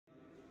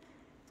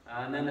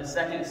And then the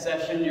second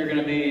session, you're going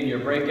to be in your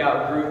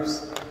breakout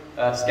groups,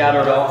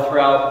 scattered all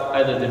throughout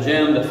either the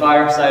gym, the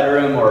fireside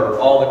room, or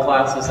all the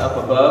classes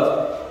up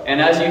above.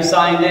 And as you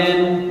signed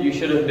in, you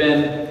should have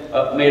been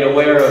made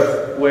aware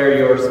of where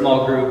your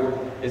small group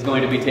is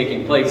going to be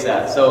taking place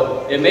at.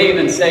 So it may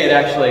even say it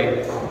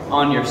actually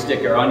on your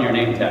sticker, on your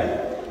name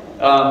tag.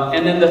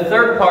 And then the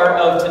third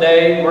part of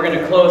today, we're going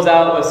to close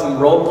out with some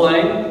role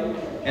playing,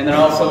 and then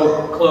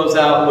also close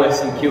out with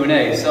some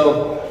Q&A.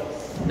 So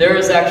there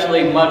is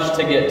actually much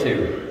to get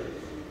to.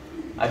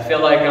 I feel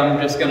like I'm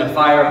just going to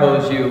fire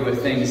hose you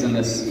with things in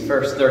this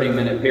first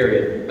 30-minute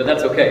period, but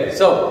that's okay.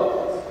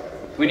 So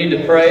we need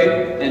to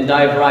pray and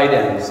dive right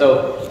in.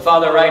 So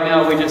Father, right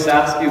now we just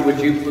ask you, would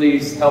you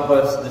please help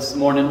us this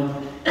morning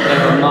to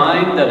have a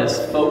mind that is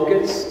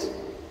focused,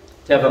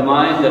 to have a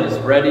mind that is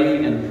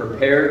ready and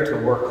prepared to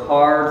work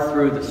hard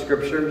through the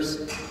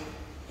scriptures.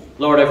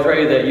 Lord, I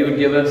pray that you would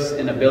give us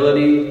an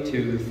ability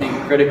to think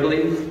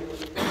critically.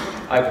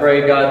 I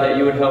pray, God, that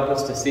you would help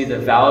us to see the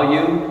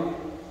value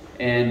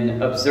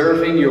in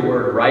observing your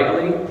word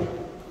rightly.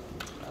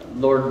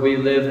 Lord, we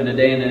live in a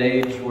day and an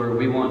age where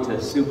we want to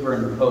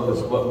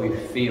superimpose what we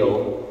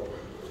feel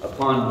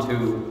upon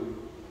to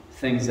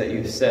things that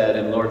you've said,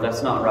 and Lord,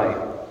 that's not right.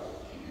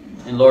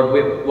 And Lord,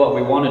 what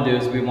we want to do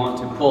is we want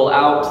to pull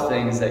out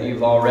things that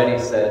you've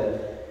already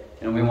said,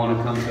 and we want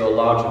to come to a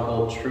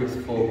logical,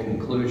 truthful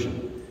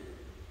conclusion.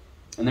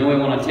 And then we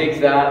want to take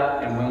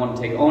that and we want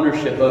to take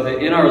ownership of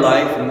it in our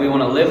life, and we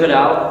want to live it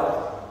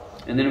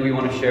out, and then we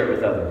want to share it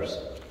with others.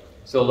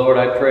 So Lord,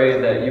 I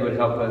pray that you would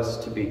help us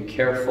to be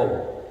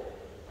careful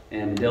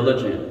and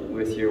diligent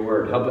with your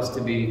word. Help us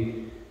to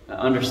be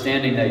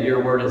understanding that your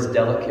word is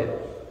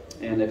delicate,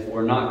 and if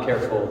we're not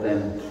careful,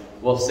 then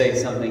we'll say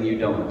something you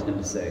don't intend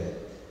to say.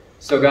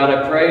 So God,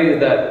 I pray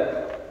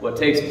that what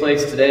takes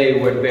place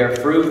today would bear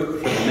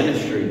fruit for the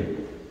ministry.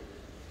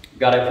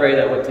 God, I pray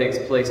that what takes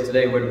place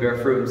today would bear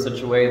fruit in such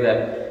a way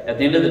that at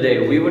the end of the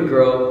day we would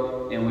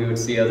grow and we would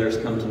see others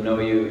come to know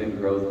you and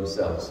grow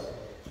themselves.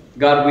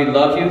 God, we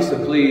love you, so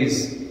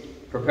please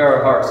prepare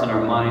our hearts and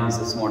our minds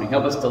this morning.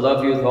 Help us to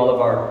love you with all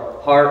of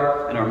our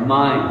heart and our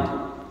mind,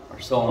 our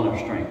soul and our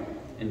strength.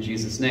 In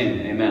Jesus' name,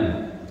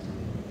 amen.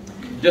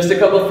 Just a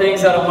couple of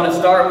things that I want to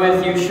start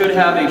with. You should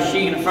have a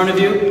sheet in front of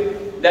you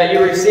that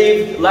you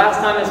received last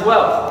time as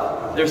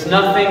well. There's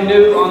nothing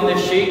new on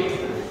this sheet.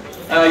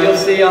 You'll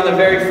see on the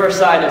very first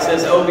side it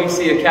says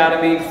OBC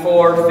Academy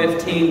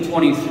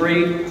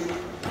 4/15/23.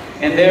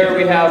 And there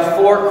we have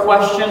 4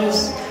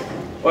 questions,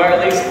 or at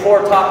least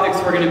 4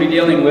 topics we're going to be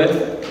dealing with.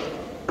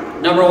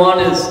 Number 1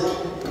 is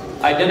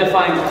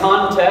identifying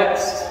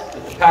context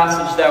of the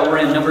passage that we're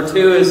in. Number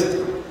 2 is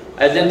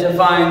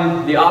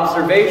identifying the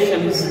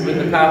observations with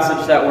the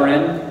passage that we're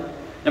in.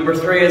 Number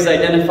 3 is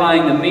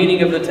identifying the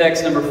meaning of the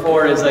text. Number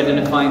 4 is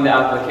identifying the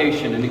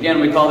application. And again,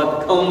 we call it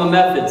the COMA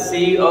method,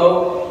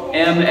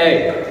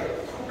 C-O-M-A.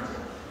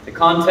 The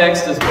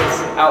context is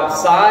what's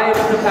outside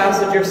of the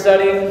passage you're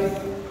studying.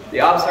 The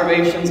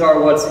observations are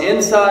what's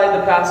inside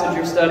the passage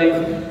you're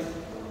studying.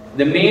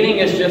 The meaning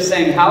is just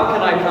saying, how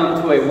can I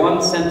come to a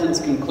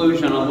one-sentence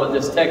conclusion on what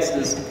this text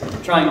is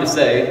trying to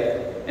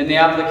say? And the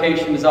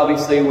application is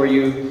obviously where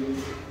you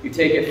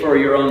take it for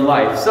your own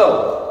life.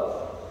 So,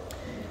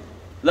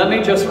 let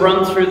me just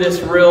run through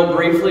this real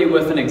briefly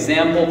with an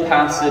example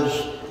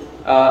passage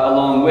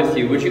along with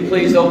you. Would you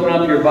please open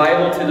up your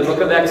Bible to the book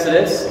of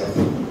Exodus?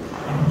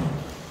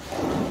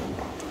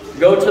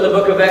 Go to the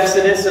book of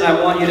Exodus, and I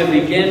want you to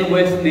begin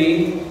with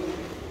me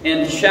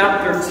in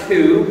chapter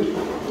 2.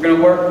 We're going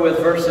to work with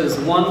verses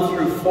 1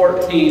 through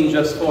 14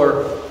 just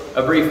for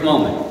a brief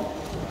moment.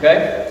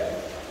 Okay?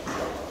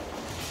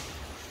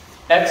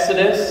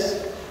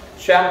 Exodus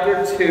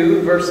chapter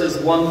 2, verses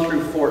 1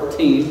 through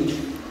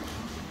 14.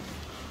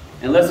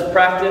 And let's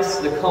practice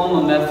the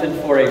COMA method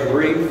for a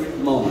brief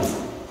moment.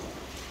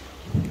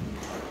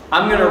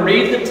 I'm going to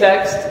read the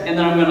text, and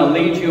then I'm going to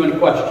lead you in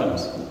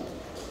questions.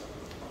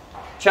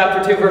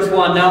 Chapter 2, verse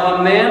 1. Now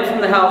a man from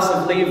the house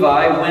of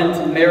Levi went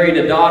and married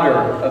a daughter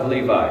of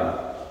Levi.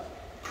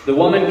 The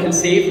woman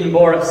conceived and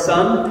bore a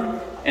son,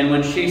 and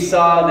when she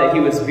saw that he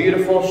was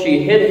beautiful,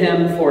 she hid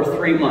him for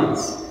 3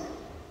 months.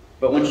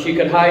 But when she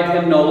could hide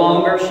him no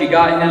longer, she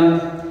got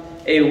him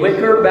a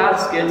wicker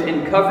basket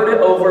and covered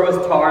it over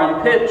with tar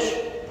and pitch.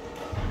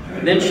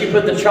 Then she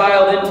put the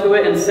child into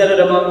it and set it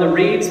among the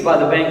reeds by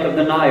the bank of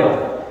the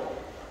Nile.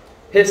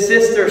 His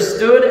sister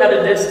stood at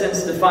a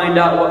distance to find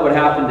out what would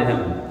happen to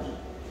him.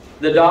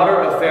 The daughter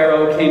of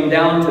Pharaoh came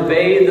down to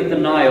bathe at the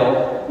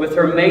Nile with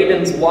her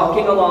maidens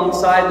walking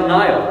alongside the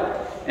Nile.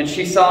 And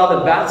she saw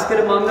the basket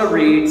among the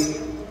reeds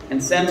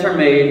and sent her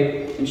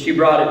maid, and she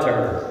brought it to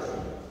her.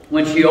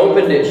 When she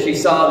opened it, she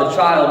saw the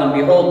child, and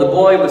behold, the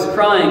boy was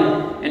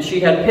crying, and she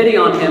had pity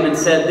on him and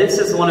said, "This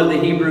is one of the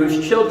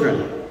Hebrews'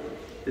 children."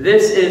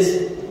 This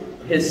is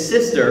his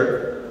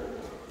sister.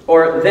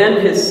 Or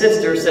then his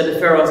sister said to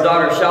Pharaoh's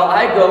daughter, "Shall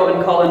I go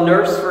and call a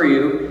nurse for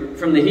you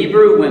from the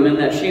Hebrew women,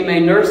 that she may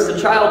nurse the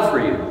child for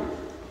you?"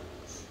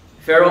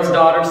 Pharaoh's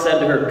daughter said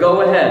to her,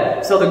 "Go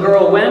ahead." So the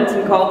girl went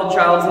and called the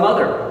child's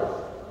mother.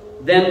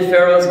 Then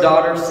Pharaoh's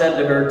daughter said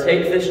to her,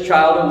 "Take this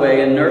child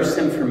away and nurse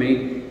him for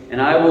me,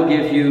 and I will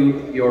give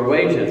you your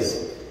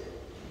wages."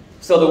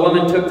 So the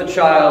woman took the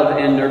child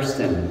and nursed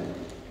him.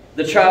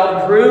 The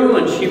child grew,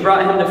 and she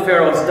brought him to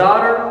Pharaoh's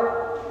daughter,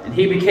 and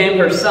he became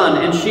her son.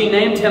 And she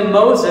named him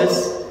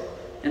Moses,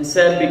 and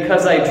said,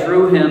 "Because I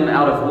drew him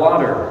out of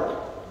water."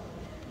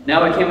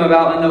 Now it came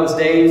about in those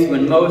days,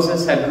 when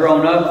Moses had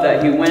grown up,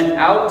 that he went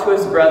out to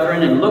his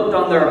brethren and looked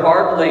on their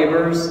hard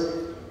labors,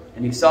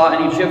 and he saw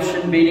an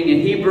Egyptian beating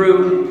a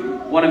Hebrew,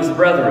 one of his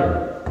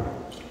brethren.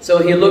 So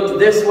he looked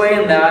this way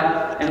and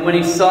that, and when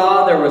he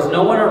saw there was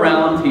no one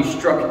around, he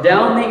struck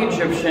down the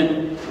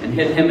Egyptian and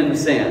hid him in the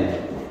sand.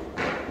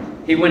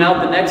 He went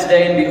out the next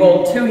day, and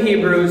behold, 2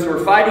 Hebrews were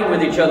fighting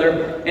with each other,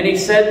 and he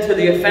said to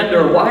the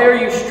offender, "Why are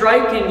you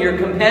striking your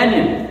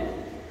companion?"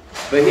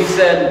 But he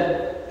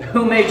said,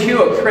 "Who made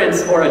you a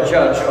prince or a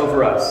judge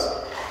over us?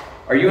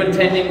 Are you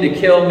intending to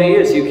kill me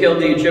as you killed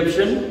the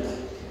Egyptian?"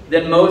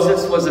 Then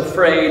Moses was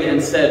afraid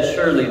and said,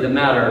 "Surely the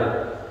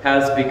matter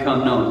has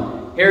become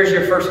known." Here's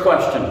your first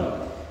question.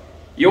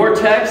 Your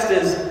text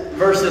is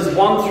verses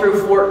 1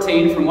 through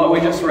 14 from what we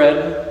just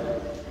read.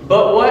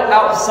 But what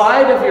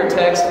outside of your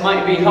text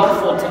might be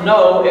helpful to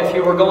know if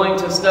you were going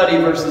to study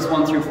verses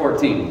 1 through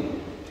 14?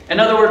 In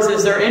other words,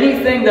 is there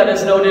anything that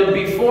is noted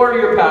before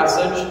your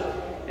passage,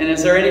 and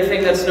is there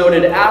anything that's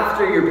noted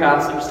after your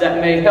passage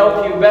that may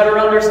help you better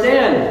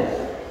understand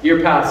your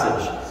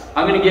passage?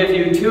 I'm going to give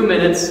you 2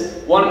 minutes,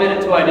 1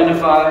 minute to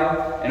identify,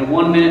 and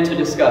 1 minute to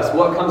discuss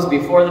what comes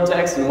before the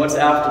text and what's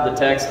after the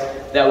text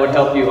that would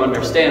help you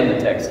understand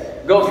the text.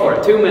 Go for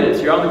it. 2 minutes.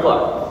 You're on the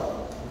clock.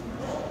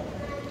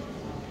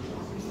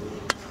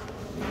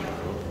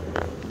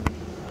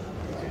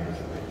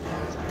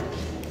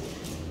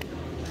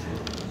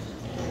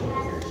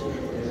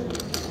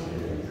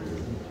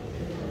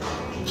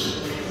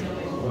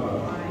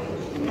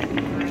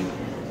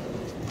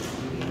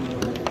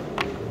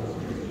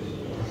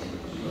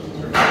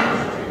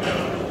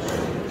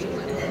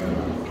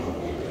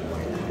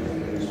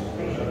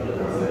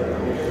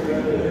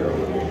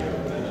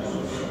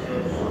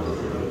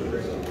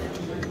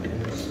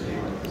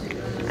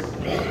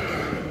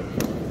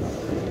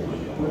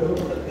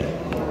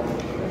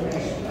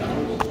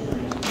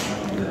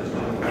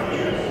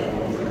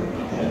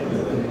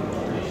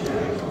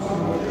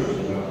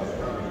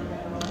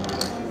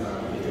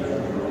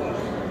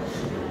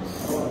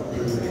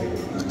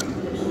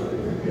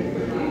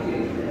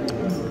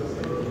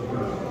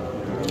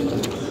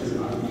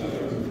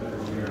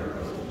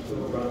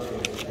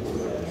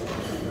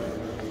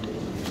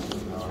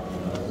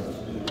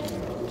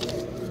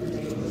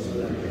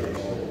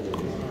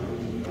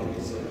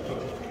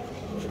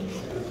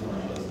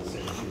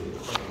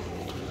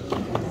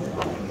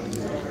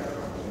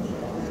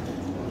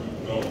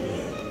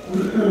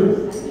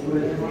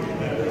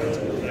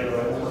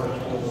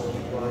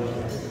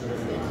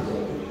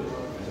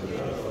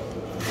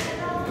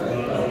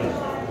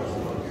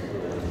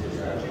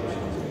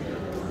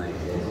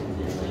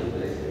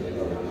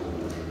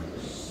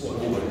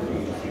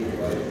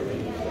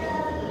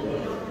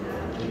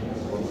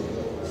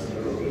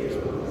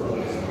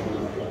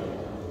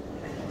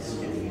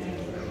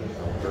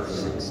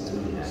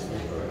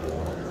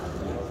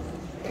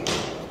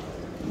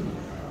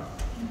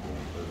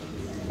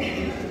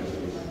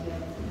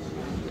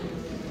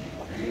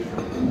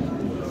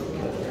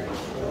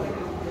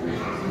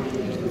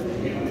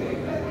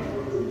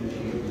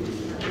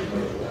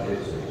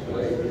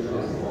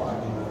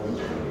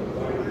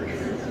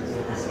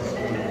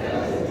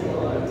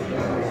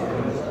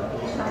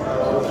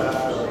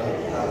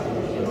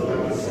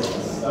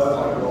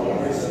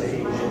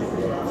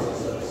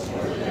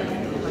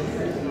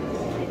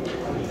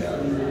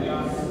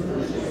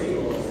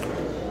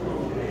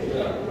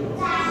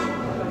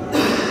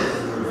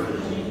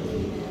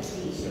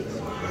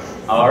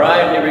 All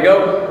right, here we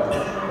go.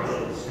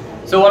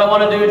 So what I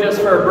want to do just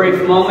for a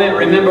brief moment,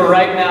 remember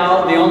right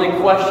now, the only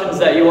questions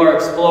that you are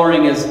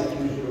exploring is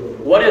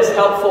what is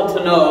helpful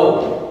to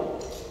know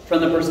from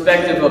the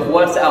perspective of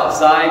what's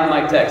outside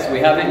my text. We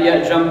haven't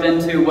yet jumped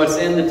into what's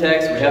in the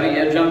text. We haven't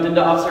yet jumped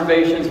into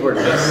observations. We're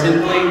just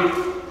simply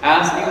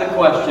asking the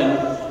question,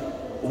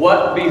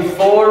 what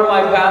before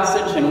my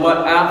passage and what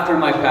after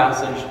my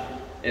passage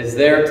is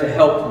there to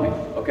help me,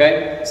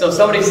 okay? So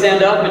somebody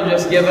stand up and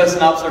just give us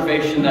an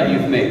observation that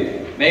you've made.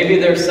 Maybe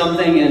there's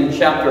something in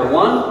chapter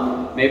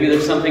 1. Maybe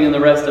there's something in the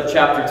rest of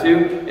chapter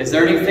 2. Is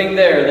there anything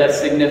there that's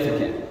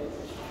significant?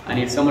 I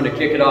need someone to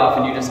kick it off,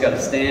 and you just got to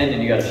stand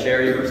and you got to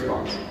share your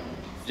response.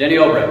 Jenny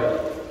Albright.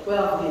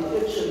 Well, the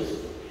Egyptians,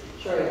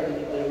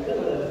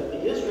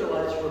 the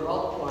Israelites were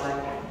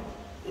multiplying.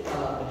 They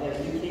had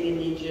a new king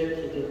in Egypt.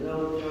 He didn't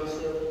know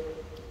Joseph.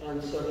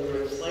 And so they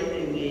were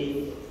enslaving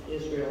the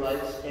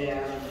Israelites,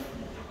 and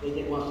they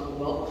didn't want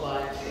to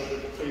multiply, so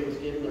the decree was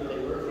given that they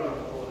were going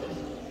to boys.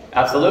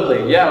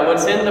 Absolutely. Yeah,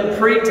 what's in the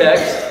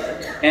pretext,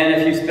 and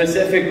if you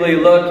specifically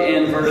look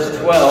in verse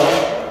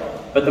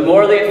 12, but the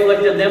more they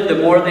afflicted them,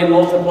 the more they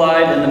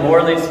multiplied, and the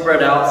more they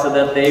spread out, so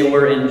that they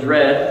were in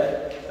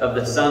dread of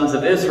the sons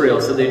of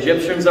Israel. So the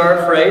Egyptians are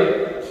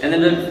afraid. And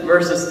then the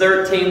verses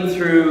 13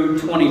 through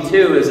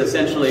 22 is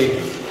essentially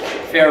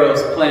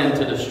Pharaoh's plan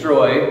to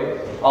destroy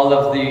all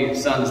of the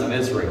sons of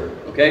Israel.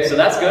 Okay, so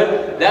that's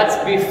good. That's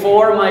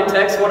before my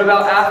text. What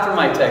about after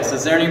my text?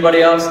 Is there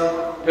anybody else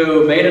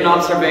who made an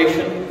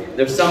observation?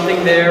 There's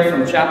something there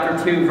from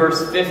chapter 2,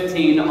 verse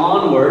 15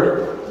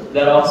 onward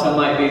that also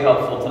might be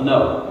helpful to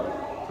know.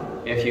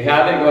 If you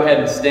have it, go ahead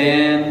and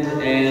stand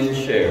and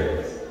share.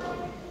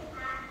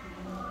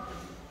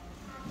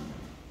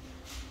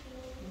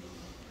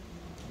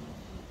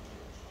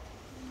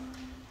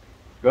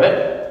 Go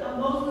ahead.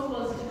 Moses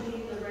was to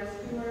be the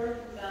rescuer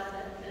that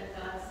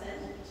God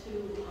sent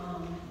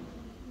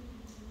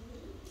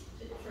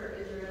for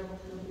Israel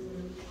to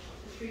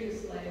free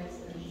his slaves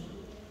and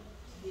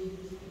to lead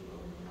his people.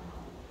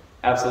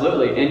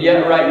 Absolutely. And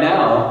yet right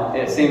now,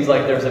 it seems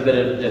like there's a bit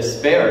of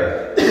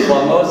despair.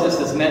 While Moses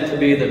is meant to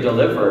be the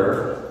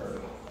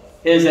deliverer,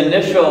 his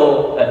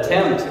initial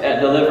attempt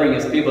at delivering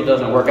his people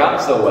doesn't work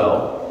out so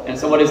well. And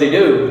so what does he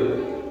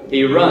do?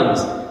 He runs.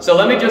 So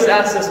let me just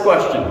ask this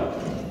question.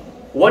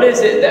 What is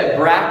it that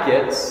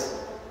brackets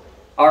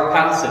our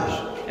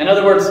passage? In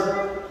other words,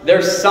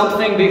 there's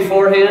something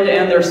beforehand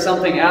and there's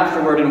something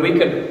afterward, and we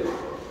could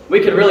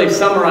really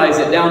summarize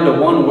it down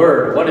to one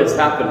word. What is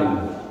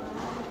happening?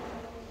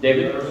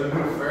 David? There's a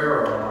new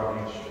Pharaoh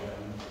on each end.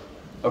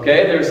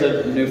 Okay, there's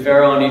a new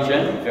Pharaoh on each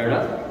end. Fair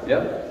enough.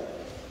 Yep.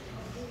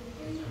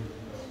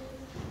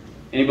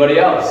 Anybody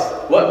else?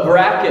 What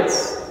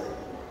brackets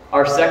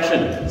our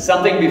section?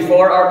 Something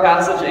before our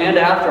passage and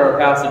after our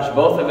passage.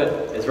 Both of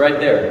it is right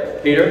there.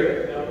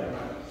 Peter?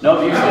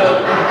 No, you still.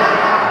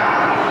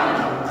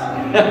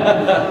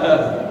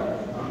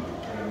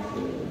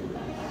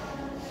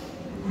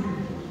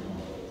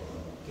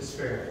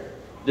 Despair.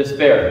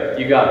 Despair.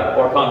 You got it.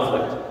 Or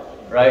conflict.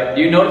 Right?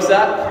 Do you notice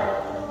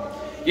that?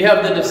 You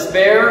have the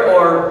despair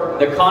or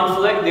the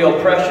conflict, the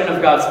oppression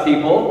of God's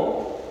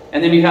people.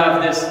 And then you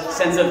have this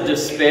sense of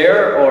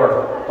despair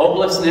or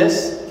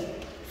hopelessness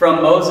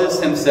from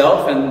Moses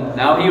himself, and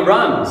now he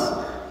runs.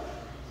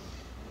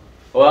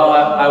 Well,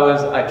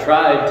 I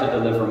tried to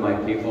deliver my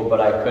people,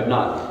 but I could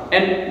not.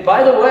 And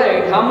by the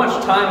way, how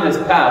much time has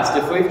passed?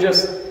 If we've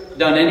just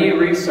done any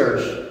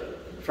research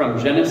from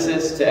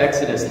Genesis to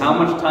Exodus, how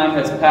much time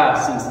has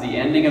passed since the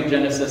ending of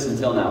Genesis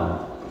until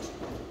now?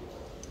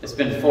 It's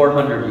been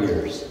 400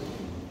 years.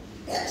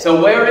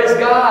 So where is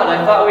God?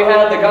 I thought we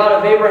had the God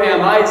of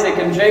Abraham, Isaac,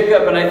 and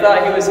Jacob, and I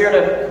thought he was here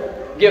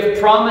to give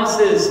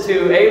promises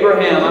to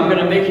Abraham. I'm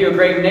going to make you a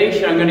great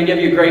nation. I'm going to give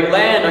you great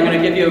land. I'm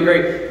going to give you a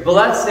great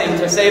blessing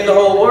to save the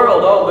whole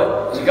world. Oh,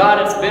 but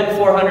God, it's been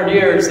 400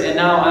 years, and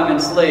now I'm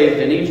enslaved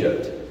in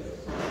Egypt.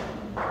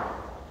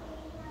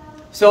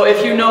 So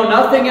if you know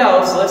nothing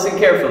else, listen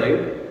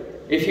carefully.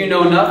 If you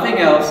know nothing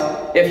else,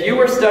 if you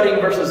were studying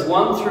verses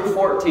 1 through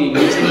 14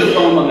 using the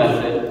Coma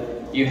method,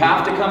 you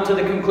have to come to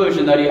the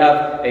conclusion that you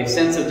have a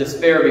sense of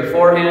despair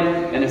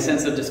beforehand and a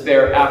sense of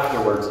despair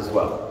afterwards as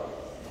well.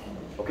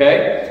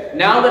 Okay?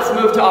 Now let's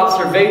move to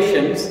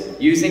observations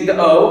using the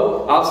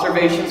O,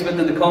 observations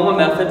within the Coma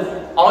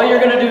method. All you're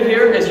going to do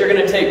here is you're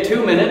going to take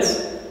 2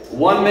 minutes,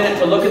 1 minute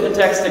to look at the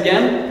text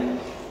again,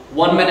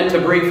 1 minute to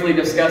briefly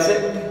discuss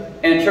it,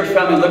 and church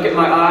family, look at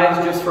my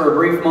eyes just for a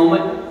brief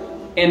moment.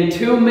 In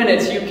 2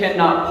 minutes, you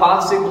cannot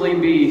possibly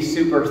be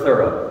super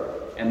thorough.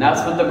 And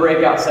that's what the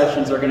breakout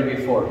sessions are going to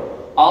be for.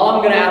 All I'm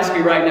going to ask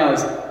you right now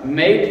is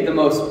make the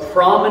most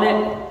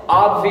prominent,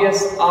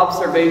 obvious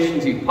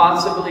observations you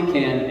possibly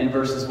can in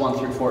verses 1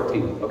 through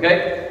 14.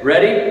 Okay?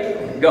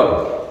 Ready?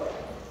 Go.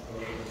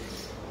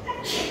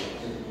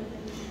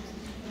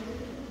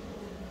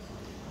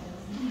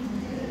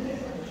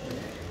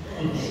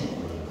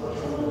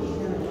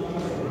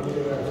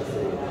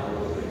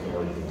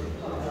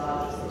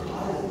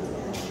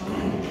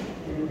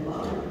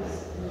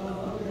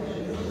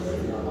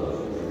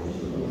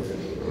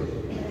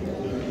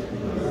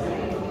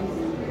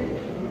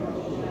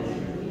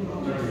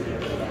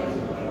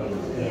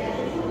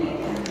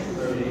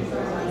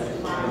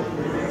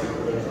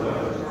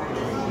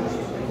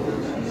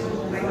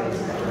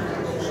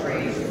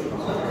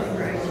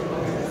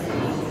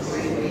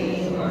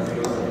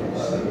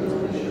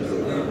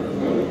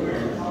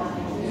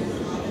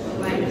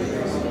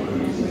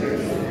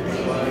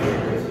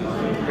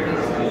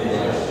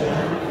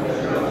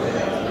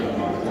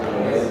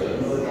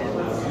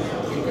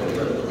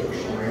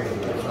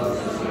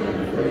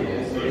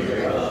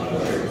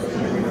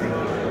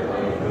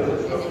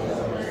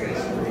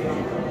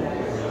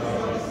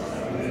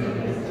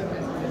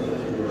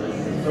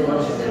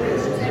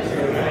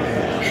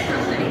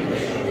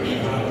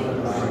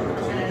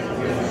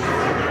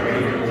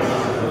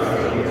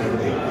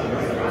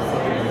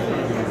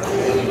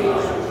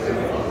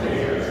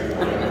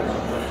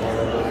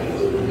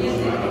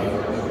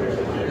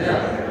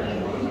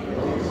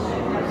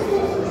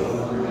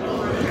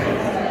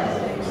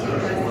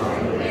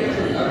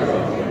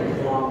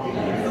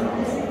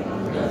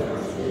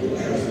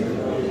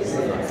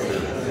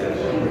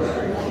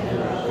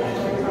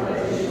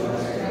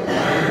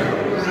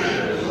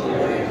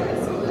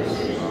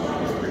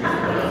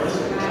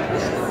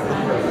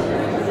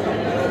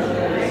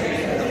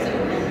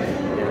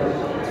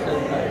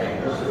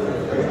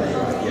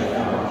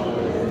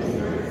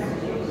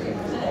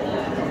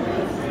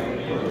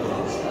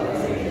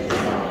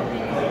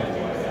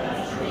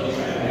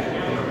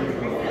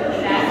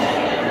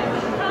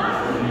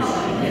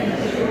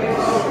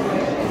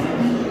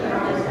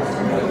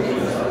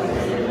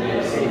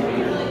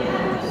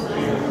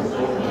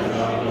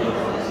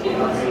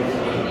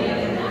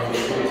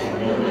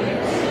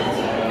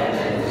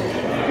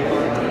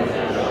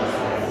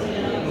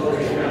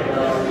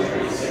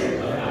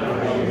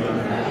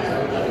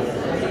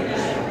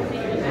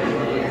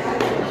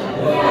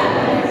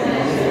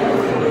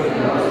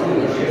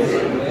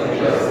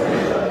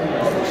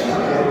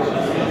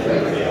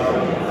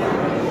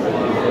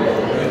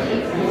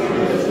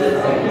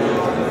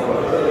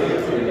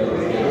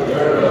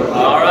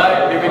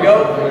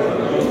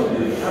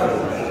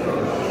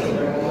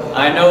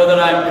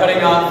 I'm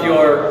cutting off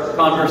your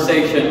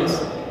conversations.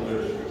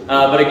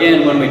 But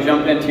again, when we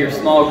jump into your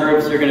small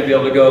groups, you're going to be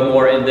able to go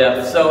more in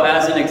depth. So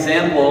as an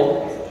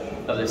example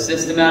of the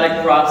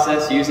systematic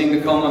process using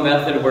the coma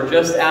method, we're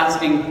just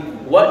asking,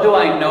 what do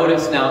I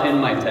notice now in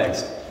my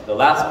text? The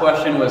last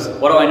question was,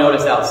 what do I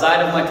notice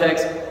outside of my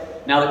text?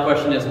 Now the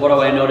question is, what do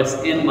I notice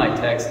in my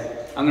text?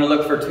 I'm going to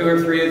look for 2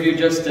 or 3 of you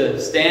just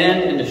to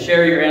stand and to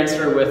share your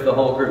answer with the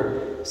whole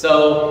group.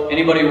 So,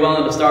 anybody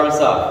willing to start us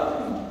off?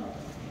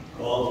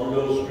 All through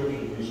those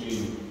scriptures we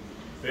see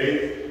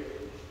faith,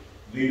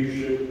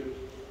 leadership,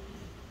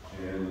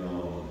 and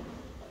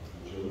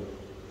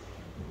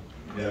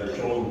the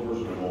chosen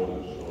person of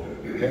Moses. So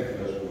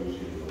that's what we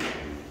see.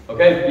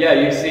 Okay, yeah,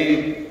 you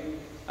see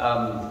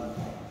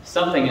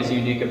something is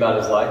unique about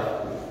his life,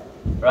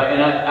 right?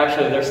 And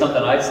actually, there's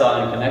something I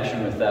saw in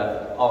connection with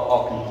that.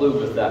 I'll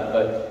conclude with that.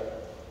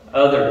 But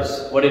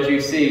others, what did you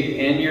see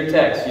in your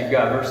text? You've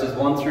got verses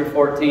 1 through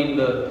 14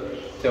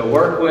 to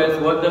work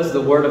with. What does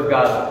the Word of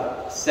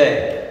God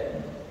say?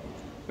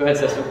 Go ahead,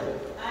 sister.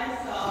 I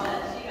saw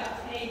that she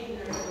got paid when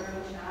there was a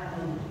room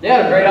child.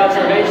 Yeah, great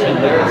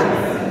observation.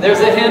 There's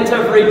a hint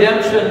of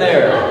redemption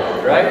there,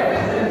 right?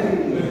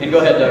 And go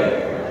ahead,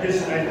 Doug.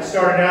 It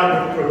started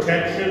out with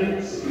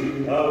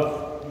protection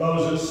of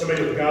Moses,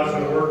 somebody that God's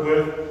going to work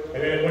with,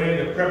 and then it went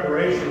into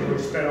preparation, where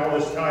he spent all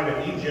this time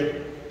in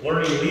Egypt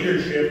learning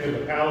leadership in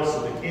the palace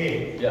of the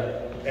king. Yeah.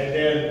 And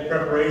then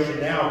preparation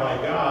now by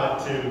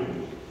God to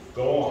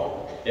go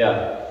on.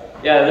 Yeah.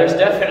 Yeah, there's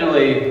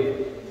definitely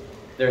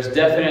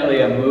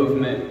a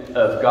movement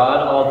of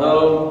God,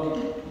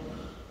 although,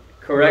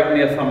 correct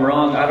me if I'm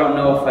wrong, I don't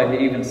know if I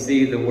even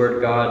see the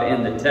word God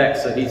in the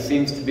text, so he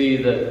seems to be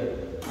the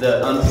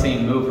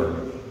unseen mover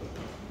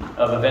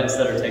of events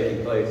that are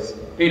taking place.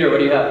 Peter, what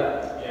do you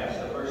have? Yeah,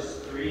 so verse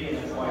 3 and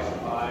then twice in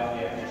 5,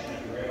 we have mention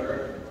of the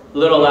river. A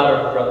little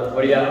louder, brother.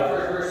 What do you have?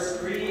 For verse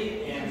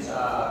 3 and 2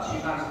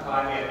 times in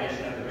 5, we have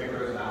mention of the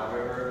river as an out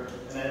river.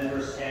 And then in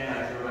verse 10,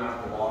 I drew him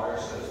out of the water,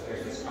 so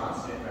there's this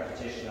constant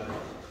repetition of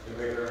the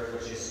river,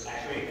 which is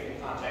actually, in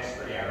context,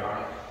 pretty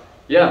ironic.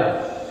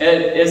 Yeah.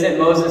 Isn't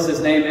Moses'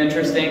 name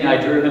interesting? I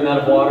drew him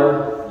out of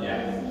water.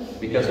 Yeah.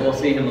 Because we'll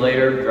see him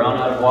later drawn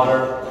out of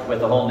water with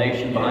the whole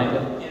nation behind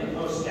him. In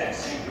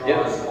post-text, he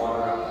draws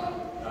water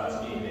out to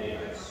be many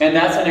events. And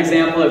that's an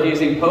example of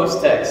using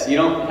post-text. You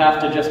don't have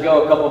to just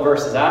go a couple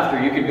verses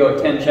after. You could go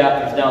 10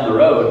 chapters down the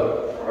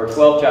road, or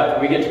 12 chapters.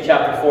 We get to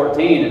chapter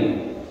 14,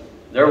 and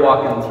they're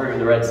walking through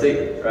the Red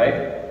Sea,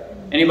 right?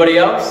 Anybody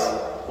else?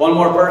 One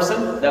more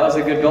person? That was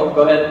a good goal.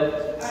 Go ahead.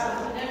 Notice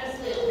that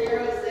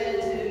Pharaoh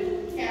said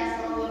to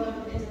cast all of them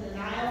into the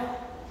Nile.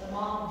 The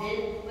mom did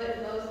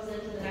put Moses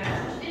into the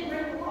Nile. She didn't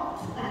break the law.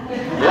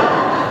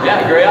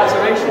 Yeah, great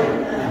observation.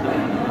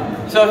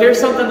 So here's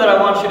something that I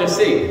want you to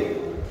see.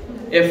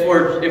 If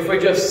we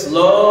just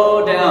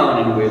slow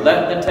down and we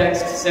let the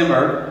text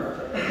simmer,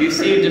 you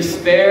see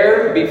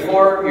despair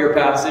before your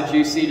passage,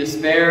 you see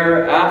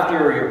despair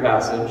after your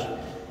passage,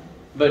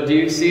 but do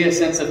you see a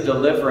sense of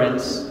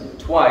deliverance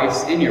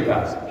twice in your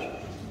passage?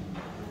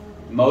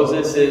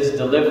 Moses is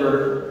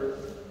delivered,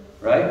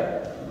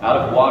 right, out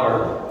of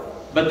water.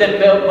 But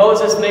then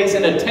Moses makes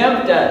an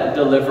attempt at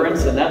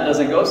deliverance, and that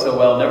doesn't go so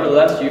well.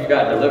 Nevertheless, you've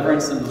got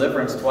deliverance and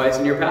deliverance twice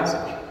in your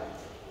passage.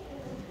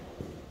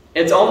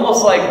 It's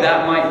almost like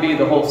that might be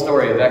the whole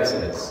story of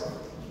Exodus.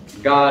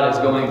 God is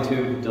going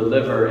to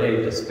deliver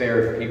a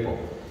despaired people.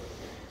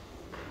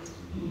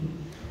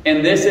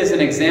 And this is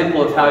an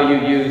example of how you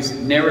use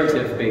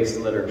narrative-based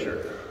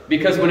literature.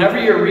 Because whenever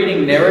you're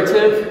reading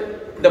narrative,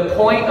 the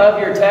point of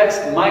your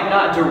text might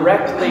not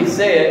directly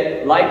say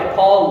it like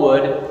Paul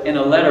would in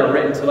a letter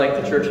written to like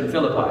the church in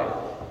Philippi.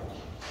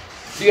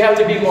 So you have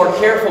to be more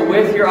careful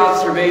with your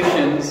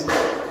observations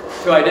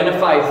to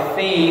identify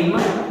theme.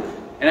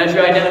 And as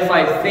you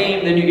identify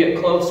theme, then you get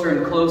closer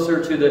and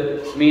closer to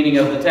the meaning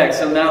of the text.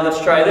 So now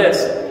let's try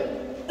this.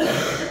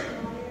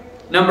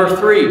 Number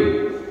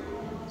 3.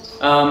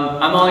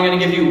 I'm only going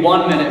to give you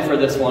 1 minute for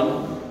this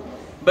one.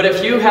 But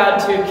if you had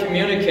to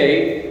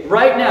communicate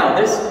right now,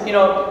 this,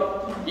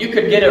 you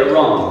could get it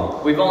wrong.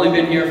 We've only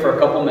been here for a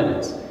couple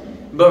minutes.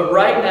 But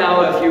right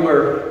now, if you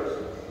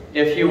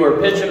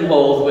were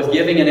pigeonholed with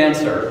giving an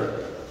answer,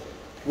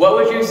 what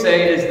would you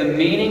say is the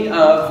meaning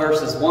of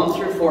verses 1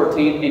 through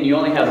 14, and you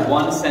only had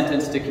 1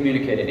 sentence to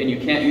communicate it, and you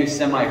can't use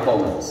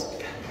semicolons?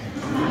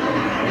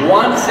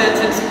 1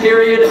 sentence,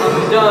 period,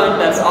 I'm done.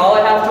 That's all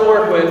I have to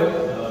work with.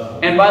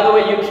 And by the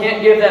way, you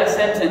can't give that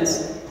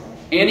sentence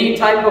any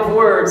type of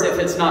words if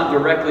it's not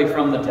directly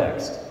from the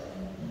text.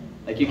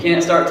 Like you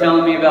can't start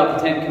telling me about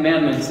the 10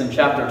 Commandments in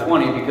chapter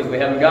 20 because we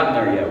haven't gotten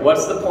there yet.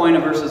 What's the point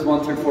of verses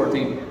 1 through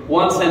 14?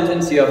 1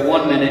 sentence, you have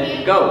 1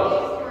 minute,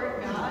 go.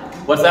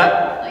 What's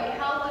that?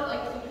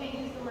 You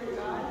can't use the word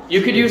God?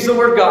 You could use the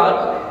word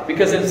God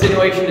because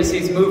insinuation is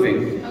he's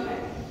moving. Okay.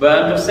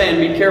 But I'm just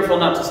saying, be careful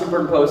not to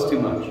superimpose too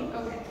much.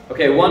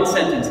 Okay, 1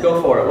 sentence,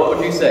 go for it. What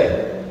would you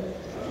say?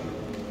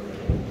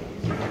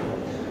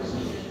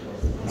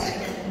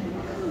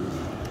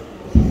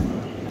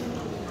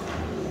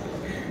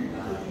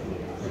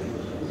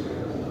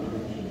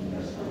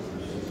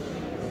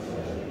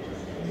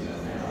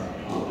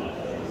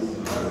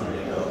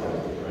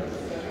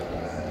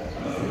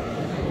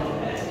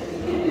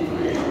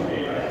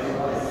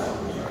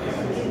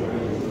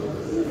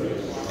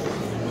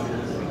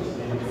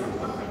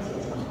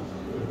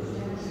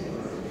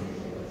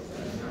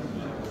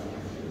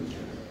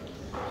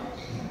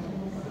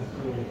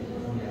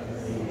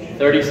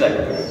 30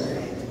 seconds.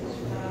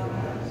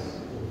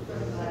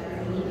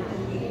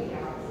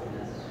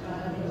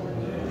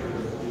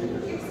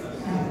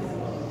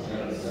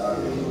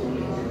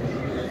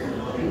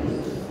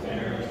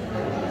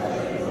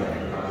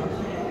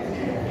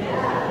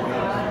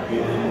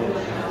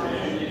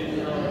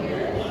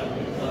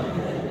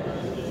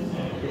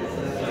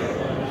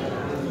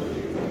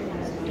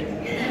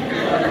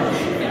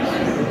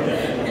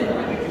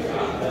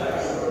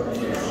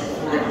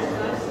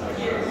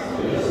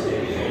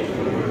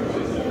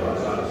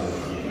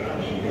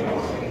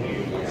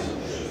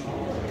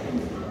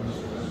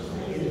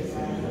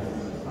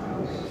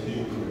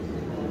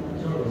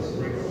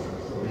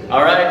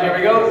 All right, here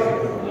we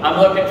go. I'm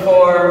looking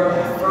for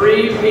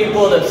 3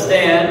 people to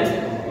stand.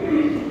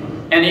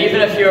 And even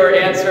if your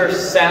answers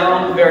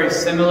sound very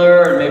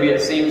similar or maybe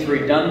it seems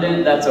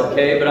redundant, that's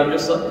okay.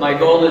 But my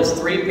goal is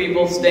 3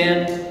 people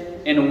stand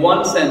in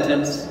one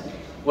sentence.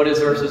 What is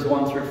verses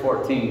 1 through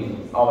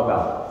 14 all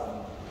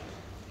about?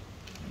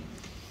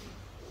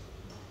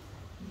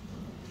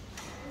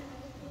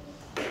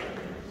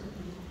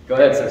 Go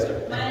ahead,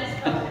 sister. Mine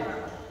is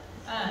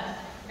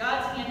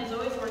God's hand is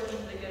always working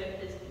for the good of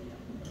His kingdom.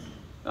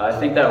 I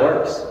think that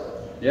works.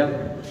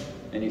 Yeah.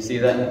 And you see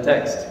that in the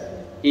text.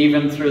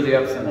 Even through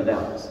the ups and the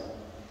downs.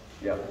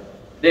 Yeah.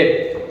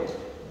 Dick.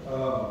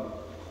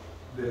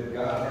 That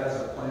God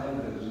has a plan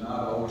that is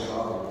not always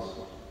obvious.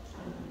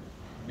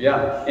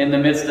 Yeah. In the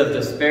midst of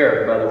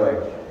despair, by the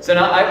way. So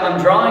now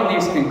I'm drawing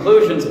these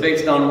conclusions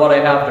based on what I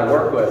have to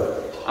work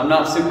with. I'm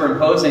not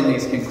superimposing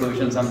these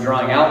conclusions. I'm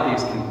drawing out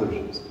these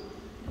conclusions.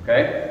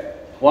 Okay?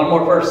 One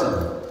more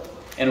person.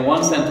 In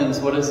one sentence,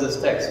 what is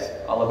this text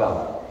all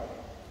about?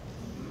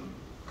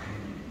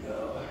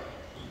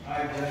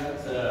 I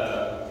bet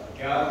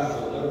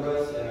God will deliver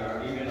us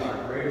in even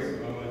our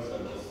greatest moments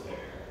of despair.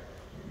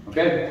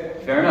 Okay,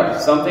 fair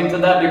enough. Something to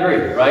that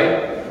degree,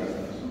 right?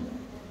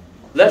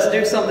 Let's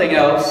do something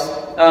else.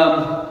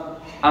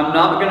 I'm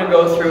not going to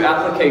go through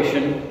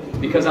application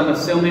because I'm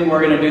assuming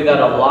we're going to do that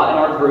a lot in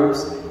our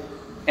groups.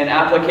 And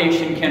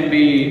application can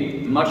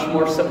be much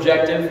more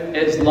subjective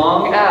as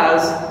long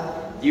as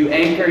you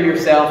anchor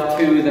yourself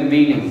to the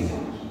meaning.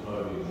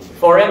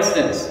 For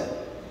instance,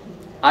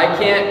 I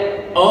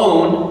can't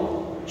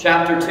own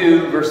chapter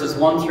 2, verses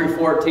 1 through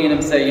 14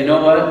 and say, you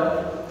know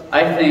what?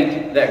 I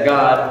think that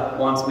God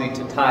wants me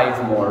to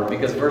tithe more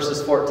because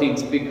verses 14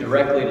 speak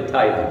directly to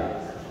tithing.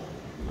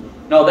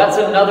 No, that's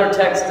another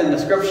text in the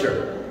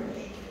scripture.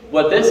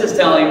 What this is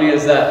telling me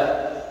is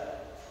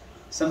that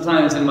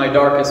sometimes in my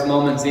darkest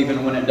moments,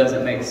 even when it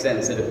doesn't make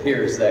sense, it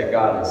appears that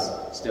God is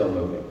still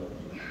moving.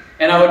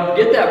 And I would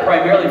get that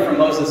primarily from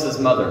Moses'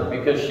 mother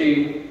because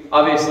she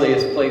obviously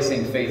is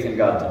placing faith in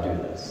God to do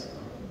this.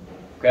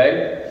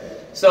 Okay?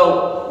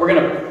 So we're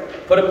going to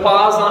put a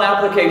pause on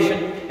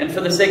application. And for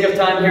the sake of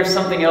time, here's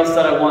something else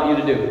that I want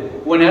you to do.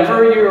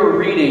 Whenever you're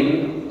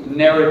reading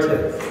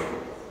narrative,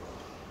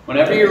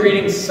 whenever you're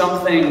reading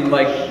something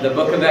like the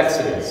book of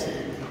Exodus,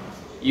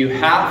 you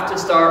have to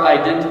start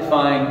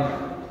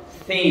identifying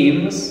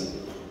themes,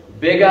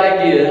 big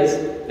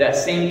ideas that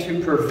seem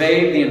to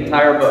pervade the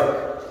entire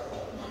book.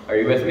 Are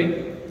you with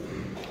me?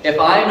 If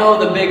I know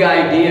the big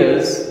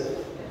ideas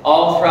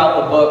all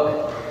throughout the book,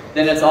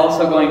 then it's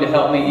also going to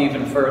help me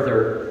even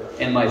further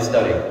in my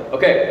study.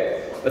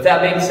 Okay, with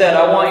that being said,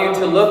 I want you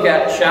to look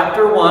at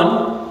chapter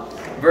 1,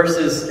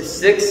 verses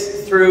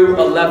 6 through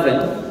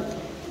 11.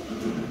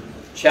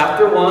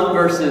 Chapter 1,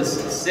 verses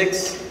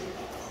 6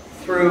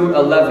 through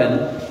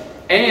 11.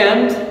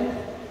 And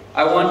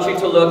I want you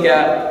to look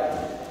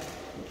at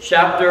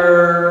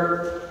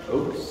chapter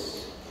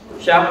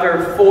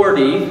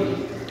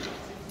 40,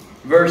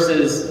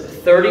 verses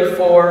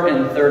 34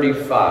 and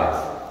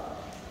 35.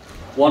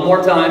 One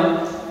more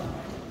time.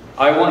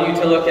 I want you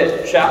to look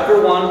at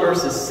chapter 1,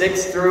 verses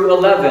 6 through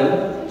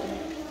 11.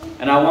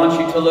 And I want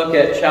you to look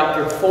at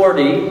chapter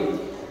 40,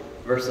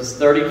 verses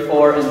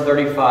 34 and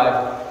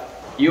 35.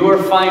 You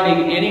are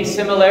finding any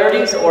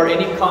similarities or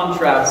any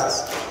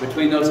contrasts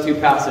between those two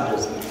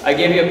passages. I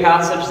gave you a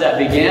passage that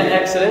began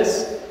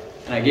Exodus,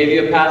 and I gave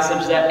you a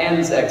passage that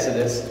ends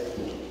Exodus.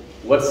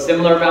 What's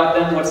similar about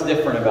them? What's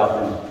different about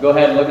them? Go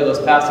ahead and look at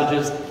those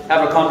passages.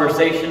 Have a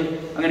conversation.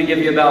 I'm going to give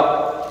you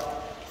about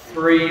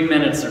 3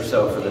 minutes or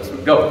so for this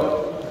one.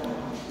 Go.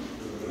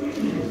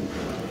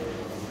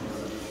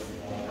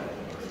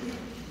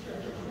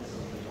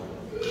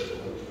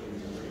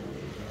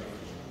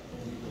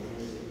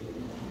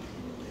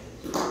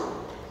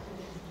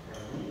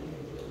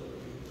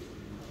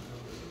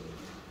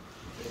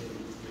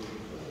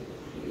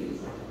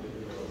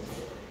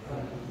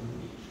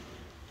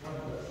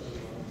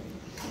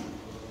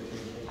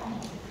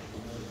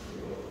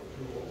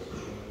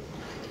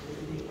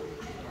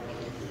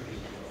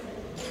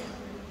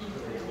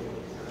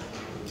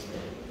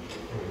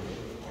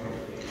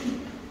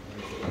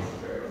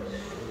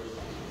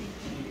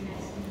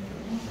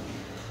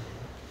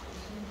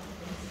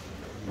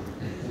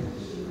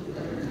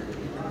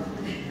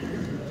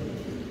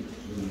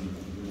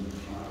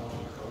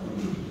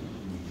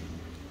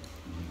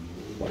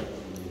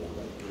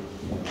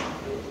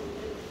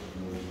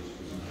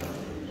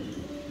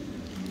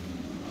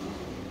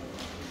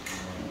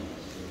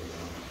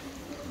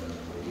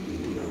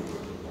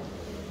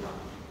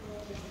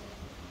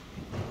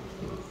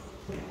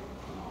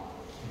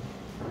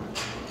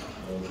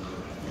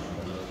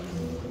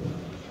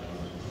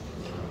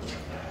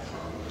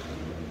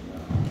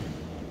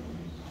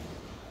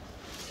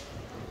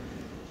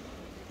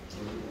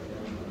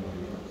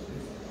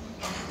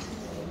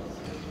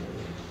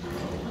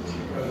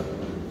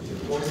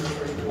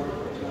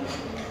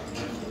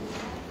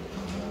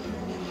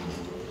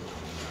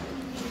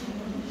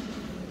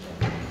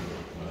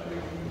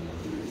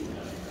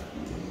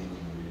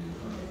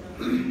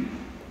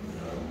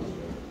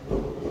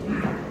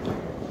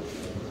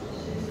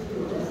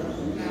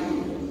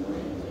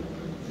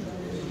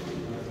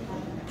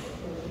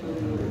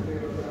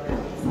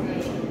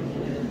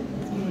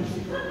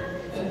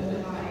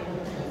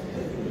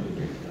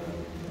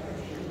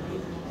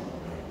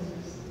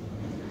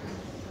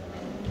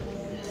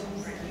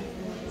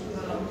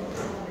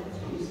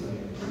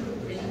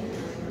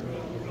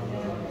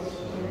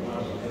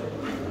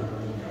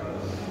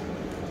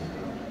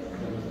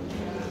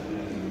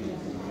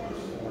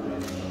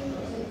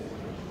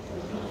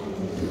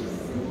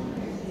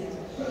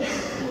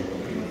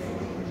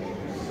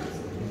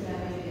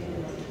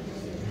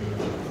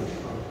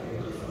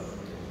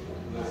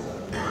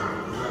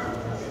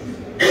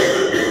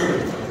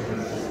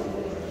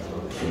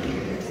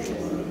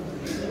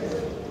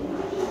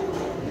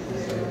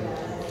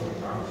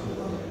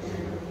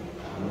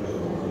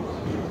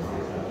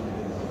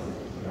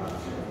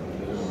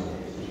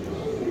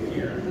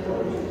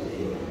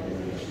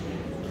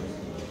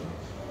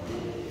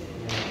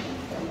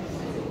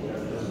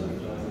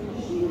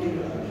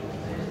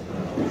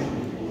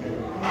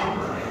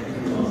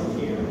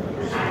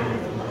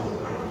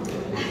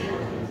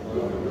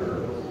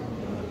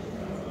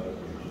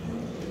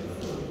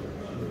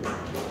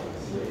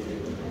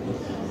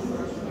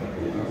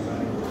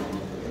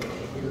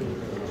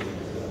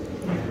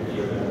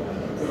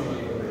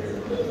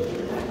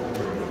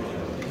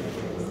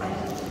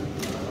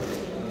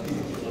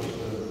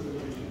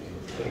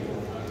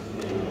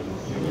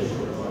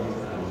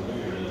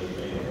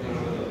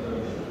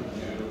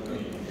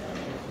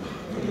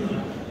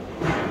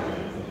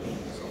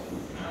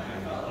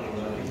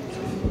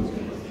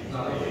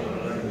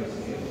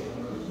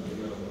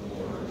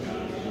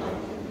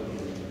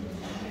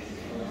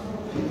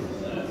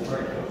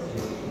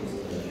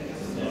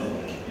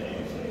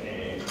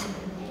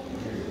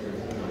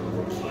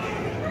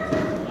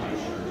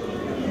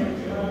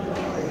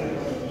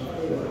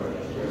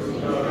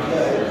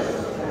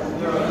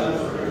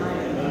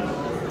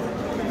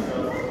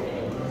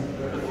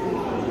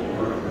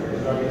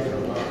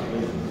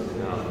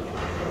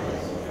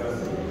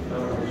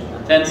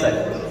 10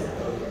 seconds.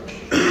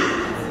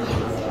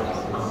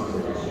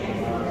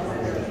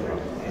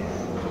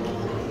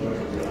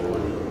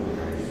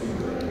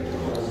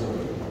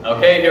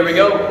 Okay, here we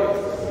go.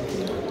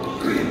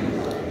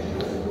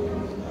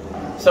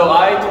 So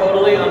I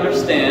totally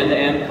understand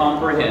and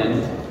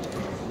comprehend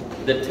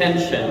the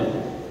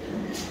tension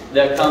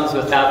that comes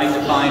with having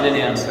to find an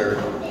answer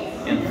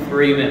in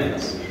 3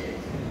 minutes.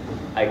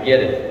 I get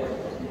it.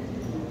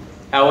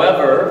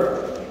 However,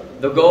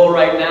 the goal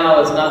right now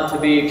is not to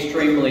be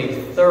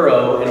extremely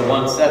thorough in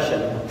one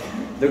session.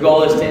 The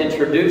goal is to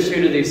introduce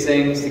you to these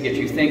things, to get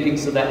you thinking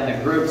so that in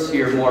the groups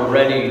you're more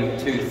ready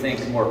to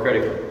think more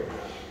critically.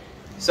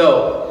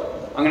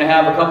 So, I'm going to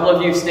have a couple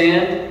of you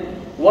stand.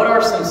 What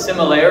are some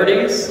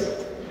similarities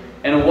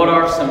and what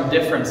are some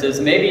differences?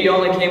 Maybe you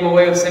only came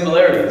away with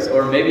similarities,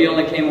 or maybe you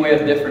only came away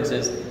with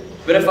differences.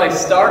 But if I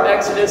start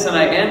Exodus and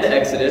I end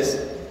Exodus,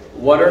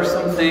 what are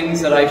some things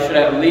that I should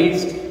at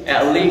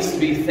least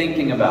be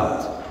thinking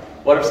about?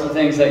 What are some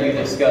things that you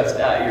discussed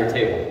at your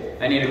table?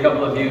 I need a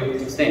couple of you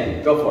to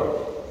stand. Go for it.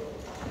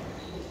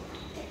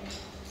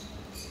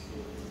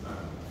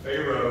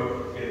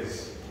 Pharaoh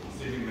is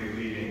seemingly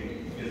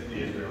leading the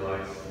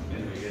Israelites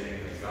in the beginning,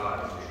 and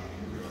God is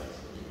leading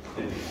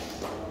the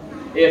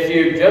Israelites. If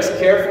you're just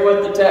careful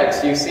with the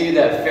text, you see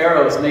that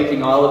Pharaoh is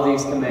making all of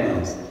these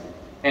commands.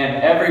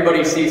 And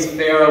everybody sees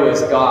Pharaoh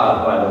as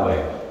God, by the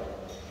way.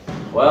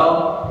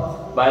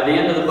 Well, by the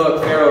end of the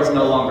book, Pharaoh's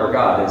no longer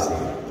God, is he?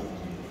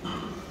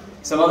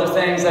 Some other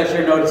things that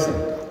you're noticing.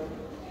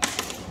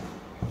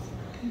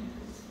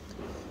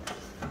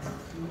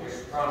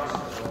 There's promise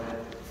fulfillment.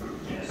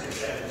 In Genesis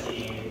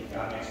 17,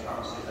 God makes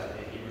promises that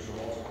the Hebrews will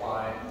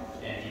multiply,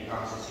 and he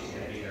promises he's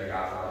going to be their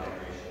God for all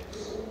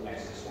generations.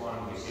 Exodus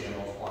 1, we see him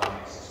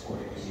multiplying. Exodus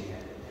 40, we see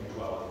him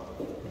dwell.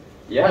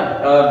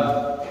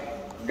 Yeah,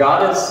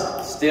 God is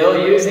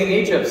still using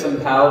Egypt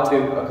somehow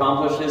to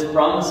accomplish his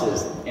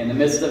promises. In the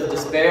midst of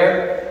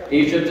despair,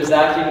 Egypt is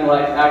acting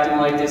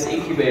like this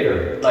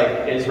incubator,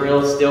 like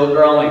Israel is still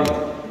growing,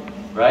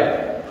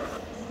 right?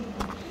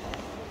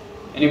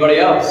 Anybody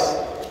else?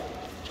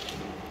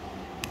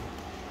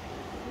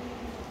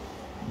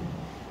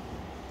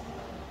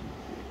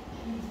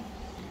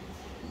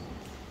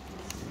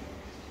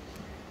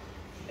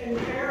 And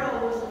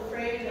Pharaoh was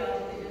afraid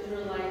of the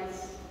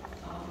Israelites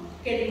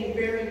getting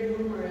very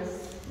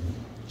numerous,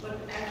 but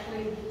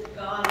actually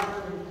God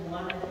really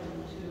wanted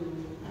them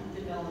to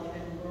develop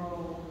and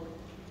grow.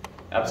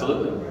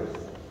 Absolutely.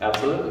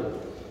 Absolutely.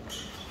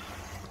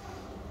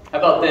 How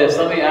about this?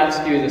 Let me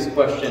ask you this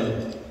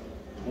question.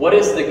 What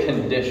is the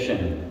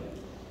condition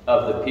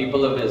of the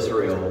people of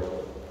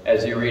Israel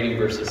as you're reading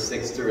verses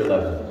 6 through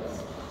 11?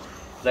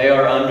 They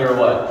are under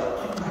what?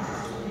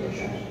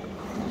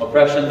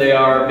 Oppression. They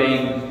are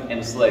being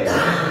enslaved.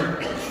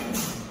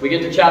 We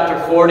get to chapter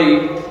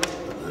 40,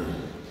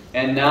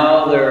 and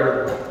now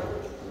they're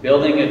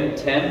building a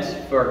tent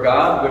for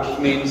God, which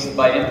means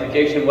by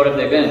implication, what have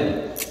they been?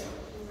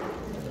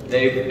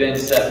 They've been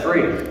set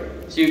free.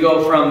 So you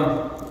go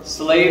from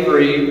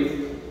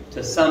slavery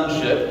to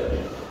sonship.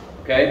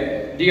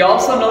 Okay? Do you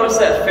also notice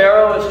that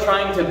Pharaoh is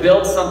trying to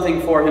build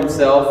something for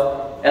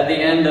himself at the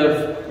end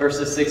of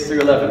verses 6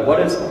 through 11?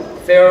 What is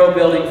Pharaoh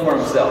building for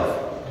himself?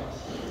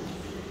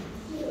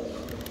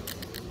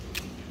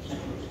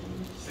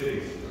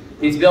 Cities.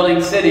 He's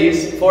building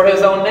cities for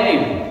his own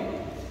name.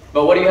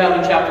 But what do you have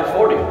in chapter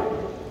 40?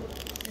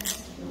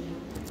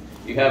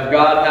 You have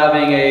God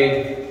having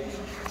a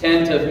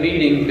tent of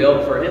meeting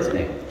built for his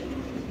name.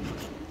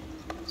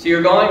 So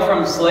you're going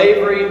from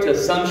slavery to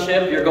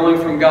sonship. You're going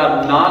from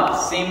God not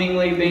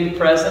seemingly being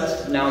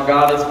present. Now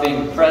God is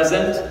being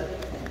present.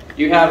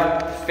 You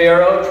have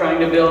Pharaoh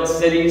trying to build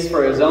cities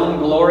for his own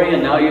glory,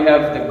 and now you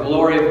have the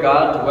glory of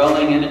God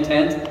dwelling in a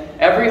tent.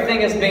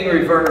 Everything is being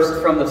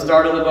reversed from the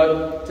start of the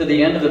book to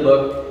the end of the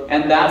book,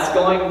 and that's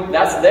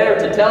there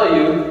to tell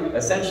you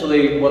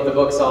essentially what the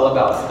book's all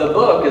about. The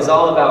book is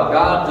all about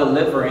God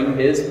delivering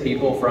his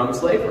people from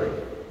slavery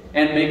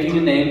and making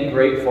a name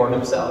great for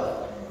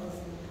himself.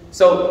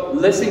 So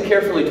listen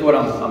carefully to what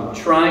I'm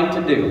trying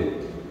to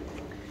do.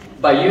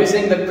 By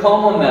using the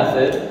Como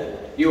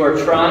method, you are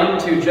trying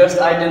to just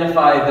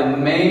identify the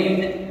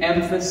main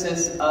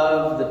emphasis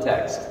of the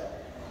text.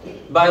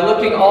 By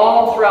looking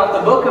all throughout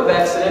the book of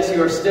Exodus,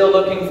 you are still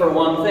looking for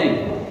one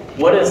thing.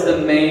 What is the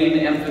main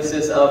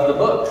emphasis of the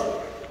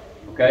book?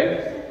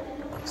 Okay?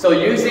 So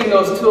using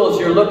those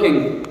tools, you're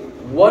looking,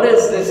 what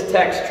is this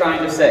text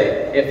trying to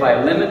say? If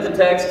I limit the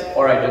text,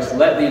 or I just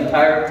let the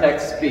entire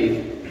text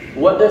speak,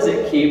 what does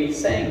it keep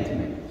saying to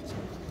me?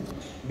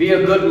 Be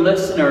a good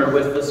listener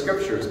with the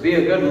scriptures. Be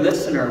a good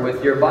listener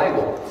with your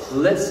Bible.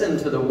 Listen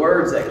to the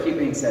words that keep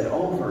being said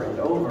over and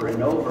over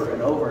and over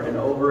and over and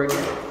over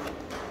again.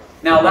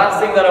 Now,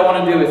 last thing that I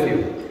want to do with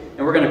you,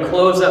 and we're going to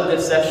close up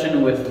this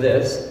session with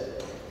this.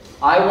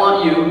 I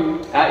want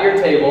you, at your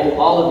table,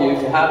 all of you,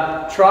 to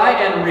try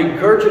and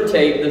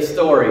regurgitate the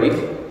story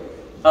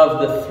of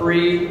the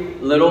 3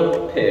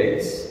 little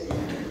pigs.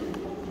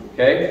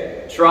 Okay?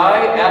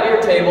 Try at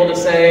your table to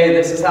say,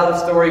 this is how the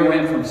story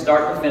went from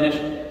start to finish.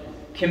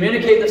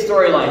 Communicate the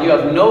storyline. You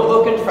have no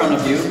book in front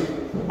of you.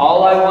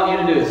 All I want you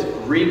to do is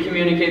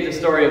re-communicate the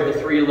story of the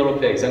three little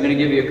pigs. I'm going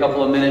to give you a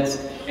couple of minutes,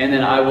 and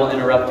then I will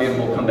interrupt you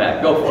and we'll come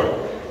back. Go for it.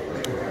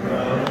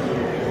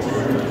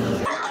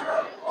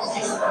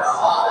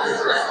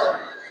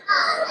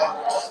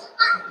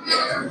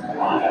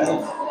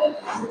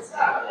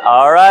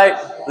 All right,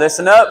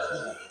 listen up.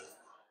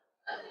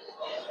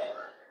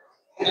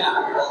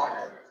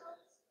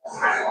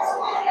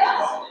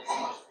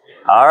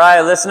 All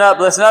right, listen up,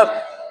 listen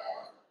up.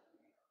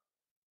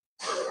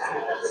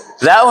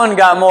 That one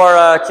got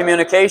more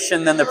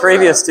communication than the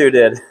previous two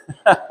did.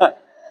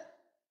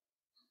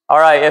 All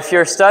right, if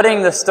you're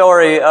studying the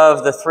story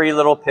of the three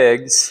little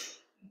pigs,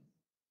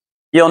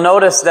 you'll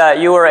notice that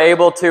you were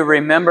able to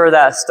remember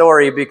that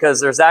story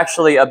because there's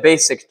actually a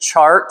basic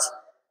chart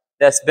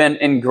that's been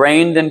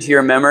ingrained into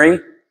your memory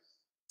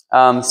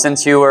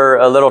since you were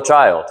a little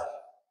child.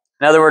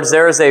 In other words,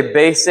 there is a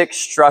basic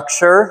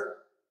structure.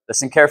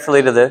 Listen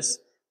carefully to this.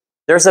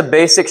 There's a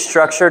basic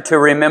structure to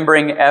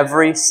remembering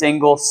every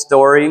single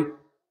story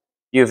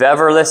you've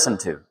ever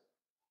listened to.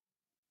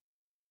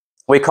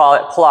 We call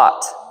it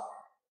plot.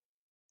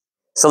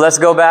 So let's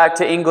go back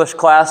to English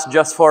class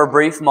just for a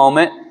brief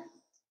moment.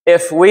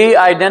 If we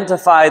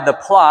identify the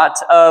plot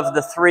of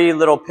the three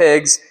little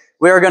pigs,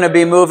 we are going to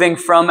be moving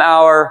from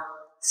our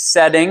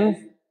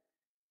setting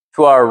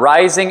to our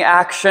rising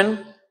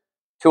action,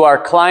 to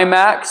our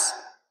climax,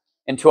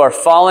 and to our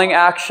falling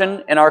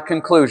action and our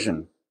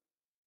conclusion.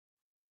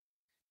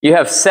 You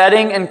have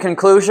setting and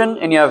conclusion,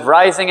 and you have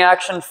rising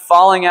action,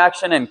 falling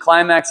action, and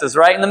climax is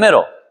right in the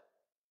middle.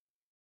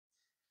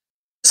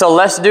 So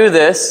let's do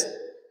this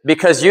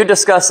because you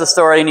discuss the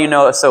story and you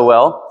know it so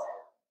well.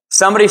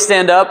 Somebody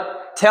stand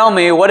up, tell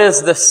me what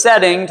is the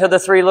setting to the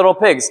three little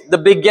pigs, the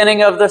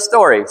beginning of the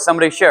story.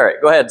 Somebody share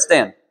it. Go ahead,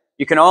 stand.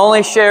 You can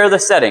only share the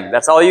setting.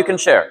 That's all you can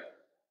share.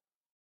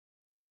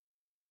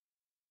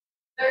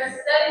 They're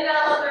setting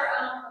out on their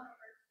own.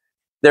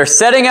 They're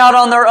setting out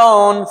on their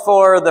own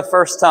for the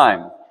first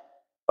time.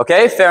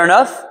 Okay, fair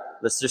enough.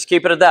 Let's just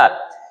keep it at that.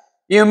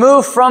 You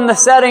move from the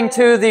setting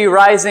to the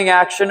rising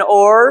action,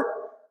 or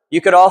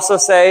you could also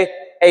say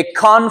a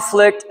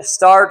conflict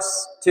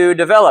starts to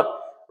develop.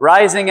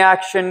 Rising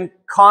action,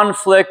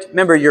 conflict.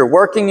 Remember, you're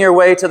working your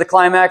way to the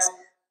climax.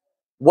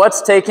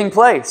 What's taking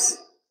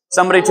place?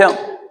 Somebody tell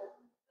me.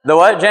 The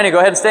what? Jenny, go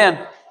ahead and stand.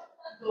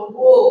 The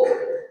wolf.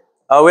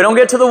 Oh, we don't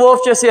get to the wolf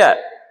just yet.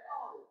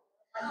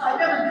 I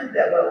never did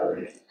that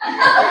one.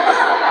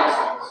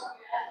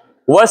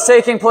 What's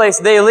taking place?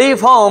 They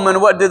leave home,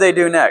 and what do they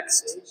do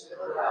next?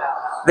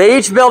 They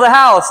each build a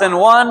house, and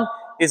one,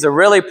 he's a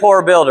really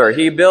poor builder.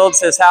 He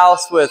builds his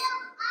house with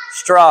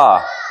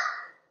straw.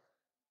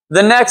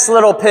 The next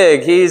little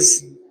pig,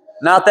 he's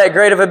not that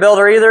great of a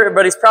builder either,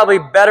 but he's probably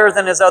better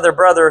than his other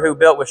brother who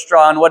built with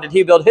straw. And what did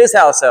he build his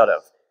house out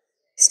of?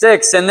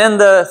 Sticks. And then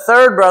the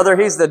third brother,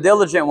 he's the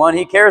diligent one.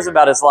 He cares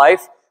about his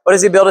life. What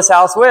does he build his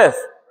house with?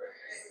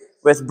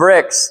 With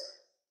bricks.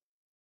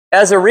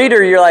 As a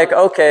reader, you're like,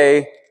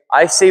 okay,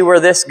 I see where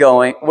this is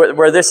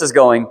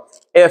going.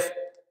 If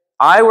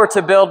I were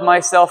to build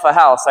myself a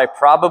house, I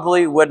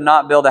probably would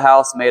not build a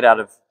house made out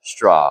of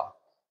straw.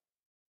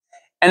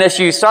 And as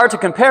you start to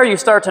compare, you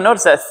start to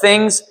notice that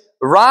things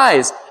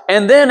rise.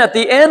 And then at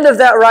the end of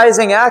that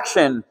rising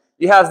action,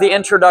 you have the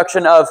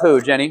introduction of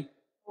who, Jenny?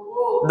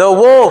 The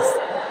wolf.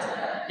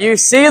 You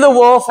see the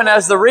wolf, and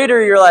as the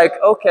reader, you're like,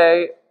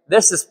 okay,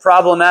 this is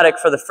problematic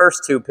for the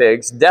first two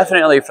pigs,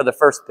 definitely for the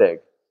first pig.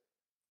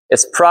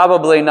 It's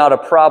probably not a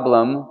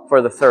problem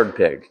for the third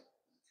pig.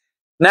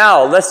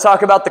 Now, let's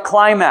talk about the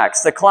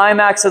climax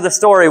of the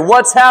story.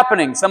 What's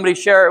happening? Somebody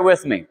share it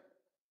with me.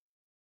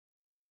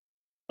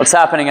 What's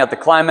happening at the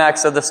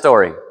climax of the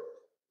story?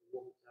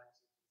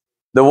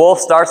 The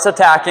wolf starts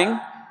attacking.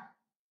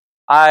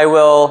 I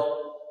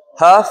will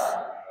huff,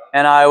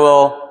 and I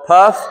will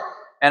puff,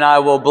 and I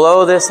will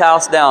blow this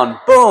house down.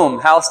 Boom,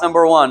 house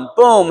number one.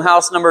 Boom,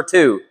 house number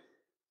two.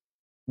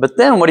 But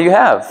then what do you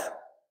have?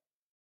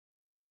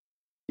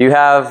 You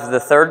have the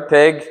third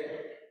pig,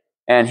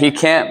 and he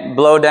can't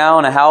blow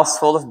down a house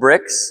full of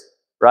bricks,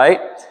 right?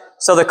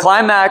 So the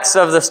climax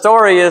of the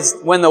story is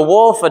when the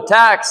wolf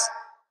attacks,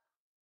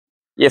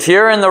 if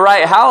you're in the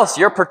right house,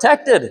 you're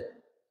protected.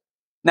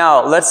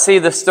 Now, let's see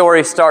the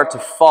story start to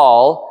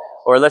fall,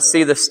 or let's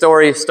see the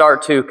story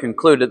start to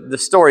conclude. The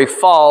story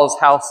falls,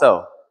 how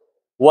so?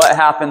 What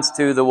happens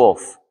to the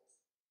wolf?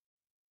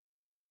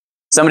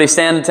 Somebody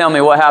stand and tell me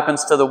what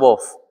happens to the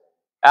wolf.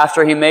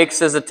 After he makes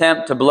his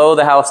attempt to blow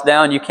the house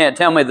down, you can't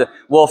tell me the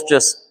wolf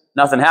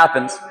nothing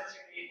happens.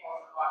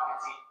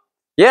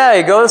 Yeah,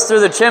 he goes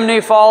through the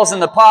chimney, falls in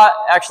the pot.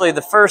 Actually,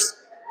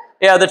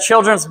 the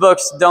children's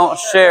books don't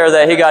share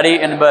that he got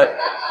eaten, but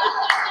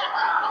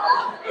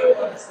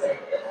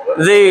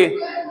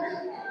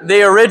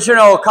the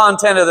original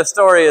content of the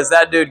story is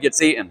that dude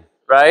gets eaten,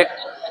 right?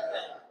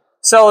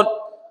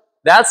 So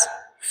that's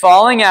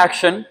falling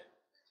action.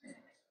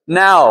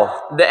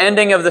 Now, the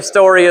ending of the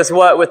story is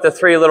what with the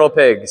three little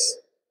pigs?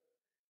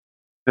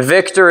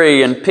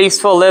 Victory and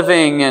peaceful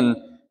living and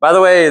By the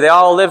way, they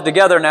all live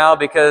together now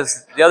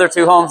because the other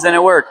 2 homes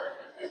didn't work.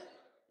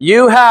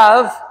 You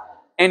have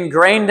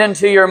ingrained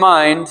into your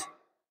mind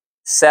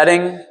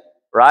setting,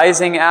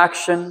 rising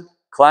action,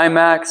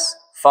 climax,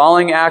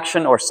 falling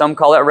action, or some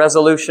call it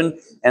resolution,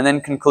 and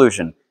then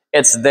conclusion.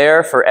 It's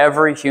there for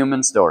every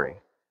human story.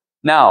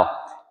 Now,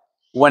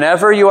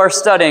 whenever you are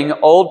studying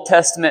Old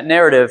Testament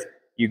narrative,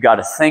 you got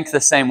to think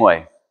the same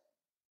way.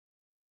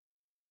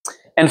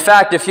 In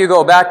fact, if you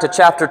go back to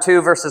chapter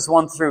 2, verses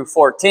 1 through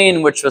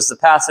 14, which was the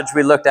passage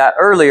we looked at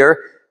earlier,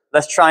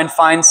 let's try and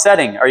find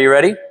setting. Are you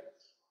ready?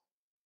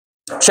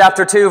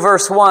 Chapter 2,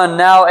 verse 1,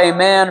 now a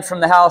man from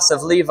the house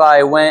of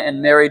Levi went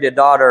and married a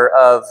daughter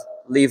of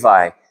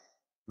Levi.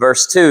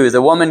 Verse 2,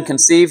 the woman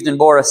conceived and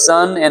bore a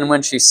son, and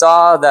when she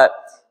saw that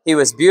he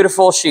was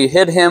beautiful, she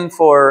hid him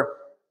for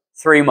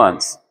 3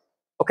 months.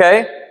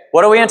 Okay,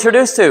 what are we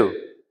introduced to?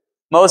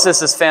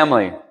 Moses'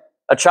 family.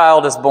 A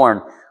child is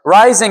born.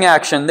 Rising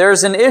action,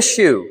 there's an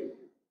issue.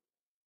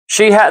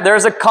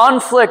 There's a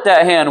conflict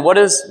at hand. What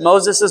does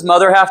Moses'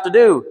 mother have to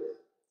do?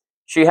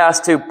 She has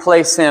to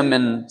place him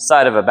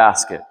inside of a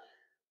basket.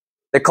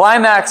 The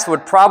climax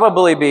would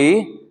probably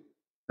be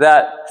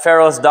that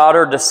Pharaoh's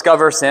daughter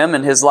discovers him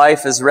and his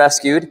life is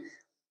rescued.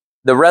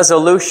 The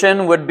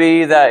resolution would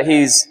be that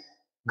he's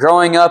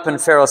growing up in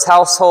Pharaoh's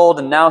household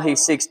and now he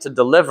seeks to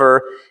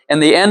deliver.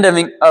 And the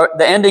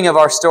ending of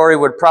our story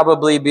would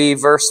probably be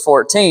verse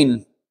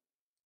 14.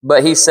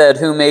 But he said,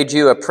 who made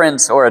you a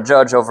prince or a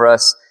judge over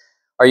us?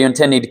 Are you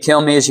intending to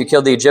kill me as you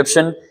killed the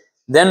Egyptian?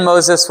 Then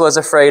Moses was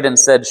afraid and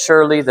said,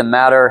 surely the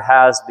matter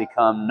has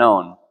become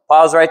known.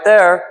 Pause right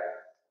there.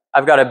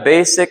 I've got a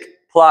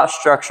basic plot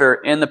structure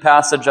in the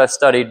passage I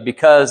studied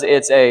because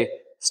it's a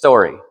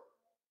story.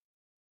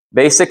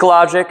 Basic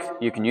logic,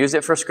 you can use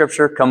it for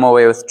scripture, come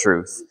away with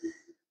truth.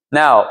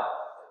 Now,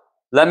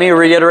 let me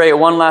reiterate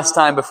one last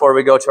time before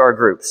we go to our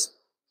groups.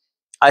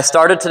 I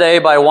started today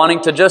by wanting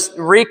to just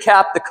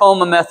recap the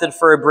coma method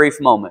for a brief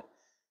moment.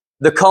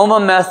 The coma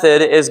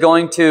method is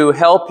going to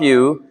help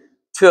you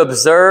to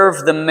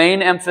observe the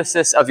main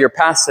emphasis of your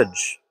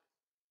passage.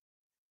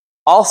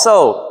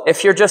 Also,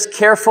 if you're just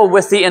careful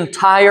with the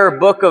entire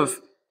book of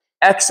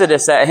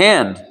Exodus at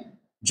hand,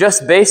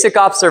 just basic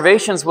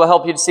observations will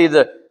help you to see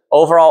the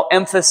overall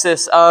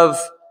emphasis of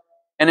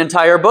an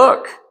entire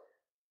book.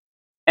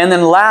 And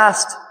then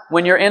last,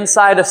 when you're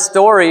inside a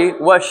story,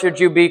 what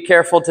should you be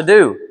careful to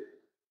do?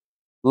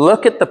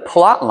 Look at the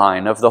plot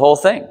line of the whole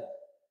thing.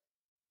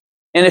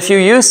 And if you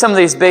use some of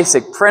these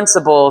basic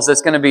principles,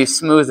 it's going to be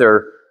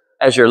smoother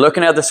as you're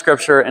looking at the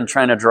scripture and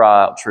trying to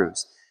draw out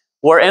truths.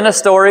 We're in a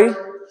story,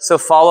 so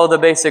follow the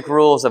basic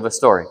rules of a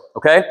story,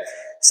 okay?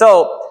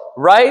 So,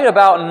 right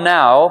about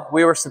now,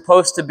 we were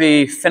supposed to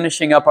be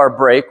finishing up our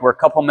break. We're a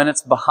couple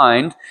minutes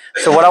behind.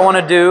 So what I want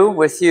to do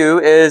with you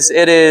is,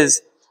 it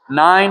is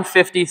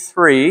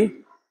 9:53,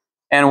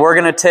 and we're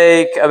going to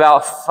take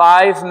about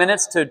 5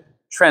 minutes to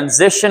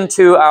transition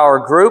to our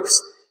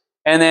groups.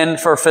 And then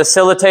for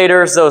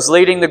facilitators, those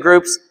leading the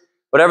groups,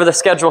 whatever the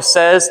schedule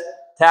says,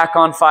 tack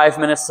on 5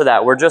 minutes to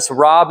that. We're just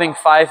robbing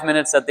 5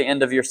 minutes at the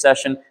end of your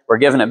session. We're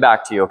giving it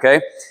back to you,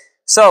 okay?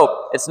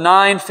 So it's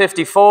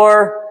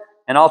 9:54.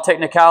 And all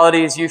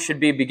technicalities, you should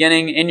be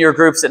beginning in your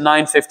groups at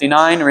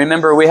 9:59.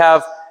 Remember, we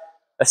have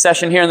a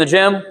session here in the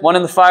gym, one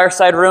in the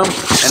fireside room,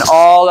 and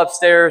all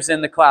upstairs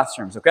in the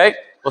classrooms, okay?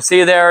 We'll see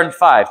you there in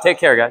 5. Take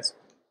care, guys.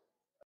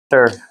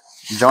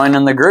 Join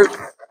in the group.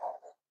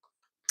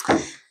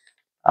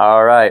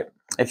 All right.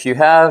 If you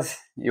have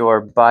your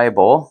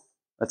Bible,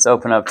 let's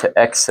open up to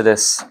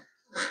Exodus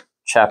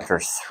chapter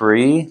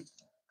 3,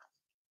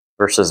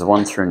 verses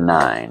 1 through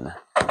 9.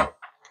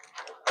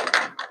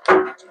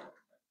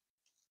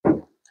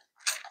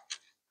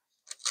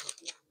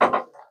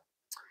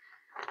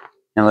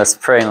 And let's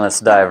pray and let's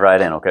dive right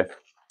in, okay?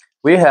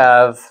 We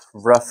have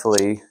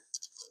roughly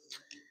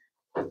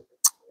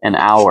an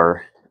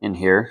hour in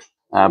here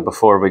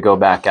before we go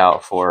back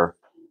out for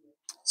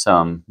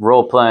some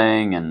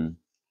role-playing and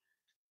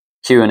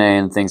Q&A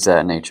and things of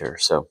that nature.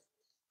 So,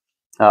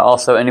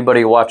 also,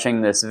 anybody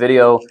watching this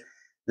video,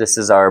 this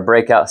is our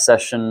breakout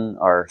session,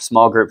 our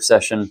small group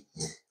session,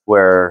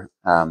 where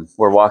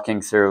we're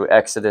walking through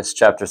Exodus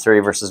chapter 3,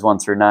 verses 1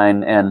 through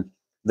 9. And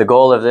the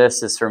goal of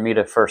this is for me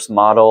to first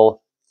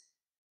model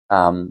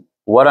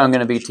what I'm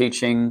going to be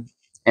teaching,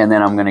 and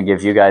then I'm going to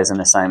give you guys an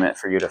assignment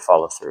for you to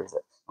follow through with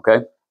it,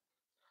 okay?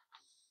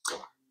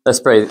 Let's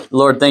pray.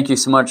 Lord, thank you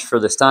so much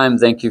for this time.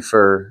 Thank you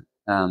for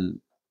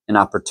an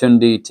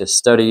opportunity to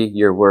study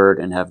your word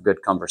and have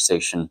good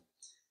conversation.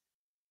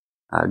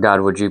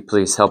 God, would you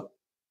please help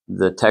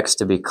the text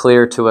to be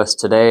clear to us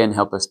today and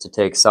help us to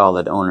take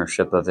solid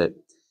ownership of it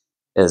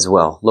as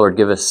well. Lord,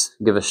 give us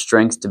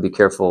strength to be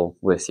careful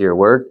with your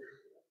word.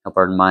 Help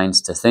our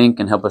minds to think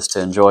and help us to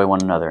enjoy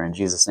one another. In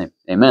Jesus' name,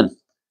 amen.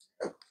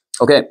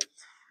 Okay,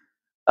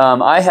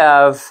 I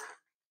have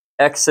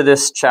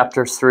Exodus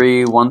chapter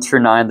 3, 1 through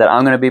 9 that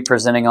I'm going to be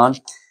presenting on.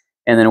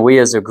 And then we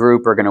as a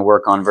group are going to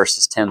work on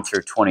verses 10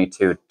 through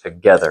 22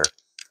 together.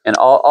 And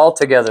all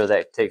together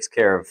that takes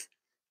care of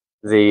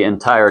the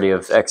entirety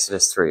of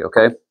Exodus 3,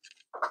 okay?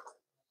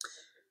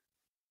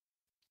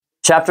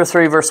 Chapter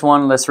 3, verse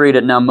 1, let's read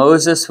it. Now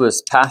Moses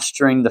was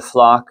pasturing the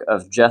flock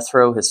of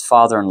Jethro, his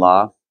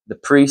father-in-law, the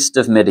priest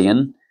of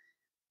Midian,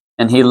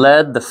 and he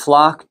led the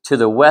flock to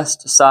the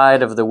west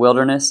side of the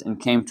wilderness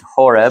and came to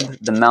Horeb,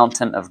 the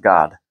mountain of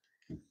God.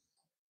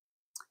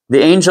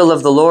 The angel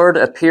of the Lord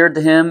appeared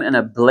to him in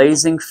a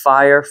blazing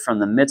fire from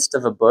the midst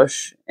of a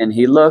bush, and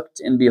he looked,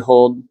 and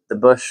behold, the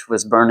bush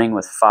was burning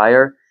with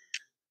fire,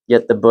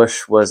 yet the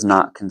bush was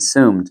not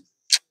consumed.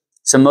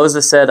 So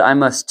Moses said, I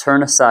must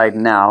turn aside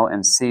now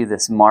and see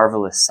this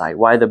marvelous sight,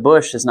 why the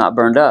bush is not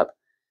burned up.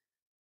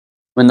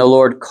 When the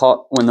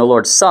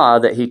Lord saw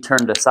that he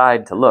turned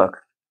aside to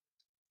look,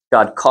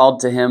 God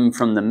called to him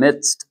from the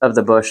midst of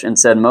the bush and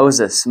said,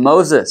 Moses,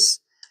 Moses.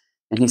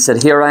 And he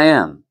said, Here I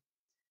am.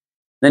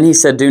 Then he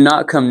said, Do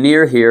not come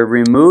near here.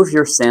 Remove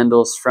your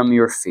sandals from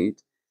your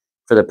feet,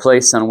 for the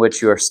place on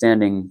which you are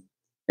standing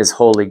is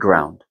holy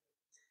ground.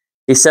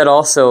 He said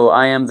also,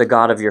 I am the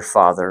God of your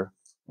father,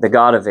 the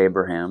God of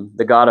Abraham,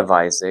 the God of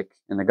Isaac,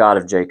 and the God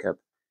of Jacob.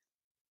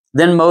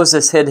 Then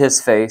Moses hid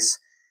his face,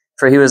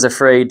 for he was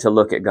afraid to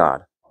look at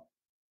God.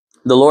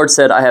 The Lord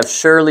said, I have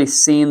surely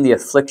seen the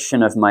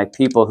affliction of my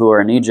people who are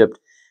in Egypt,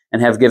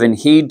 and have given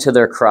heed to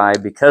their cry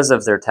because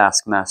of their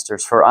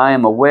taskmasters, for I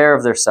am aware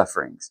of their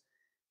sufferings.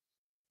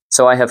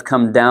 So I have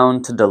come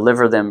down to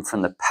deliver them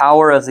from the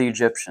power of the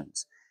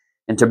Egyptians,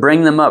 and to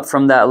bring them up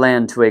from that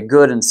land to a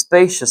good and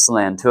spacious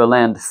land, to a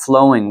land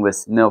flowing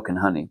with milk and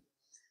honey,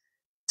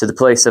 to the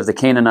place of the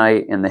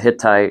Canaanite, and the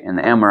Hittite, and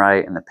the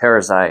Amorite, and the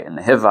Perizzite, and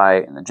the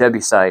Hivite, and the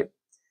Jebusite.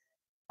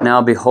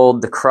 Now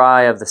behold, the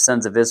cry of the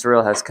sons of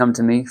Israel has come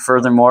to me.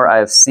 Furthermore, I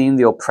have seen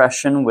the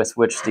oppression with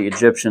which the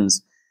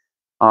Egyptians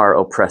are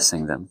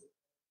oppressing them.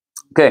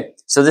 Okay,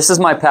 so this is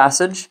my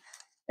passage.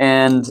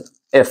 And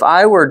if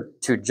I were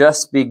to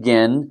just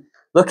begin,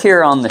 look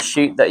here on the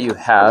sheet that you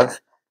have. It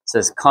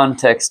says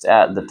context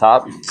at the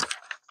top.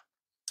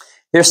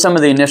 Here's some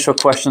of the initial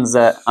questions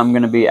that I'm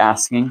going to be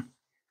asking.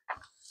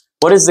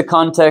 What is the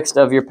context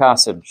of your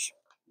passage?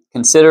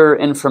 Consider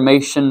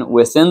information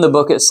within the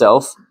book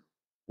itself.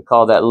 We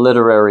call that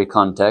literary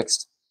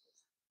context.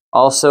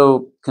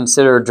 Also,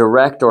 consider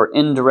direct or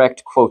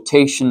indirect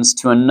quotations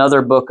to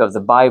another book of the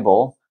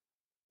Bible.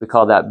 We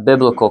call that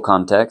biblical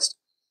context.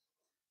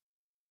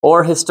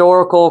 Or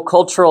historical,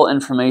 cultural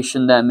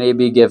information that may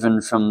be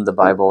given from the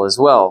Bible as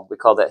well. We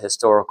call that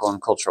historical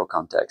and cultural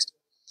context.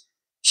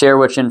 Share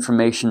which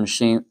information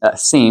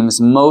seems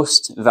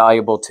most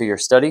valuable to your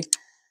study.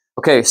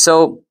 Okay,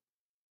 so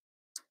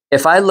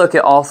if I look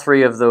at all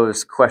three of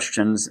those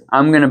questions,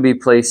 I'm going to be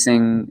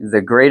placing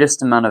the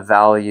greatest amount of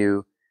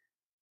value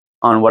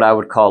on what I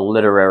would call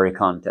literary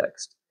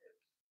context.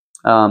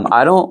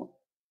 I don't,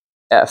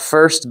 at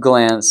first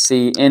glance,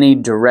 see any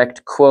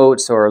direct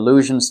quotes or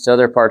allusions to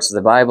other parts of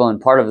the Bible, and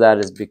part of that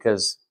is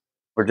because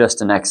we're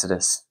just in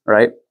Exodus,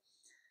 right?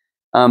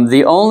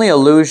 The only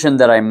allusion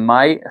that I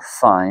might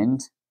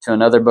find to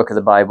another book of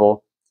the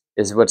Bible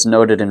is what's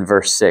noted in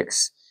verse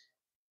 6.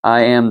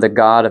 I am the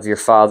God of your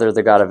father,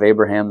 the God of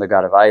Abraham, the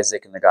God of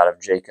Isaac, and the God of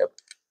Jacob.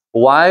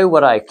 Why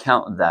would I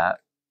count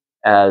that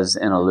as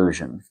an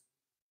allusion?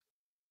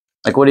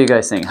 Like, what do you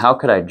guys think? How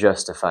could I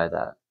justify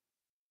that?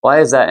 Why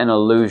is that an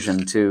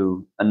allusion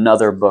to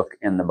another book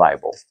in the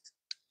Bible?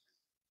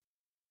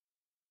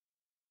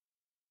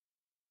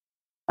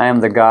 I am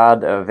the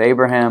God of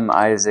Abraham,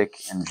 Isaac,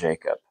 and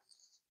Jacob.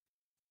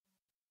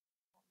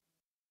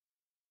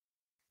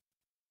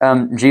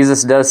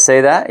 Jesus does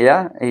say that,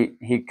 yeah.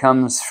 He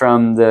comes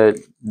from the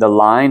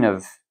line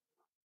of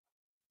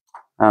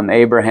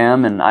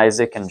Abraham and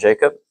Isaac and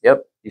Jacob.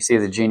 Yep, you see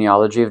the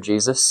genealogy of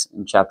Jesus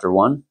in chapter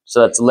 1. So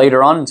that's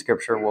later on in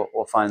Scripture,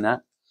 we'll find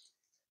that.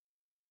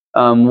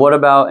 What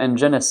about in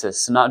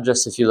Genesis? Not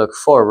just if you look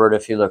forward,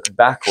 if you look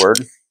backward.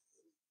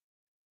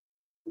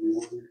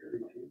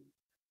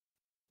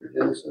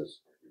 Genesis.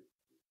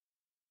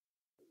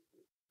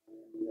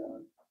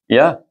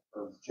 Yeah.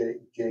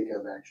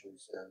 Jacob actually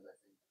said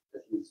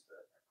that he's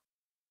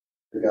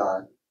the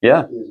God.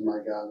 Yeah. He is my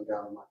God, the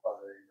God of my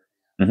father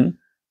Abraham. Mm-hmm.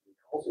 He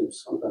calls him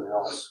something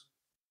else.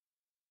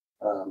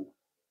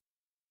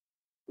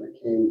 When it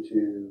came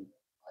to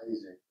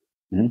Isaac,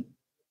 Mm-hmm.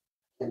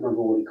 I can't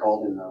remember what he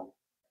called him though.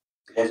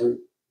 It wasn't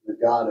the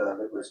God of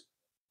it,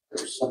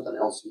 there was something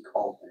else he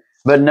called him.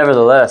 But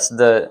nevertheless,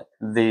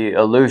 the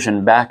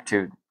allusion back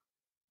to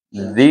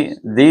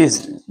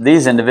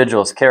these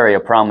individuals carry a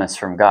promise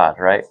from God,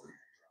 right?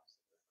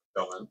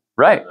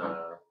 Right.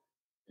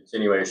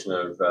 Continuation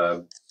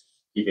of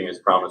keeping his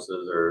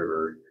promises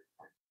or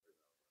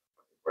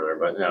whatever,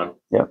 but no.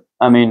 Yep.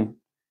 I mean,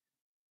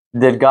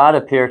 did God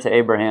appear to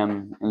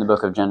Abraham in the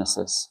book of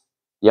Genesis?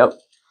 Yep.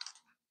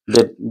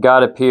 Did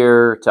God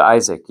appear to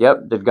Isaac?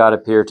 Yep. Did God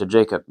appear to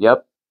Jacob?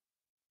 Yep.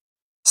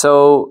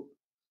 So,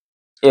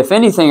 if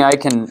anything,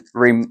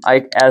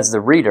 as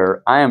the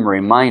reader, I am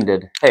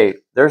reminded, hey,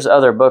 there's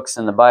other books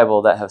in the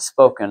Bible that have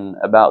spoken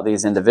about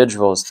these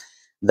individuals.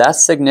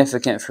 That's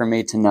significant for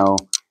me to know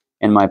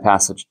in my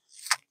passage.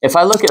 If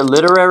I look at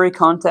literary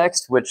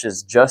context, which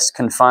is just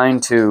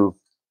confined to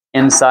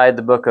inside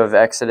the book of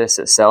Exodus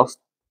itself,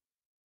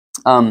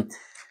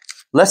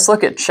 Let's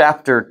look at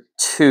chapter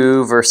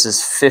 2,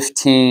 verses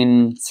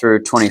 15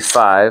 through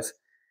 25.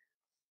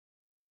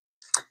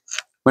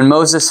 When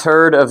Moses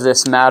heard of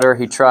this matter,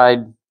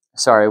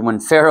 when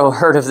Pharaoh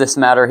heard of this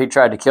matter, he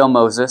tried to kill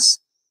Moses.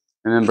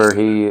 Remember,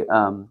 he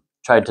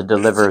tried to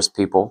deliver his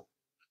people.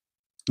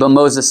 But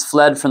Moses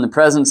fled from the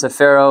presence of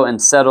Pharaoh and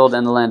settled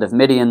in the land of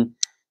Midian,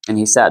 and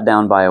he sat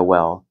down by a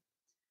well.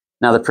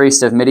 Now the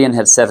priest of Midian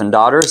had 7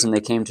 daughters, and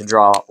they came to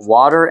draw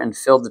water and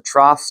filled the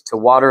troughs to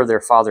water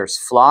their father's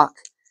flock.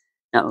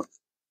 Now,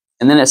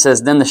 and then it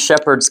says, then the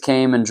shepherds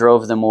came and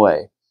drove them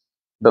away.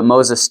 But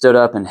Moses stood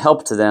up and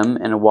helped them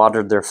and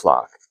watered their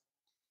flock.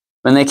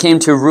 When they came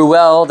to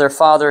Reuel, their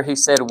father, he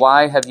said,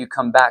 why have you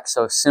come back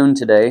so soon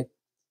today?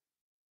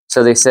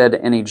 So they said,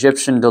 an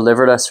Egyptian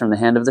delivered us from the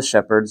hand of the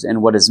shepherds,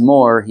 and what is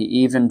more, he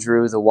even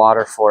drew the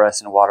water for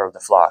us and watered the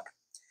flock.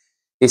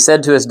 He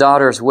said to his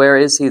daughters, where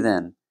is he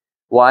then?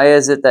 Why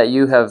is it that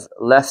you have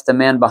left the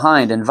man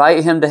behind?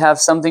 Invite him to have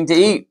something to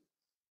eat.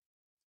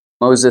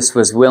 Moses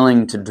was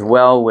willing to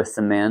dwell with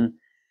the man,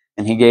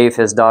 and he gave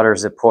his daughter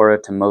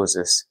Zipporah to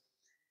Moses.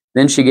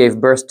 Then she gave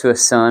birth to a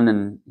son,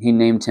 and he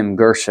named him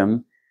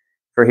Gershom,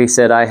 for he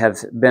said, I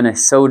have been a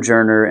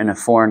sojourner in a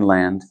foreign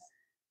land.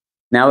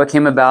 Now it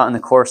came about in the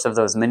course of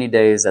those many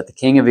days that the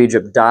king of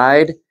Egypt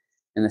died,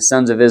 and the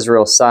sons of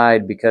Israel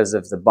sighed because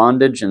of the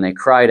bondage, and they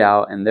cried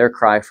out, and their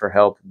cry for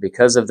help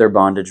because of their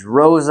bondage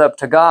rose up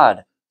to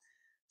God.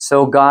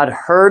 So God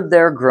heard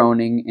their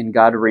groaning, and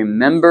God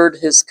remembered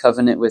his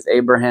covenant with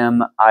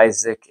Abraham,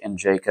 Isaac, and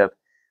Jacob.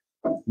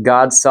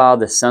 God saw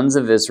the sons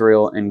of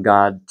Israel, and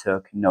God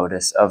took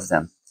notice of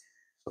them.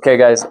 Okay,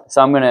 guys, so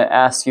I'm going to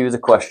ask you the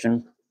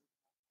question.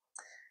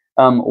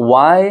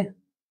 Why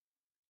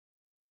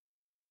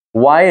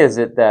is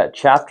it that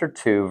chapter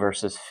 2,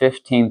 verses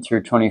 15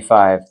 through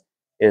 25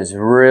 is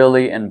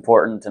really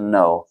important to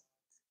know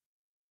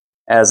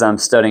as I'm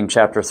studying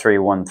chapter 3,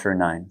 1 through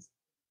 9?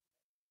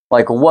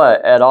 Like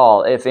what at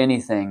all, if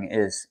anything,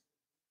 is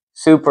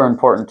super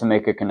important to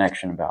make a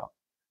connection about?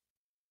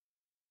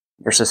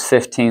 Verses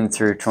 15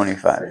 through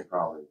 25.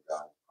 Probably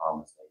God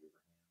promised Abraham.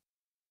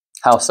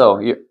 How so?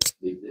 That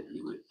he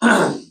would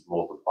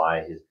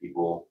multiply his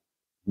people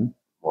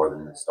more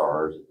than the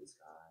stars of the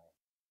sky.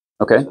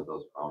 Okay. So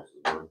those promises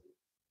were.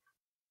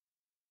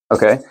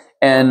 Okay.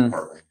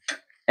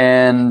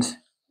 And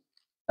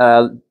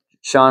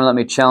Sean, let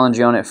me challenge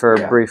you on it for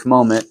a brief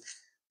moment.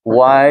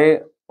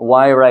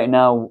 Why right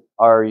now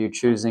are you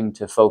choosing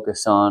to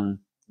focus on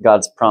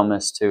God's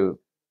promise to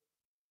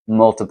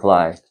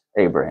multiply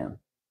Abraham?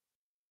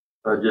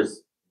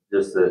 Just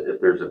that if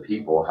there's a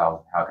people,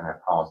 how can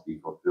that promise be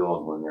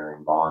fulfilled when they're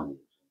in bondage?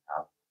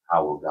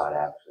 How will God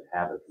actually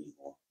have a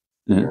people?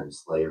 They're in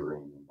slavery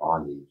and in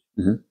bondage.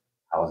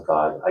 How is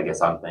God? I guess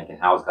I'm thinking,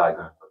 how is God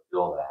going to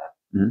fulfill that?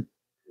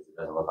 Because it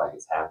doesn't look like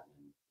it's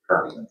happening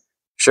currently.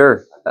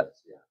 Sure.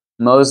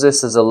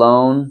 Moses is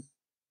alone.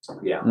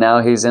 Yeah.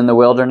 Now he's in the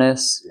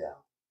wilderness. Yeah.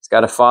 He's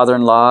got a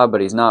father-in-law, but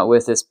he's not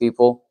with his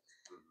people.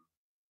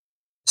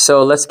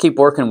 So let's keep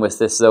working with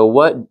this, though.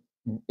 What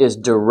is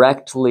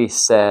directly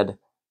said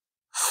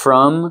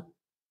from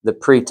the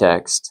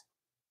pretext,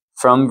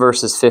 from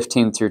verses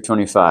 15 through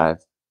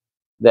 25,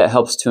 that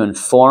helps to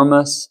inform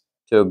us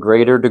to a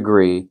greater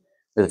degree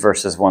with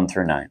verses 1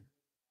 through 9?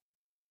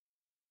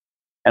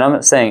 And I'm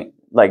not saying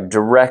like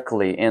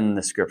directly in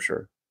the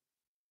scripture.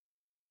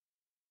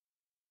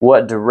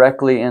 What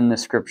directly in the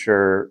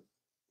scripture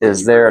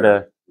is there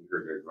to... He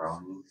heard their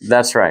groaning.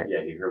 That's right.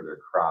 Yeah, he heard their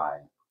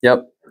cry.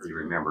 Yep. He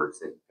remembered,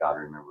 said God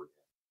remembered.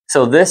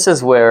 So this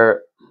is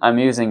where I'm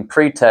using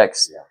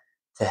pretext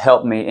to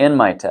help me in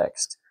my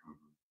text.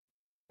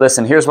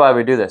 Listen, here's why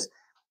we do this.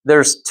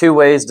 There's 2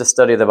 ways to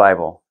study the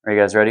Bible. Are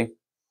you guys ready?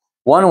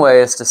 One way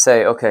is to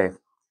say, okay,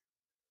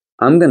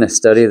 I'm going to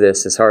study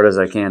this as hard as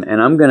I can, and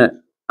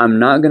I'm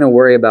not going to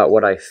worry about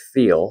what I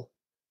feel.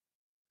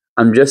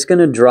 I'm just going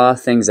to draw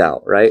things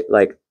out, right?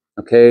 Like,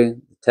 okay,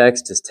 the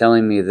text is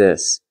telling me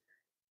this.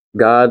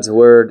 God's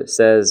word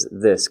says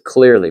this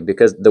clearly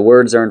because the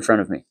words are in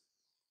front of me.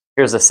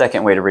 Here's the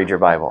second way to read your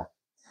Bible.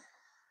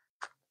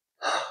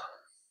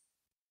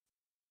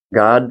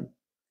 God,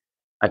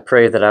 I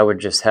pray that I would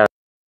just have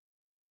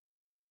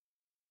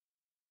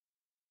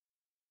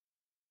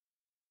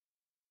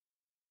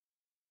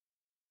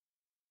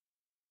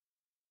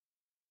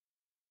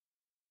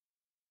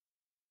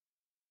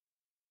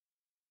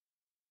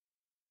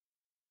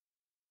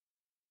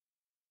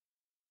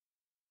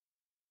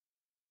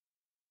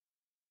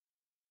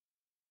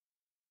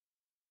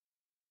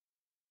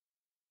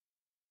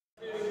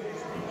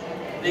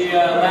the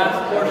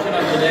last portion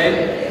of the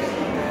day,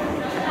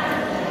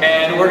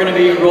 and we're going to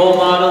be role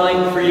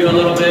modeling for you a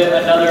little bit,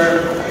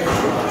 another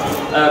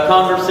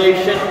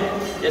conversation.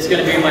 It's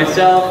going to be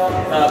myself,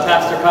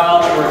 Pastor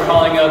Kyle, and we're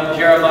calling up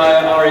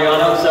Jeremiah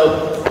Ariano.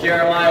 So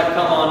Jeremiah,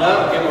 come on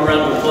up, give him a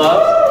round of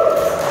applause.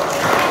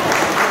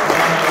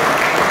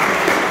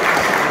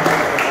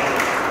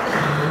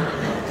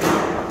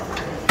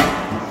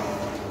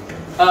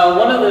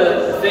 One of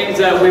the things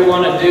that we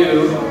want to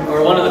do,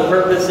 or one of the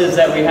purposes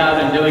that we have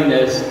in doing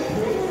this,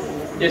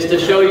 is to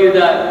show you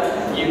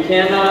that you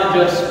cannot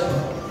just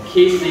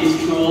keep these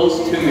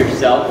tools to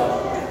yourself.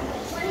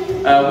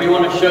 We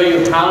want to show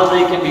you how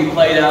they can be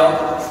played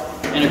out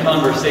in a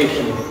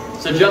conversation.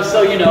 So just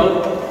so you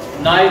know,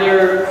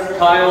 neither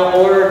Kyle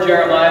or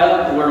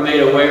Jeremiah were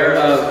made aware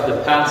of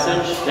the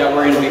passage that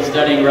we're going to be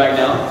studying right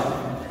now.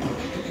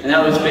 And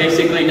that was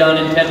basically done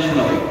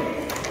intentionally.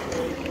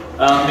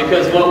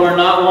 Because what we're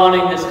not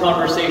wanting this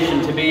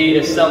conversation to be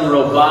is some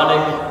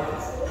robotic,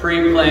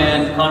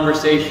 pre-planned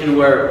conversation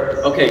where,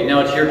 okay,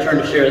 now it's your turn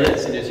to share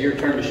this, and it's your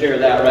turn to share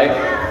that, right?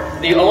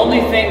 The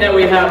only thing that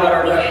we have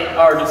at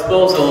our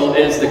disposal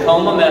is the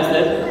coma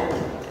method,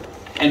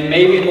 and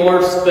maybe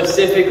more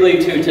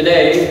specifically to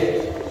today,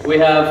 we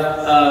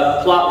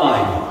have plot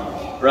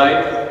line,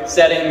 right?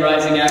 Setting,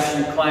 rising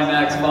action,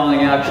 climax, falling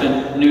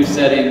action, new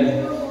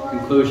setting,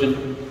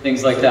 conclusion,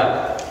 things like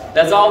that.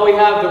 That's all we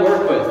have to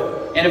work with.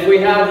 And if we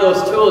have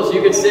those tools,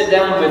 you could sit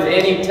down with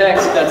any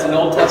text that's an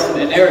Old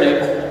Testament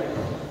narrative,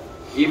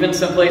 even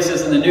some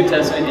places in the New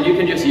Testament, and you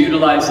can just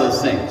utilize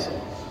those things,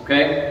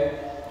 okay?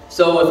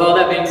 So with all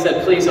that being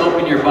said, please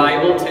open your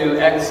Bible to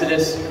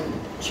Exodus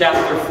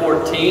chapter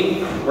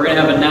 14. We're going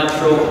to have a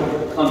natural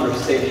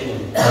conversation.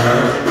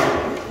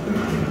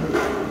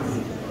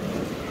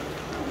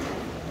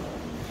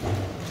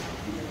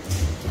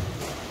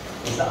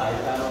 Is the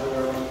iPad over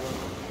there?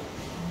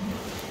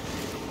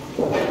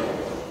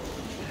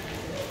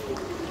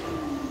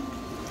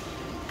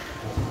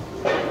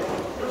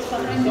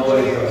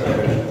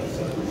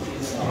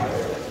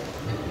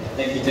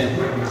 Thank you, Tim.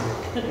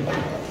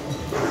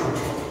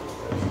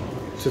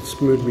 It's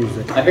smooth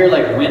music. I hear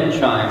like wind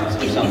chimes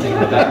or something in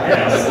the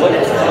background. Like, what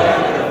is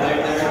that?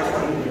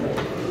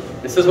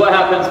 This is what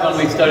happens when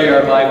we study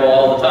our Bible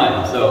all the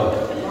time. So,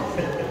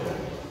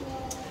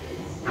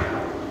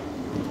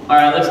 all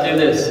right, let's do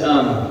this.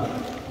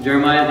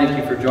 Jeremiah, thank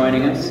you for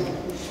joining us.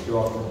 You're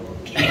welcome.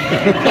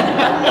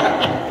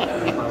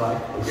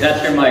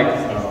 That's your mic.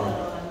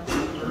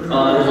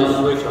 There's a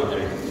switch on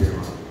there.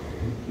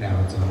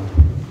 Now it's on.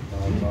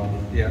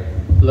 Yeah.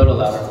 A little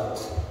louder.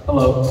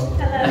 Hello.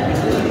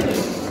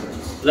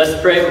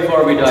 Let's pray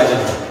before we dive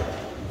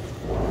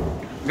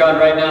in. God,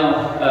 right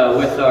now,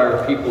 with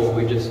our people,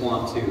 we just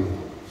want to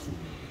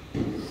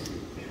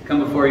come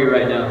before you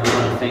right now. We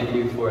want to thank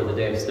you for the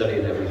day of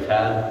study that we've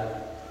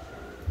had.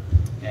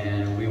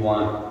 And we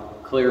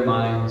want clear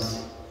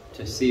minds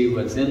to see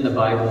what's in the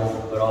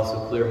Bible, but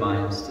also clear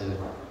minds to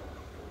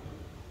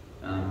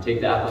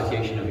take the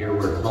application of your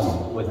word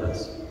home with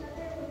us.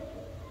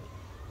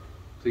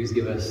 Please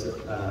give us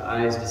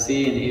eyes to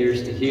see and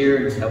ears to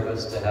hear, and help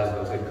us to have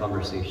a good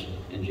conversation.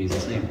 In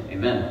Jesus' name,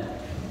 amen.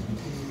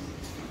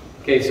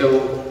 Okay,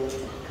 so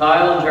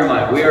Kyle and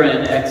Jeremiah, we are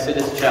in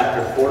Exodus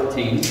chapter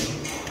 14.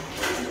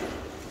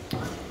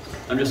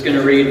 I'm just going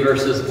to read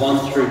verses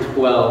 1 through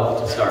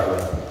 12 to start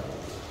with.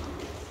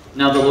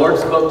 Now the Lord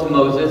spoke to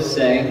Moses,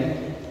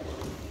 saying,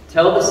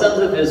 "Tell the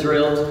sons of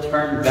Israel to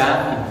turn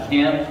back and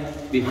camp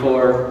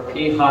before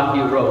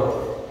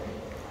Pi-hahiroth,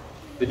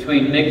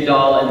 between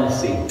Migdal and the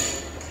sea.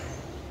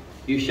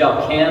 You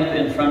shall camp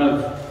in front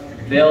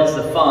of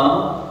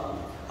Baal-zephon,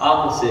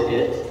 opposite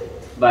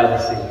it, by the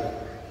sea.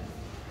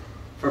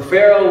 For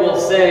Pharaoh will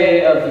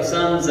say of the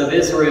sons of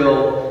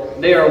Israel,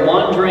 they are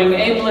wandering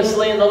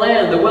aimlessly in the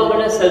land. The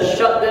wilderness has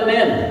shut them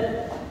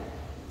in.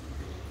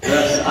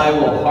 Thus I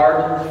will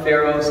harden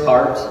Pharaoh's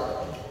heart,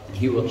 and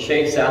he will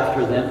chase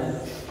after them.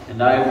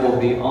 And I will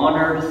be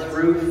honored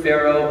through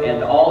Pharaoh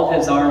and all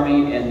his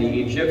army, and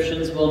the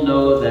Egyptians will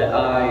know that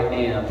I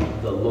am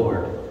the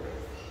Lord."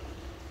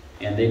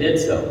 And they did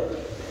so.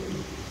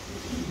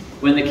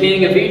 When the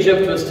king of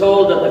Egypt was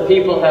told that the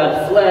people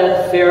had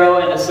fled, Pharaoh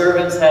and his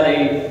servants had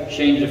a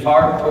change of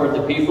heart toward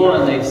the people,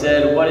 and they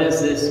said, "What is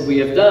this we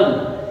have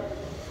done,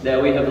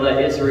 that we have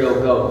let Israel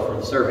go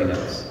from serving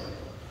us?"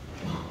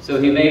 So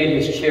he made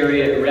his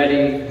chariot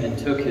ready and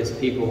took his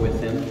people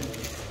with him.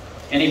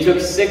 And he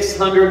took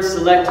 600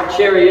 select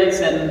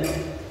chariots and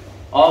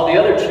all the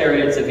other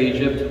chariots of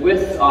Egypt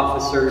with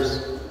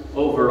officers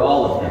over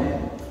all of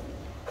them.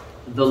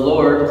 The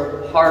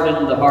Lord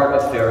hardened the heart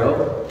of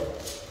Pharaoh,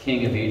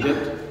 king of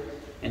Egypt,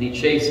 and he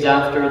chased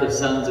after the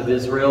sons of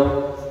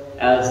Israel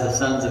as the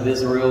sons of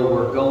Israel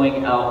were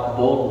going out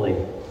boldly.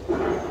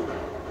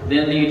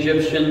 Then the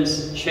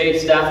Egyptians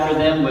chased after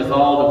them with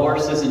all the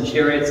horses and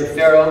chariots of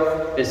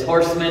Pharaoh, his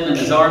horsemen and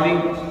his army,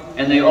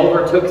 and they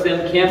overtook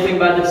them camping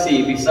by the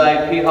sea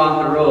beside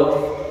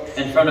Pi-hahiroth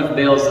in front of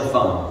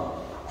Baal-zephon.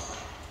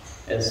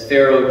 As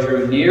Pharaoh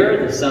drew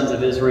near, the sons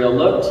of Israel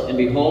looked, and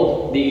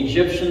behold, the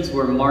Egyptians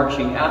were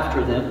marching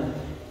after them,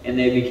 and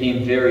they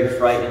became very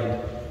frightened.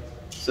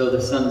 So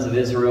the sons of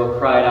Israel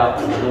cried out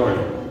to the Lord.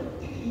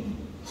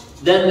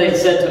 Then they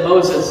said to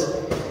Moses,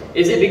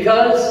 "Is it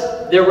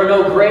because there were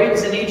no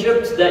graves in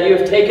Egypt that you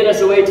have taken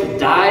us away to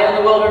die in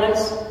the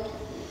wilderness?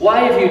 Why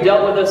have you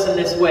dealt with us in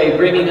this way,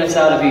 bringing us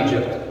out of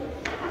Egypt?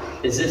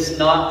 Is this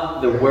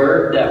not the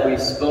word that we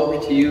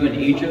spoke to you in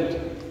Egypt,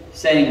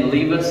 saying,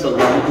 'Leave us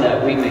alone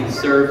that we may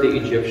serve the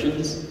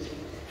Egyptians'?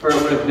 For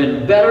it would have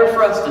been better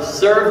for us to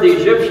serve the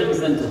Egyptians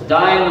than to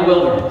die in the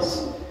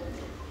wilderness."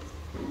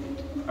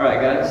 All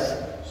right, guys.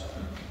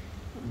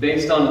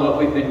 based on what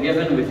we've been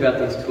given, we've got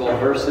these 12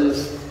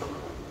 verses.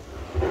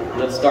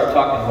 Let's start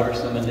talking. What are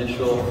some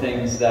initial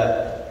things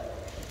that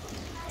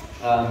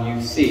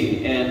you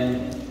see?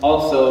 And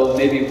also,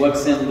 maybe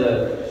what's in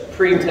the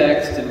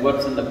pre-text and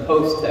what's in the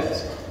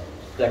post-text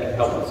that can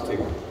help us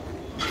too.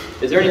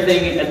 Is there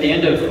anything at the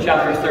end of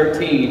chapter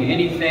 13,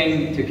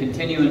 anything to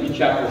continue into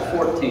chapter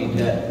 14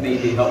 that may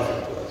be helpful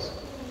to us?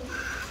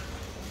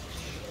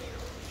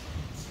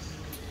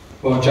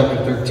 Well, in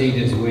chapter 13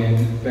 is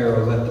when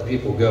Pharaoh let the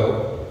people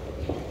go.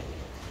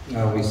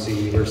 We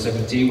see verse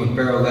 17, when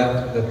Pharaoh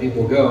let the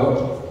people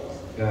go,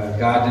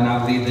 God did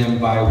not lead them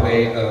by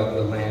way of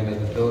the land of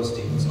the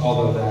Philistines,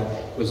 although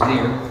that was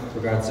near.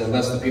 For God said,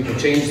 lest the people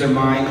change their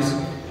minds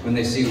when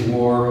they see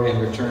war and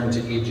return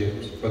to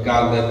Egypt. But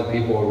God led the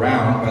people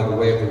around by the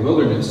way of the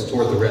wilderness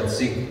toward the Red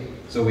Sea.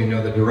 So we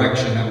know the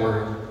direction that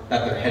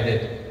they're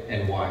headed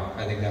and why.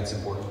 I think that's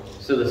important.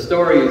 So the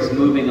story is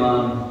moving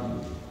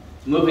along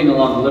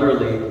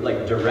literally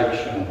like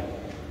directional.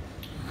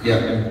 Yeah,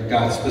 and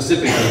God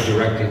specifically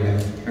directing them.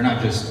 They're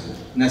not just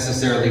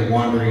necessarily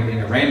wandering in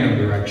a random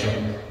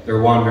direction. They're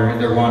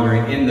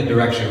wandering in the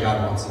direction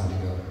God wants them to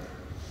go.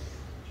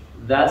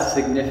 That's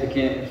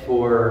significant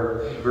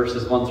for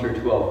verses 1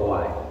 through 12.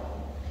 Why?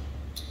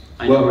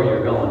 I know where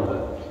you're going,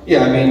 but...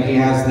 Yeah, I mean, he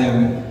has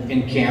them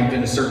encamped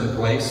in a certain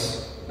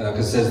place.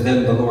 Because it says,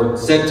 then the Lord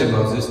said to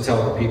Moses,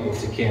 tell the people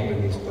to camp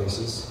in these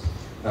places.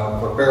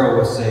 For Pharaoh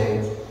will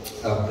say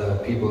of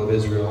the people of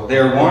Israel, they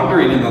are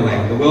wandering in the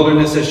land. The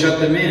wilderness has shut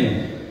them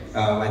in.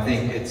 I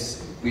think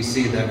we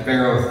see that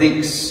Pharaoh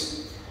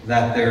thinks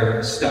that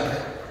they're stuck.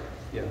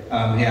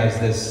 Yeah. He has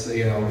this,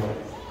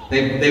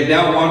 they've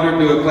now wandered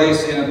to a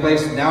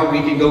place, now we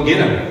can go get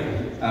them.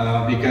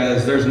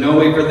 Because there's no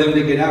way for them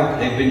to get out.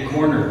 They've been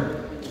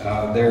cornered.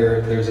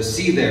 There's a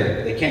sea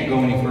there. They can't go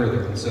any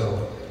further. And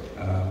so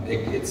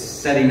it's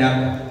setting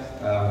up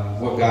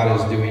what God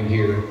is doing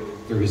here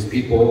through his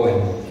people.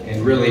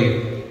 And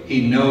really,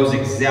 he knows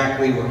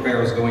exactly what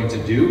Pharaoh's going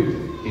to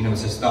do. He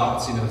knows his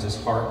thoughts. He knows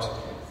his heart.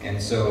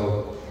 And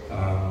so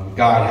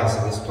God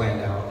has this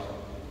planned out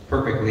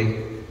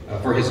perfectly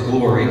for his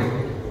glory.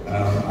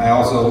 I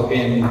also,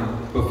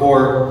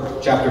 before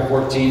chapter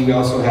 14, we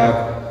also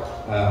have,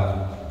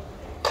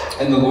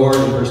 and the Lord,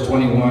 in verse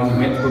 21,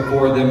 went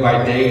before them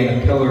by day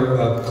in a pillar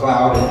of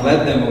cloud and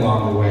led them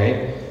along the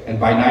way, and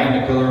by night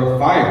in a pillar of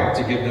fire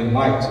to give them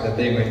light, that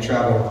they might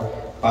travel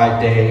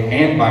by day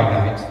and by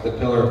night. The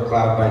pillar of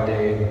cloud by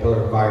day and the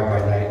pillar of fire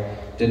by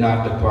night did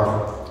not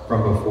depart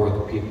from before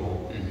the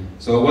people. Mm-hmm.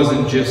 So it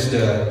wasn't just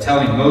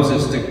telling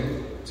Moses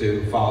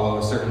to follow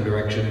a certain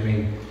direction. I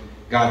mean,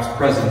 God's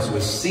presence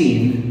was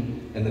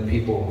seen and the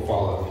people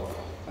followed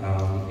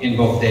in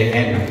both day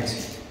and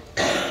night.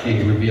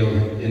 He revealed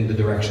in the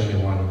direction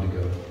they wanted to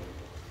go.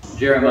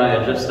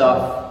 Jeremiah, just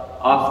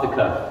off the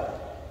cuff,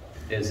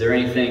 is there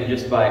anything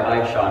just by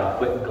eye shot, a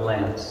quick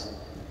glance,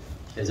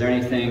 is there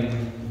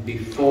anything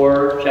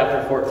before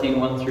chapter 14,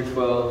 1 through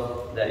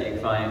 12 that you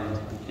find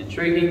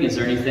intriguing? Is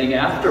there anything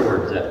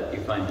afterwards that you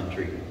find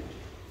intriguing?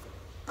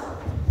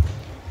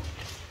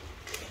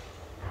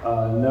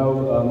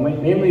 No,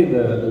 mainly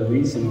the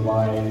reason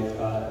why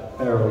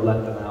Pharaoh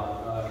let them out.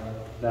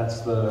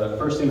 That's the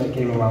first thing that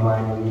came to my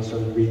mind when we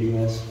started reading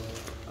this.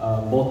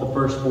 Both the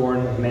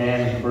firstborn of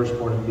man and the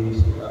firstborn of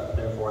beast,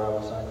 therefore I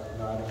will sacrifice.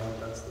 No, I don't know if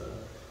that's the...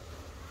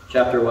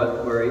 Chapter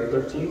what? Where are you?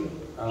 13.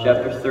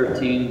 Chapter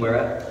 13, where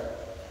at?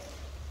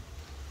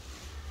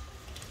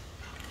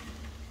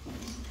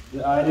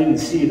 I didn't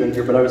see it in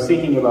here, but I was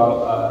thinking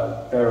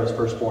about Pharaoh's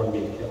firstborn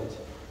being killed.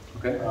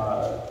 Okay.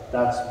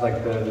 That's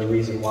like the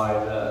reason why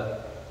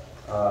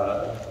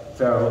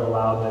Pharaoh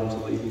allowed them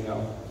to leave,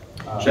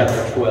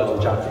 chapter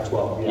 12. Chapter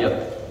 12, yeah.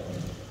 Yep.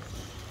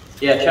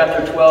 Yeah,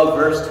 chapter 12,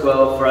 verse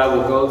 12, for I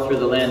will go through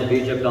the land of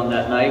Egypt on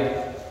that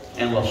night,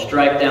 and will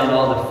strike down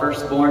all the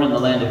firstborn in the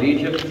land of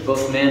Egypt,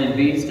 both man and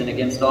beast, and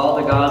against all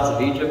the gods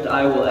of Egypt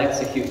I will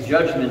execute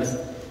judgments.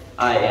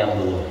 I am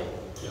the Lord.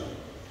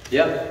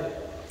 Yep.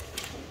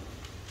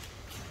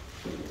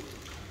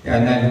 Yeah,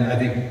 and then I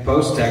think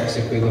post-text,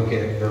 if we look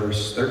at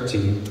verse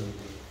 13,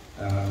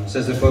 it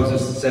says that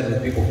Moses said to the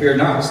people, fear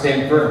not,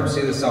 stand firm,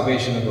 see the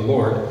salvation of the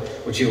Lord,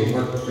 which he will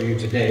work for you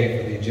today.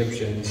 For the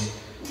Egyptians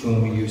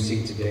whom you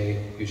see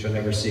today, you shall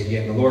never see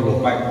again. The Lord will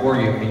fight for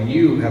you, and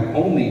you have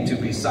only to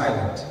be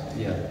silent.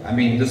 Yeah. I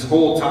mean, this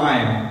whole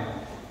time,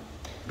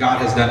 God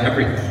has done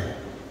everything.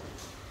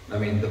 I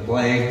mean, the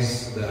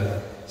plagues,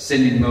 the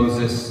sending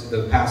Moses,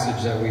 the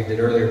passage that we did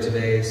earlier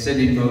today,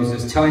 sending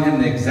Moses, telling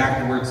him the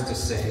exact words to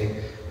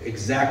say,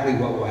 exactly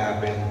what will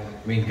happen.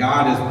 I mean,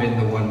 God has been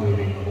the one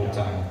moving the whole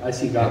time. I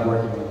see God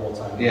working the whole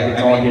time. Yeah,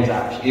 it's all his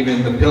action.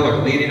 Even the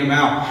pillar, leading him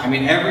out. I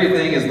mean,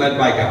 everything is led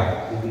by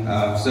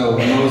God. So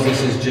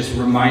Moses is just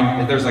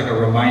there's like a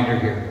reminder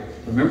here.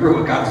 Remember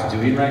what God's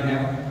doing right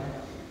now?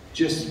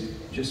 Just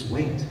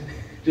wait.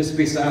 Just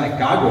be silent.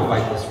 God will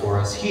fight this for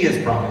us. He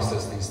has promised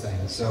us these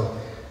things. So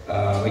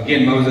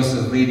again, Moses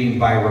is leading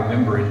by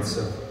remembrance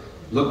of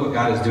look what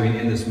God is doing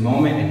in this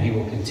moment, and he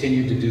will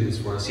continue to do this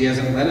for us. He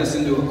hasn't led us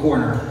into a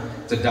corner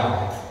to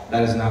die.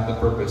 That is not the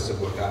purpose of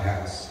what God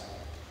has.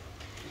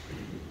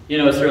 You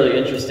know, it's really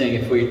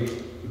interesting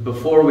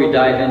before we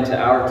dive into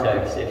our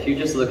text, if you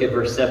just look at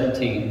verse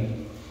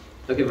 17,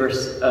 look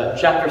at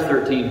chapter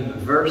 13,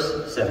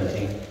 verse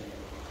 17.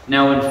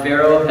 Now when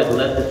Pharaoh had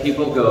let the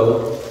people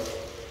go,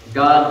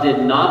 God did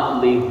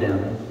not lead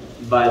them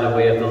by the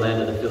way of the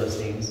land of the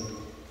Philistines,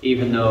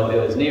 even though it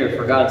was near.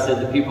 For God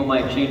said the people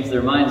might change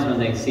their minds when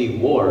they see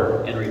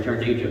war and return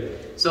to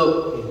Egypt.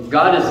 So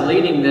God is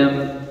leading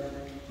them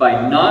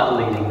by not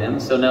leading them.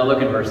 So now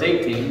look in verse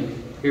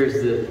 18. Here's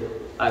the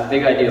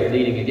big idea of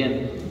leading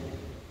again.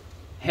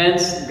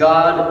 Hence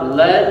God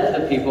led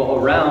the people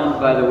around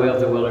by the way of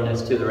the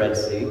wilderness to the Red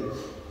Sea.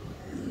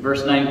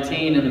 Verse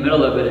 19, in the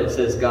middle of it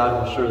says,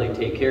 God will surely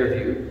take care of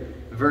you.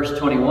 Verse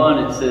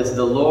 21, it says,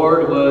 the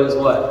Lord was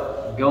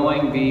what?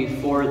 Going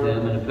before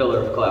them in a pillar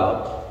of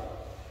cloud.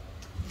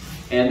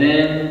 And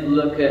then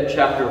look at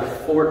chapter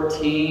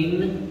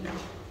 14.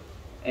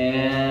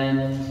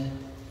 And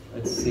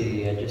let's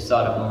see, I just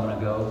saw it a moment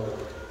ago.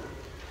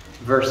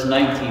 Verse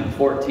 19,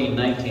 14,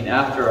 19.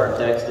 After our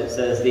text, it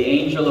says, the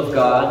angel of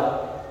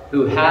God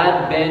who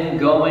had been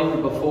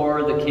going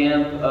before the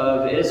camp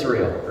of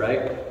Israel,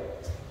 right?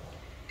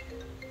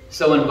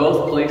 So in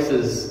both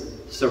places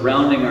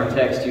surrounding our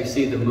text, you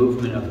see the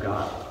movement of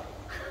God.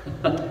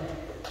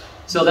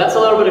 So that's a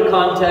little bit of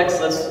context.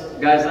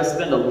 Guys, let's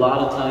spend a lot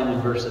of time in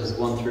verses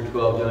 1 through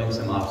 12 doing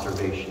some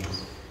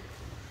observations.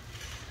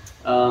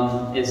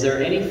 Is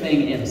there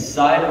anything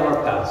inside of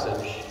our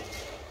passage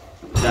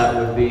that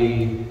would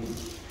be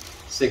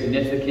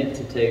significant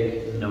to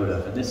take note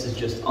of? And this is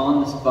just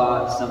on the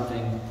spot,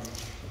 something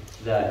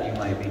that you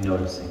might be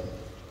noticing.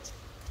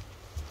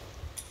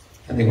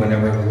 I think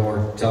whenever the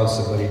Lord tells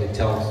somebody to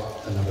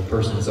tell another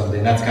person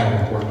something, that's kind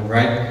of important,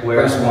 right?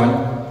 Verse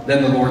 1,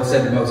 then the Lord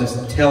said to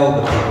Moses, tell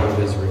the people of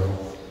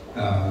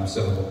Israel.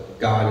 So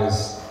God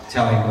is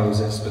telling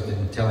Moses, but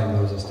then telling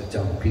Moses to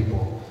tell the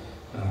people.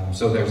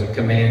 So there's a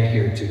command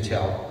here to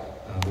tell.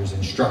 There's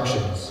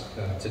instructions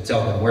to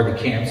tell them where to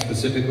camp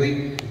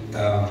specifically.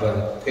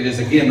 But it is,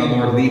 again, the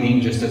Lord leading,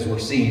 just as we're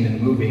seeing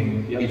and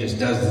moving. Yep. He just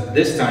does,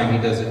 this time he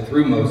does it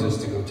through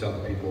Moses to go tell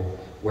the people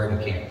where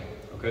to camp.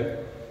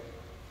 Okay.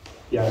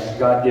 Yeah,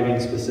 God giving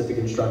specific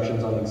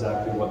instructions on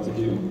exactly what to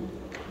do.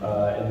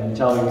 And then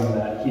telling them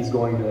that he's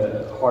going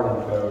to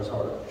harden Pharaoh's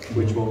heart,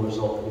 which will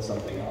result in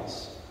something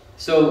else.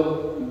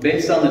 So,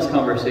 based on this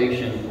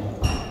conversation,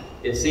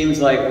 it seems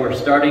like we're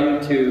starting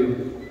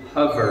to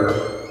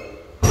hover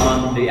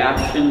on the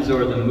actions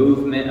or the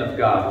movement of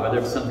God, whether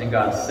it's something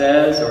God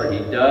says or he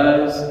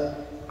does.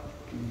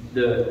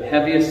 The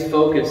heaviest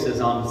focus is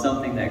on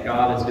something that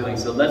God is doing.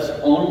 So let's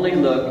only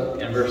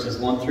look in verses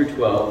 1 through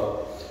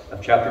 12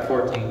 of chapter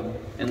 14,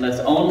 and let's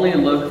only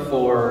look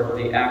for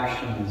the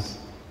actions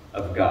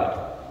of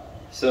God.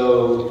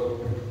 So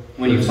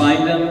when you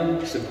find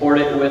them, support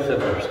it with a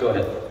verse. Go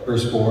ahead.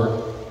 Verse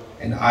 4,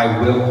 and I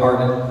will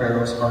harden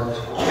Pharaoh's heart.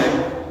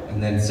 Okay.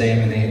 And then same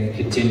and then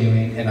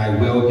continuing, and I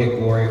will get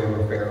glory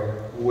over Pharaoh.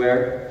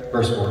 Where?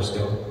 Verse 4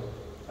 still.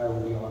 I will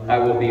be honored. I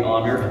will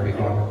be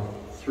honored.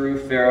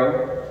 Through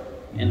Pharaoh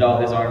and all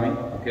his army.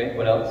 Okay,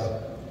 what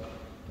else?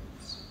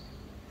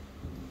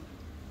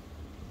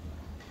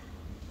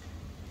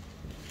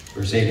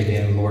 Verse 8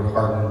 again, the Lord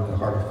hardened the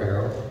heart of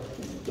Pharaoh.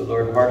 The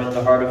Lord hardened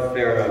the heart of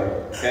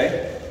Pharaoh.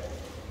 Okay?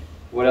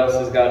 What else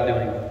is God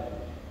doing?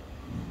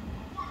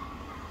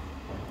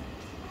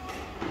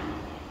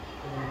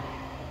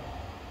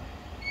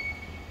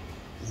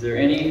 Is there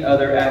any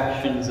other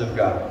actions of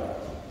God?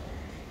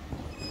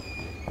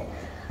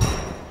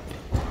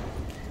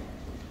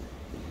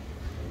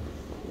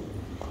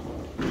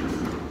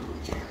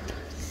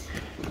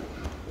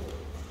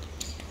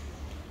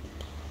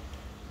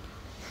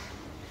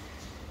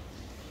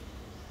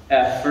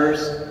 At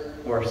first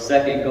or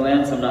second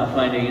glance, I'm not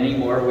finding any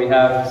more. We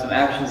have some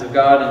actions of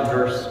God in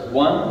verse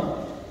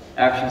 1,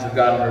 actions of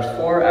God in verse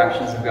 4,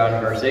 actions of God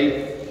in verse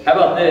 8. How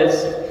about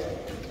this?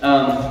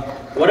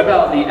 What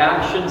about the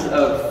actions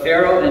of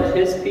Pharaoh and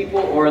his people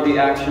or the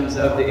actions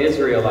of the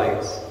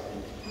Israelites?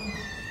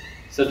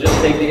 So just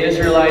take the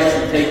Israelites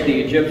and take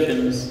the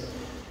Egyptians.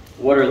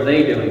 What are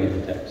they doing in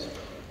the text?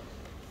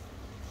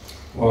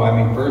 Well, I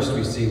mean, first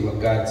we see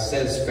what God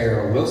says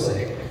Pharaoh will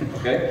say.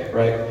 Okay.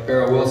 Right?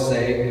 Pharaoh will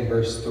say in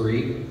verse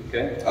 3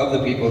 of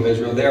the people of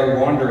Israel, they are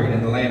wandering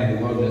in the land of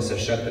the wilderness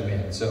has shut them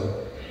in.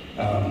 So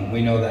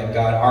we know that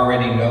God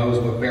already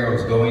knows what Pharaoh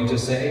is going to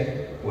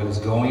say, what is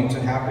going to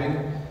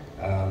happen.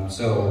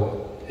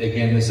 So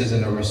again, this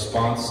isn't a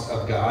response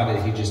of God.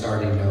 He just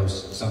already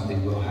knows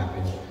something will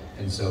happen.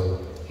 And so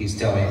he's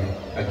telling,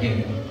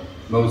 again,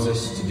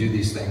 Moses to do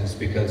these things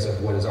because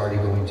of what is already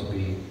going to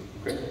be.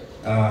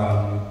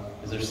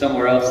 Is there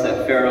somewhere else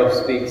that Pharaoh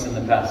speaks in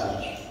the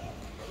passage?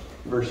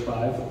 Verse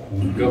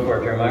 5. Go for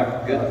it,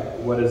 Jeremiah.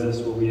 Good. What is this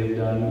what we have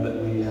done that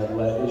we have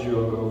let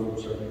Israel go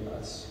from serving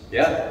us?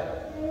 Yeah.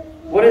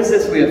 What is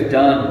this we have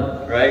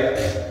done, right?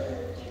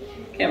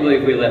 Can't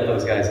believe we let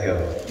those guys go.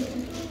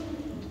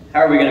 How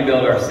are we going to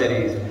build our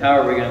cities? How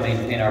are we going to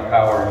maintain our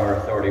power and our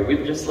authority?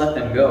 We've just let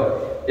them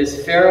go.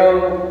 Is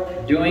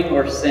Pharaoh doing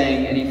or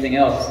saying anything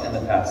else in the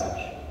passage?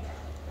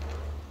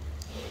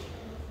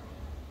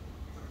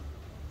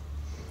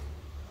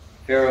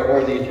 Pharaoh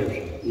or the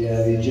Egyptians?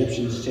 Yeah, the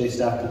Egyptians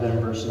chased after them,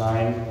 verse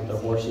 9, with their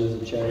horses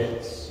and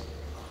chariots.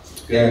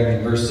 Yeah,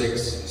 in verse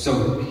 6,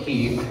 so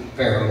he,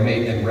 Pharaoh,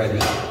 made them ready.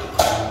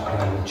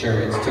 And the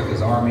chariots took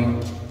his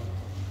army.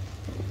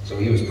 So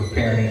he was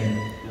preparing.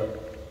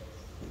 Yep.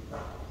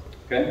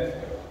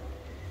 Okay.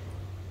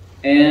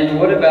 And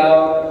what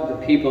about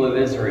the people of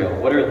Israel?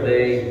 What are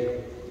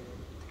they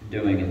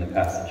doing in the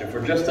passage? If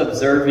we're just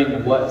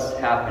observing what's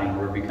happening,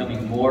 we're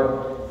becoming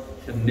more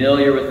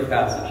familiar with the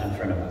passage in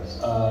front of us.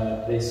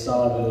 They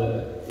saw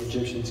the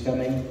Egyptians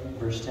coming,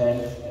 verse 10,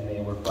 and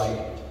they were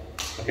frightened.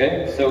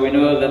 Okay, so we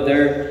know that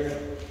their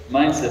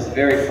mindset's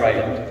very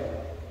frightened.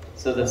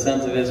 So the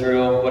sons of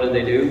Israel, what did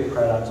they do?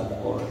 Cried out to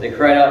the Lord. They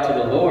cried out to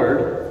the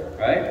Lord,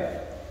 right?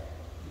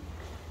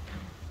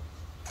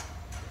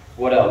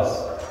 What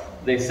else?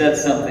 They said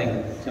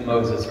something to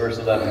Moses, verse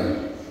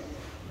 11.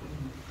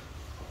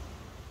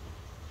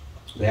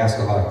 They ask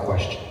a lot of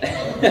questions.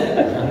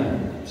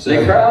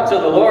 They cry out to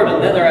the Lord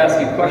and then they're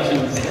asking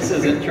questions. This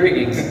is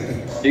intriguing.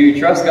 Do you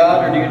trust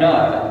God or do you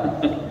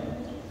not?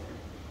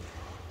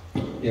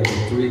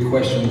 Yeah, 3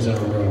 questions in a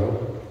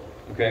row.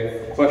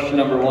 Okay, question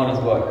number 1 is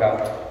what,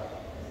 Kyle?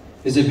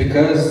 Is it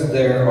because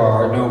there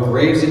are no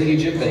graves in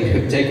Egypt that you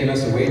have taken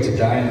us away to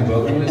die in the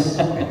wilderness?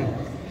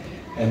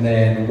 And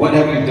then, what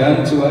have you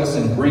done to us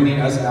in bringing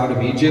us out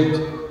of Egypt?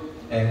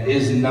 And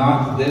is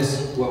not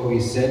this what we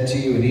said to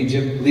you in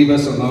Egypt? Leave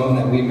us alone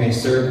that we may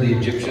serve the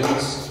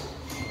Egyptians.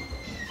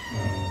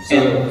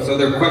 So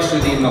they're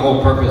questioning the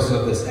whole purpose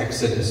of this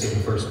exodus in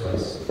the first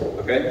place.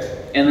 Okay,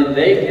 and then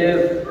they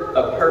give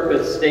a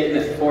purpose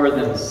statement for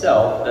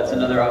themselves. That's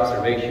another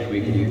observation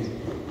we can use.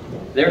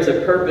 There's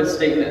a purpose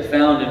statement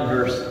found in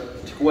verse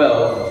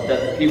 12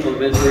 that the people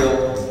of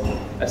Israel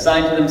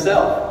assigned to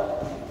themselves.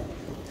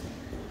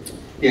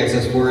 Yeah, it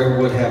says, for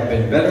it would have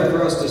been better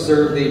for us to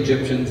serve the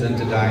Egyptians than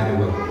to die in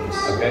the wilderness.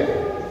 Okay.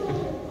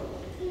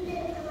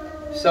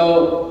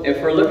 So, if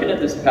we're looking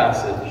at this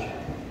passage,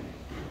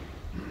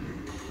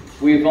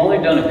 we've only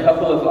done a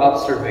couple of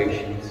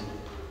observations.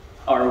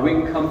 Are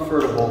we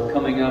comfortable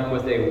coming up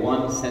with a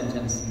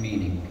one-sentence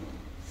meaning?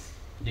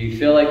 Do you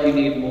feel like you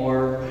need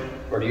more?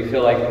 Or do you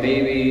feel like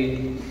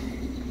maybe,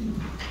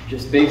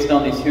 just based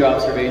on these 2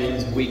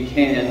 observations, we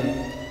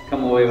can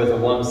come away with a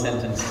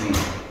one-sentence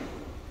meaning?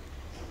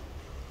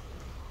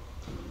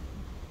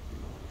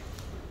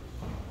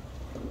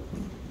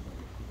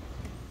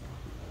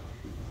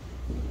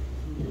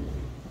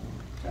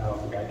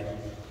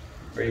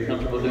 Are you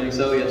comfortable doing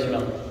so, yes or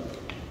no?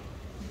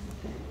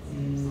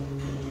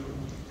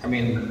 I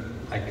mean,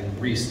 I can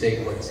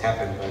restate what's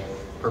happened, but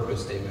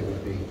purpose statement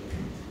would be,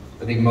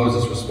 I think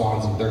Moses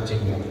responds in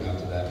 13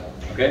 after that.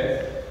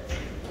 Okay.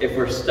 If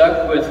we're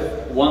stuck with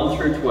 1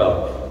 through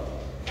 12,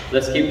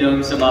 let's keep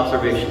doing some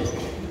observations.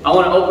 I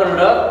want to open it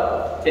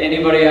up to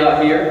anybody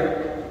out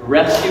here.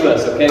 Rescue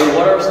us, okay?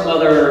 What are some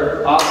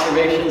other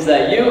observations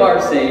that you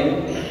are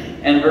seeing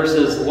in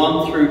verses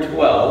 1 through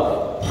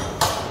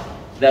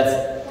 12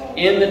 that's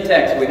in the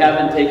text we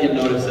haven't taken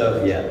notice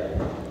of yet?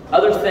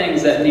 Other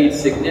things that need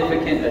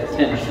significant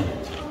attention.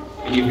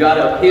 And you've got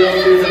to appeal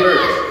to the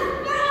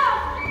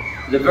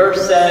verse. The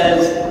verse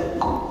says,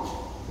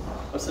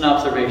 what's an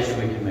observation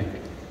we can make?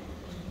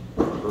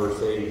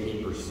 Verse 8,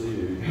 he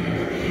pursued.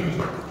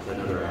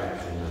 Another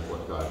action of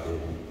what God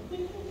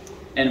did.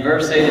 In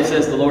verse 8 it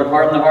says, the Lord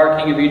hardened the heart,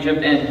 king of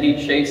Egypt, and he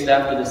chased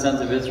after the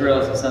sons of Israel.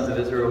 Is the sons of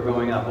Israel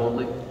going out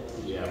boldly?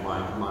 Yeah,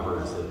 my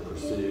verse said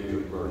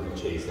pursued, or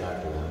he chased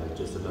after them. It's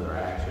just another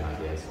action, I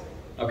guess.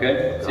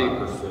 Okay. God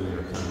pursuing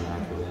or coming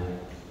after them.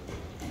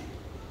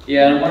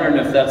 Yeah, I'm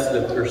wondering if that's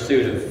the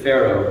pursuit of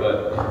Pharaoh,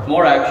 but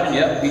more action.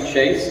 Yep, he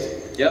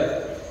chased.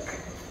 Yep.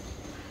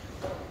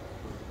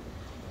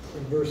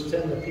 In verse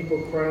 10, the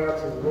people cry out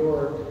to the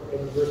Lord,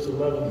 and in verse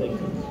 11, they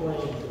complain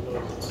to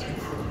Moses.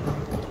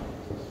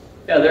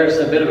 Yeah, there's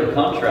a bit of a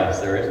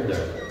contrast there, isn't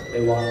there?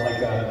 They want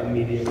like an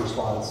immediate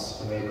response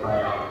when they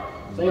cry out,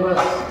 save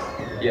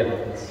us! Yeah.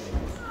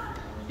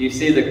 You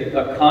see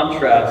a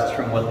contrast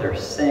from what they're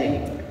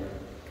saying.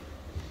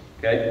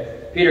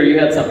 Okay? Peter, you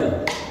had something.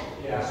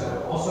 Yeah,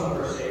 so also in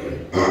verse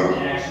 8, the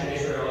action of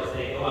Israel is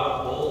they go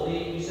out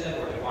boldly, you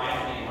said, or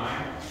defiantly in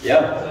mind.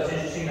 Yeah. So it's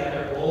interesting that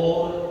they're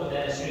bold, but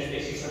then as soon as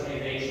they see something,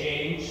 they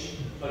change,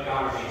 but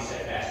God remains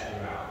steadfast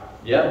throughout.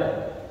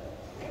 Yep.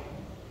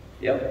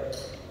 Yep.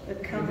 The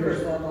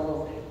comfort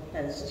level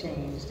has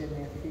changed and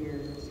their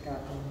fear has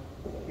gotten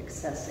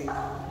excessive.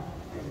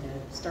 And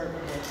they're starting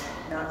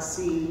to not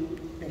see,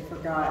 they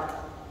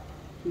forgot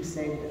who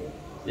saved them.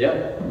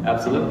 Yeah,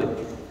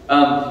 absolutely.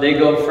 They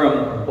go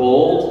from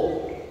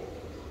bold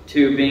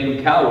to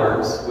being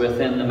cowards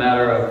within the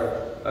matter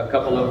of a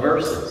couple of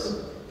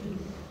verses.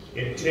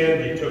 In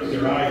 10, they took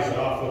their eyes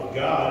off of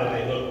God and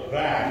they looked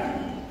back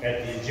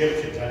at the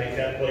Egyptians. I think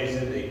that plays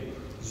into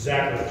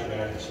exactly what you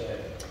guys said.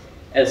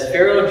 As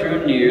Pharaoh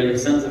drew near, the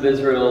sons of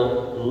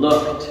Israel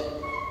looked,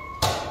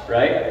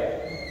 right?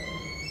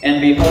 And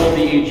behold,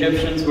 the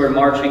Egyptians were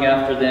marching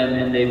after them,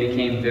 and they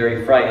became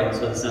very frightened.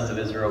 So the sons of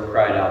Israel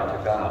cried out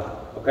to God.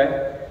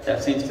 Okay?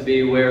 That seems to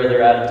be where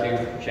their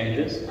attitude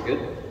changes. Good.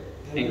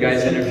 And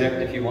guys, interject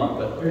if you want,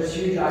 but there's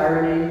huge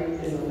irony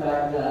in the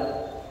fact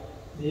that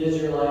the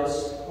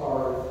Israelites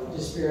are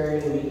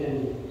despairing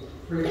and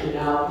freaking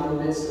out in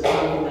the midst of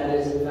something that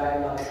is in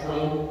fact God's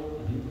plan.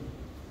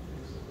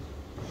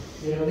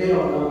 You know, they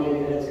don't know maybe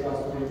that it's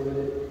God's plan,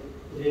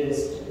 but it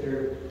is.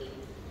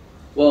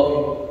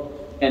 Well,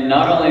 and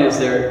not only is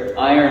there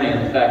irony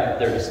in the fact that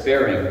they're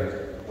despairing,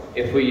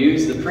 if we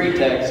use the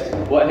pretext,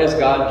 what has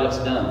God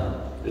just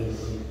done?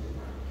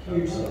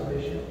 Huge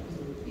salvation.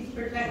 He's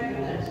protecting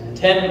them.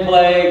 10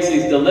 plagues,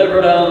 he's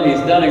delivered them,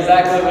 he's done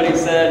exactly what he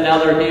said,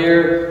 now they're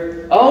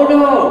here. Oh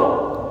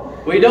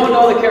no! We don't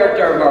know the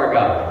character of our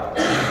God.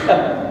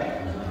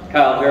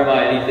 Kyle,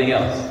 Jeremiah, anything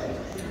else?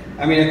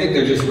 I mean, I think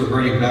they're just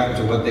reverting back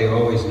to what they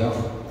always know.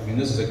 I mean,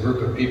 this is a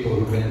group of people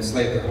who've been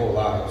enslaved their whole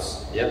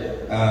lives.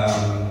 Yep.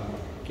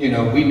 You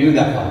know, we knew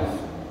that life.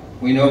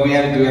 We know what we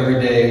had to do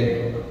every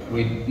day.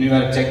 We knew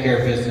how to take care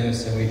of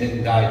business, and we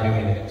didn't die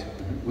doing it.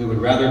 We would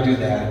rather do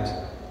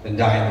that than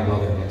die in the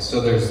wilderness. So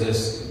there's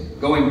this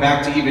going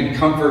back to even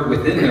comfort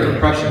within their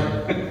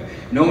oppression,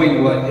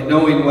 knowing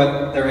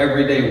what their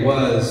everyday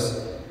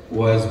was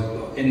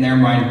in their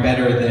mind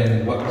better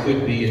than what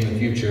could be in the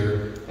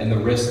future and the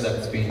risk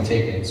that's being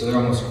taken. So they're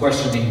almost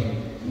questioning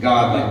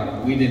God,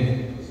 like, we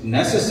didn't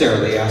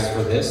necessarily ask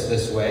for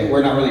this way.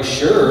 We're not really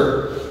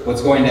sure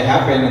what's going to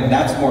happen, and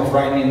that's more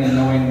frightening than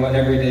knowing what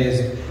every day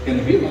is going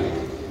to be like.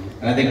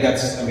 And I think that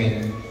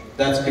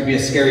could be a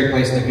scary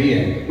place to be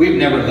in. We've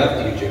never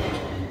left Egypt.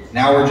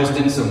 Now we're just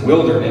in some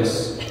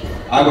wilderness.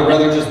 I would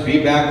rather just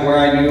be back where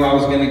I knew I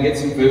was going to get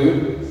some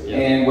food,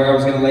 and where I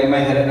was going to lay my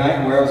head at night,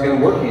 and where I was going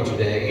to work each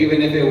day,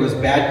 even if it was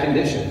bad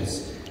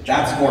conditions.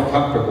 That's more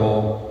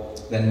comfortable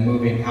than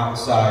moving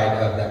outside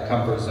of that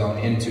comfort zone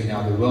into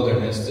now the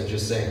wilderness to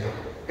just say,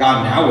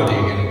 God, now what are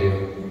you going to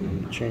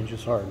do? Change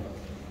is hard.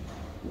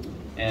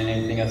 And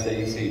anything else that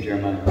you see,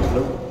 Jeremiah?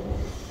 Nope.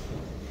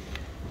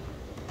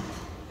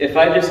 If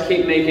I just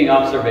keep making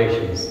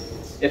observations,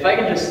 if I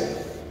can just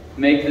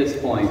make this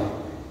point,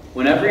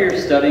 whenever you're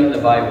studying the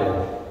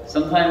Bible,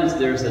 sometimes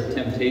there's a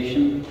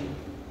temptation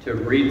to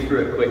read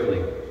through it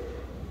quickly.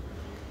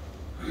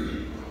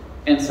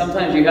 And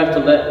sometimes you have to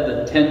let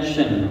the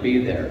tension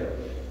be there.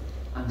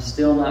 I'm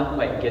still not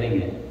quite getting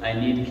it. I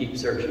need to keep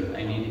searching.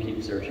 I need to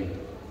keep searching.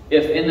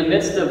 If in the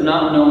midst of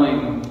not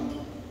knowing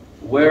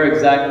where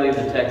exactly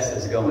the text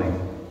is going,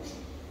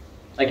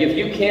 like if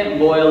you can't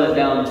boil it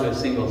down to a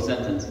single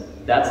sentence,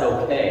 that's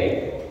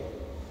okay,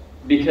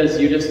 because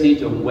you just need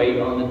to wait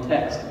on the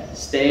text.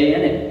 Stay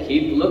in it.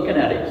 Keep looking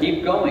at it.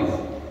 Keep going.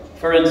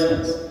 For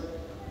instance,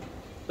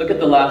 look at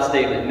the last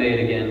statement made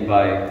again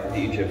by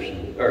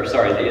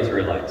the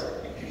Israelites.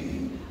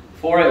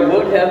 For it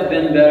would have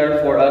been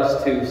better for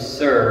us to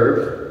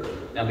serve.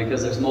 Now,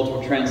 because there's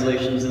multiple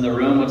translations in the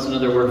room, what's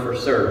another word for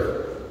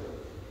serve?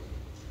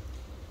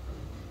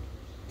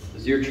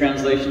 Does your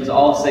translations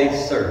all say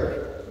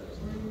serve?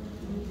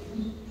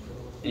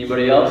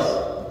 Anybody else?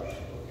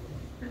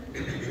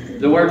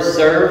 The word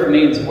serve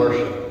means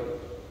worship.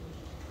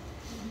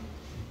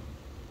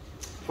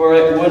 For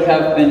it would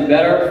have been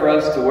better for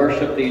us to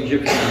worship the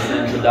Egyptians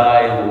than to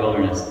die in the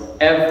wilderness.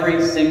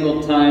 Every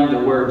single time the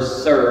word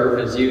serve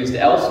is used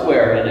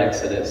elsewhere in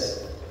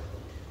Exodus,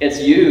 it's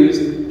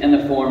used in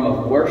the form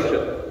of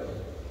worship.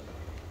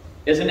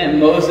 Isn't it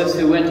Moses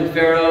who went to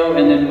Pharaoh,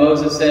 and then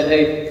Moses said,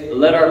 hey,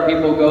 let our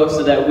people go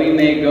so that we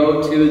may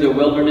go to the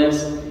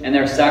wilderness and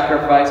their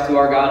sacrifice to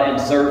our God and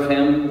serve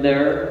him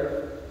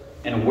there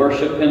and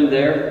worship him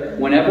there?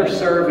 Whenever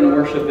serve and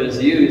worship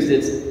is used,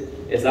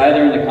 it's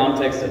either in the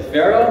context of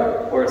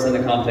Pharaoh or it's in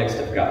the context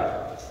of God.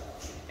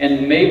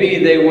 And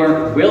maybe they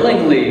weren't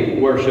willingly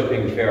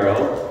worshiping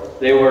Pharaoh.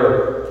 They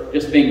were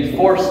just being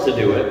forced to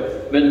do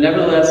it. But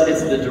nevertheless,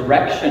 it's the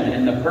direction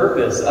and the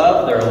purpose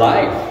of their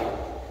life.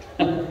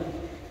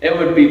 It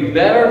would be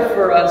better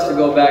for us to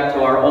go back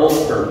to our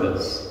old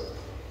purpose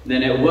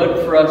than it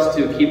would for us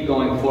to keep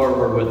going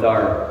forward with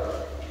our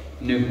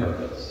new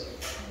purpose.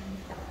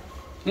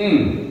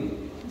 We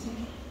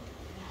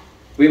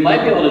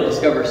might be able to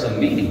discover some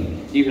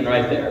meaning, even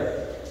right there.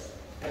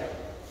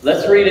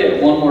 Let's read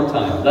it one more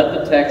time. Let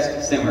the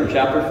text simmer.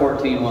 Chapter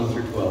 14, 1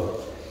 through 12.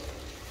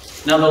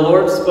 Now the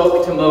Lord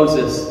spoke to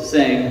Moses,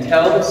 saying,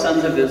 tell the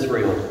sons of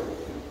Israel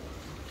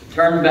to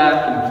turn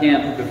back and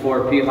camp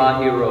before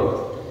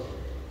Pi-hahiroth,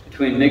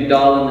 between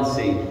Migdol and the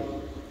sea.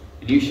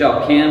 And you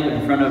shall camp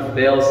in front of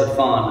Baal-zephon,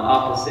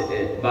 opposite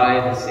it, by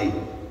the sea.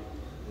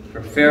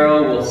 For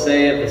Pharaoh will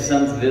say of the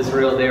sons of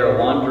Israel, they are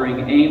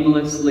wandering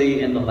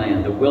aimlessly in the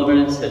land. The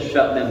wilderness has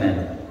shut them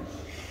in.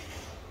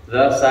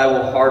 Thus I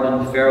will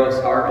harden Pharaoh's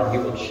heart, and he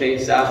will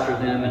chase after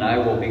them, and I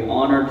will be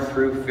honored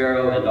through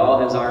Pharaoh and all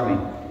his army.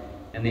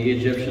 And the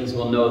Egyptians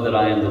will know that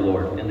I am the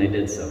Lord. And they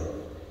did so.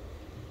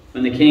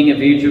 When the king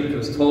of Egypt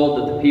was told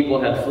that the people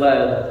had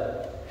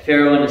fled,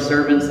 Pharaoh and his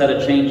servants had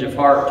a change of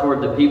heart toward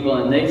the people,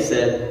 and they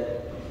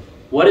said,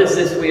 what is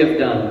this we have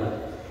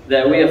done,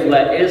 that we have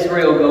let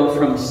Israel go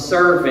from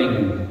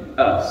serving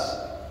us?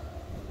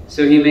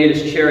 So he made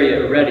his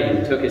chariot ready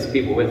and took his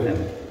people with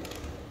him.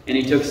 And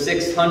he took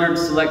 600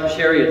 select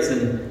chariots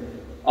and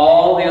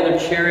all the other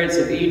chariots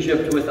of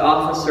Egypt with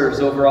officers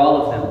over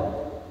all of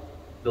them.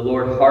 The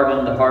Lord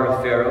hardened the heart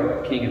of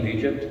Pharaoh, king of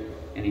Egypt,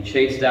 and he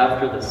chased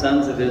after the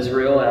sons of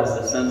Israel as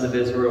the sons of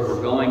Israel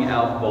were going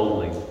out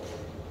boldly.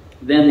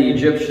 Then the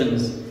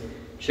Egyptians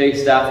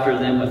chased after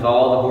them with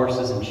all the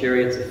horses and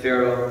chariots of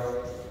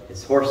Pharaoh,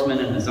 his horsemen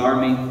and his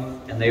army,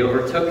 and they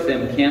overtook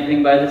them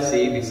camping by the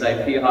sea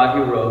beside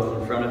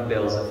Pi-hahiroth in front of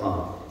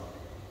Baal-zephon.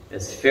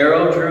 As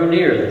Pharaoh drew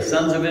near, the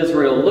sons of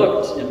Israel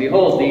looked, and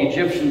behold, the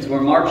Egyptians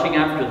were marching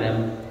after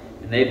them,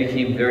 and they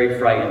became very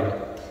frightened.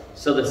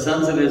 So the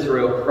sons of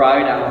Israel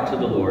cried out to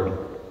the Lord.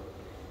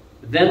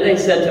 Then they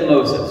said to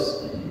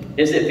Moses,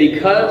 "Is it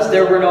because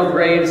there were no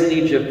graves in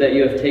Egypt that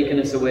you have taken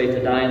us away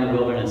to die in the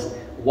wilderness?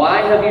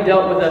 Why have you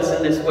dealt with us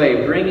in this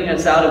way, bringing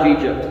us out of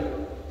Egypt?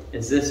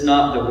 Is this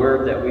not the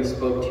word that we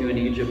spoke to you in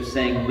Egypt,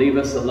 saying, 'Leave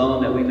us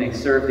alone that we may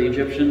serve the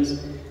Egyptians'?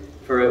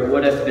 For it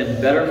would have been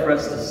better for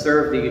us to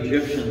serve the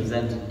Egyptians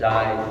than to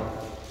die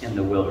in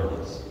the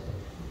wilderness."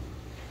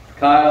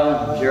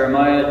 Kyle,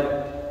 Jeremiah,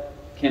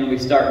 can we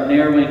start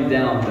narrowing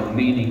down the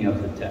meaning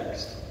of the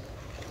text?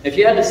 If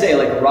you had to say,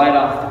 like, right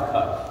off the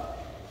cuff,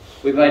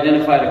 we've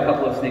identified a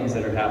couple of things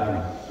that are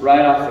happening.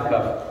 Right off the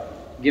cuff,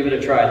 give it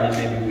a try, and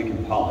then maybe we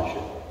can polish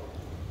it.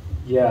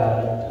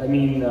 Yeah, I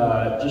mean,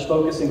 just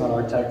focusing on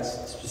our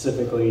text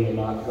specifically and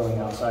not going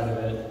outside of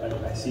it,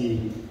 I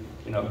see,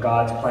 you know,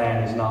 God's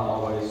plan is not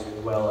always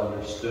well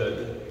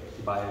understood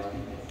by his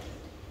people.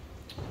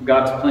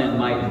 God's plan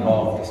might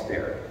involve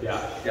despair. Yeah.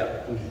 Yeah.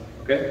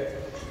 Okay?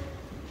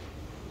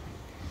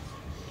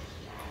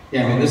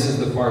 Yeah, I mean, this is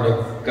the part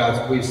of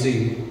God's, we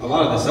see a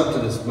lot of this up to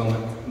this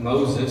moment.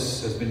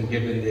 Moses has been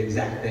given the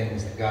exact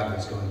things that God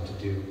was going to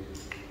do.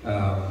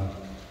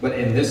 But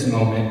in this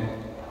moment,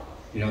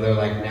 you know, they're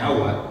like, now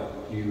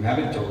what? You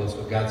haven't told us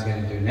what God's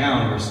going to do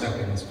now, and we're stuck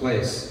in this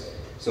place.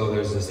 So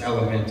there's this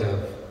element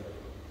of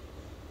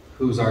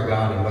who's our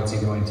God and what's he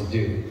going to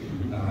do?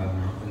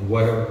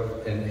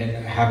 And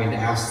having to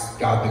ask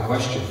God the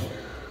question,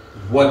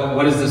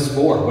 what is this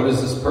for? What is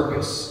this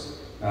purpose?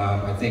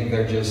 I think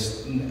they're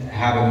just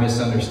have a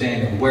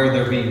misunderstanding of where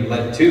they're being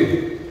led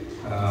to.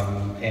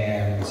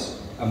 And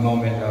a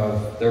moment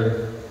of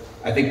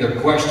I think their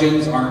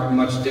questions aren't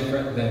much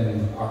different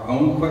than our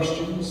own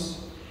questions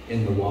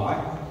in the why.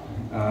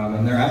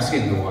 And they're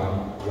asking the why.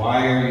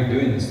 Why are you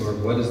doing this,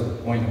 Lord? What is the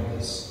point of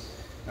this?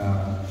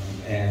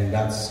 And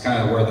that's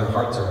kind of where their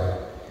hearts are at.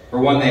 For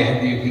one,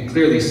 you can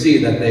clearly see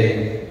that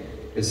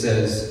it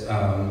says,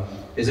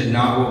 is it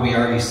not what we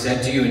already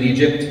said to you in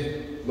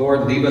Egypt?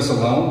 Lord, leave us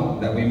alone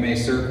that we may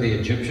serve the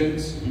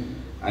Egyptians.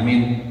 I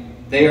mean,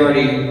 they were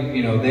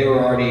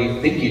already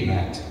thinking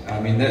that. I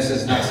mean, this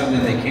is not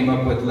something they came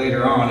up with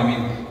later on. I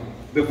mean,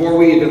 before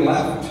we even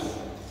left,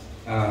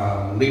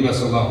 leave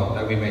us alone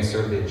that we may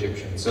serve the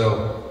Egyptians.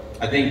 So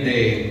I think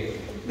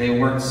they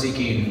weren't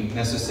seeking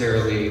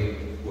necessarily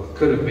what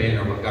could have been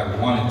or what God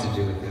wanted to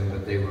do with them,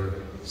 but they were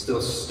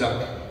still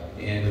stuck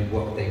in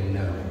what they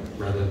know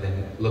rather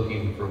than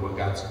looking for what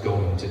God's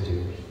going to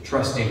do,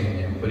 trusting in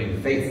him,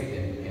 putting faith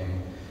in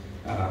him,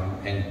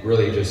 and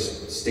really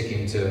just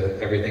sticking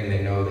to everything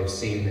they know, they've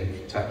seen,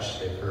 they've touched,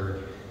 they've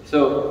heard.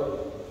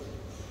 So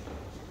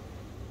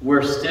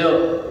we're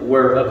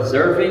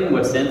observing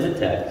what's in the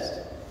text,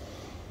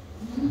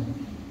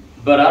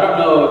 but I don't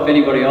know if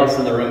anybody else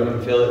in the room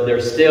can feel it.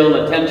 There's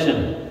still a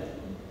tension,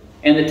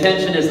 and the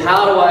tension is,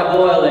 how do I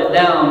boil it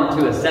down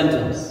to a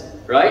sentence?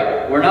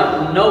 Right?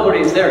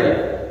 Nobody's there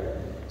yet.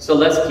 So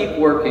let's keep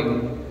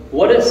working.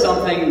 What is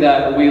something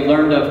that we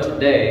learned of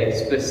today,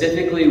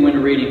 specifically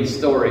when reading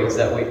stories,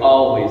 that we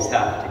always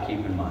have to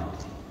keep in mind?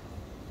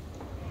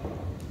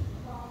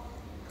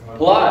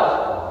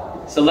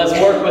 Plot. So let's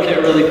work with it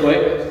really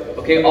quick.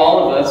 Okay,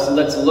 all of us,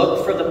 let's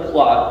look for the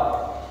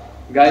plot.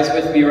 Guys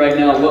with me right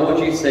now, what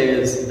would you say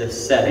is the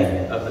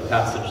setting of the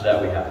passage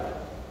that we have?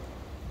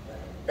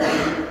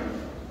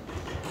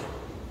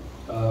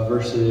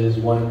 Verses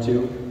 1 and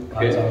 2.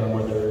 God's telling them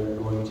where they're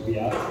going to be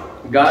at.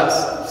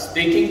 God's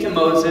speaking to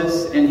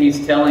Moses, and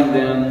he's telling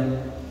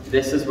them,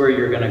 this is where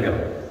you're going to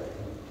go.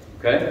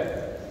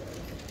 Okay?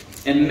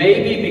 And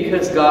maybe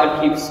because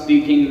God keeps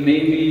speaking,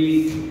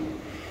 maybe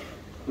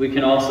we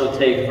can also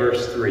take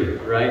verse 3,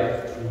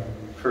 right?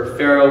 For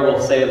Pharaoh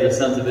will say of the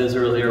sons of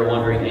Israel, they are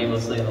wandering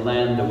aimlessly in the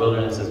land, the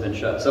wilderness has been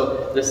shut.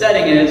 So the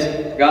setting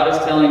is, God is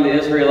telling the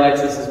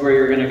Israelites, this is where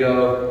you're going to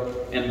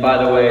go. And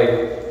by the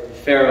way,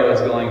 Pharaoh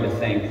is going to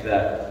think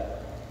that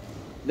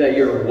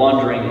you're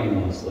wandering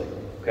aimlessly.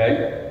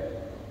 Okay?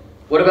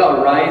 What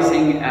about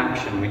rising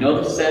action? We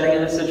know the setting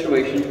and the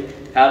situation.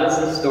 How does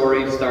the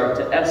story start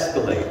to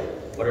escalate?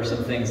 What are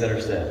some things that are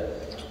said?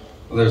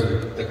 Well,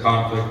 there's the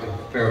conflict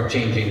of Pharaoh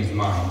changing his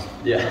mind.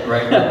 Yeah.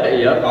 Right?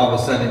 Yep. All of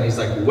a sudden he's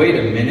like, wait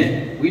a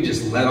minute, we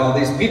just let all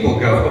these people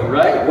go.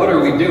 Right. What are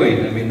we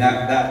doing? I mean,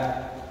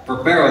 that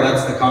for Pharaoh,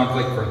 that's the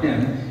conflict for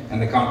him.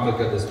 And the conflict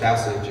of this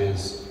passage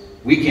is,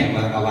 we can't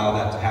allow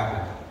that to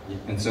happen.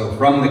 And so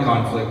from the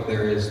conflict,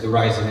 there is the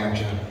rising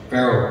action of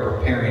Pharaoh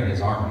preparing his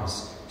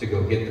armies to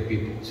go get the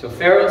people. So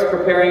Pharaoh's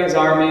preparing his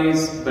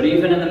armies, but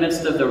even in the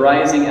midst of the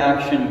rising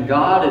action,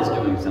 God is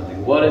doing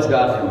something. What is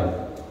God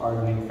doing?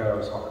 hardening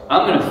Pharaoh's heart.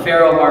 I'm going to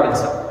Pharaoh harden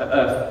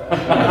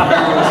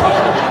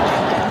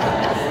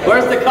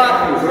Where's the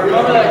coffee?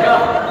 Remember that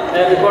coffee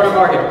at the corner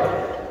market?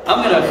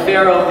 I'm going to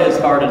Pharaoh his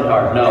hardened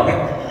heart. No,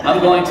 I'm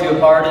going to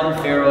harden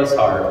Pharaoh's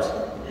heart.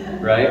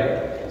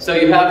 Right? So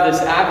you have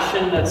this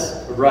action that's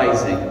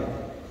rising.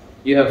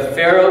 You have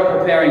Pharaoh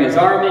preparing his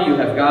army. You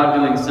have God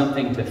doing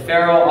something to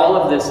Pharaoh. All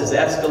of this is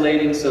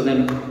escalating. So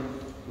then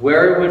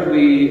where would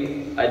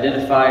we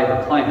identify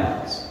the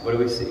climax? What do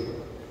we see?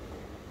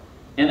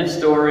 In a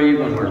story,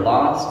 when we're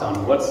lost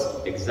on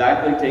what's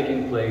exactly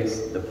taking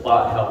place, the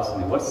plot helps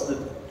me. What's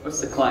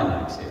the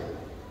climax here?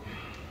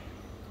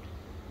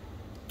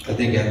 I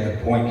think at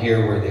the point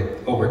here where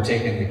they've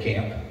overtaken the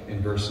camp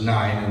in verse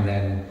 9, and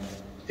then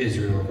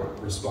Israel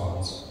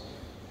responds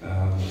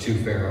to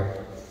Pharaoh.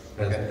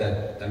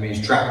 That means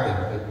trapped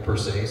them, per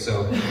se.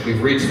 So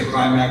we've reached the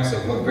climax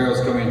of what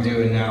Pharaoh's going to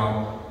do, and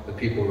now the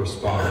people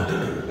respond.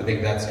 I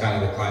think that's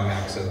kind of the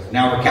climax of,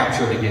 now we're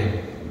captured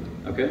again.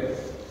 Okay.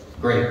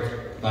 Great.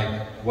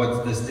 Like, what's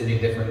this any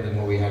different than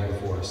what we had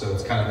before? So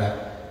it's kind of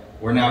that,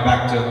 we're now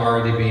back to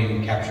already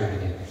being captured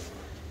again.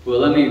 Well,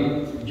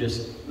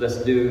 let's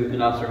do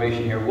an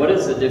observation here. What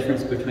is the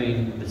difference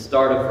between the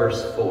start of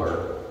verse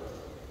 4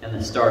 and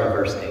the start of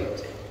verse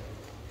 8?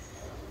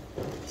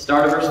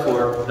 Start of verse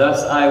 4,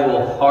 thus I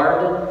will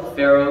harden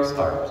Pharaoh's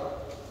heart.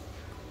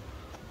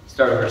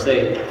 Start of verse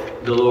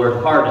 8, the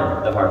Lord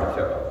hardened the heart of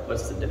Pharaoh.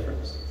 What's the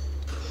difference?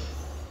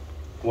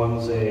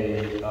 One's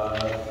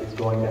it's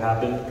going to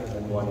happen, and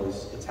then one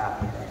is it's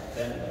happening right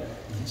then.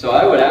 So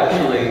I would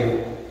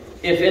actually,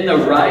 if in the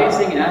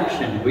rising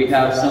action we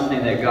have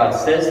something that God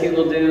says he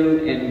will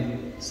do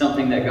and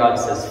something that God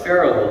says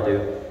Pharaoh will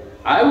do,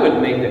 I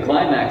would make the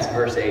climax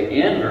verse 8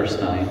 and verse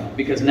 9,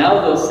 because now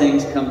those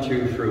things come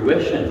to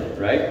fruition,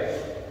 right?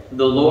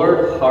 The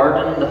Lord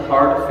hardened the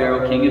heart of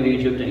Pharaoh, king of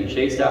Egypt, and he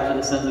chased after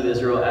the sons of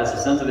Israel as the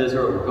sons of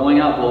Israel were going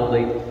out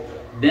boldly.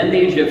 Then the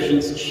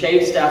Egyptians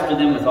chased after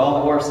them with all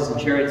the horses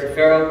and chariots of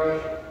Pharaoh,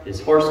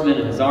 his horsemen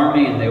and his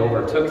army, and they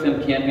overtook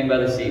them camping by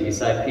the sea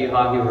beside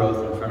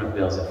Pi-hahiroth in front of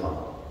Baal-zephon.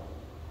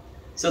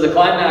 So the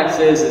climax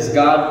is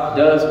God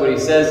does what he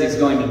says he's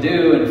going to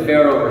do, and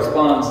Pharaoh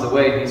responds the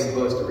way he's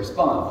supposed to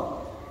respond.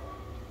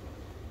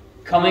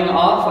 Coming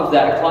off of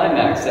that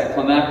climax, that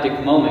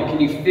climactic moment, can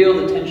you feel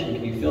the tension?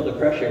 Can you feel the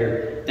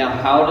pressure? Now,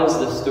 how does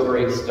the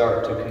story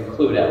start to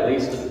conclude, at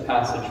least with the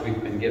passage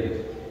we've been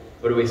given?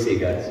 What do we see,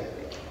 guys?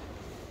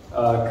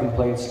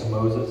 Complaints to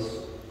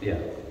Moses. Yeah.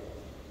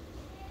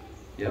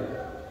 Yep.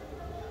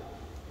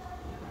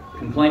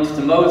 Complaints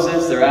to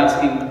Moses, they're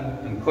asking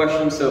him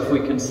questions. So if we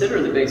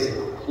consider the basic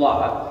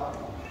plot,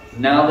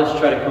 now let's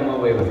try to come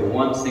away with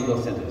one single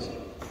sentence.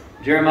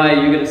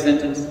 Jeremiah, you get a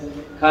sentence.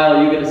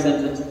 Kyle, you get a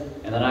sentence.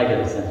 And then I get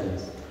a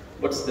sentence.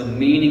 What's the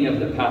meaning of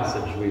the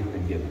passage we've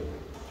been given?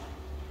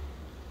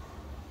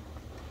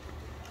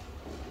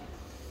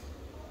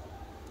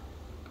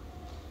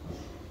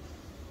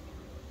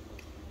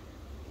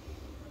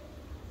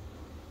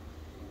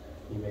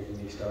 You making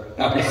me start?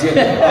 I was going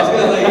to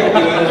let you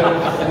do it.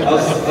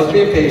 I was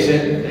being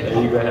patient.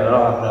 You go ahead. I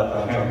don't have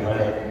that on my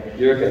head.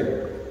 You're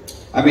okay.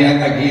 I mean,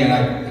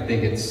 I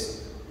think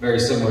it's very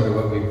similar to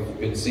what we've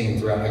been seeing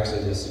throughout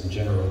Exodus in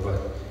general,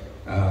 but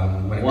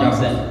when it comes,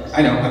 sentence.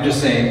 I know, I'm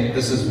just saying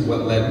this is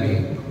what led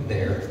me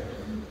there.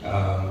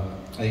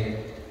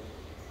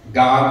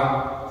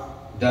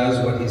 God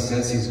does what he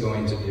says he's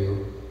going to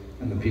do,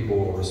 and the people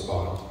will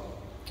respond.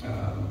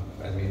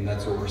 I mean,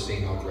 that's what we're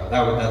seeing all throughout.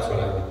 That's what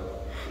I would,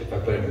 if I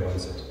put it in one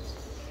sentence.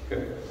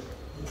 Okay.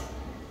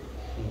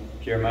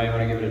 Jeremiah, you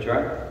want to give it a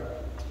try?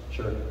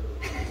 Sure.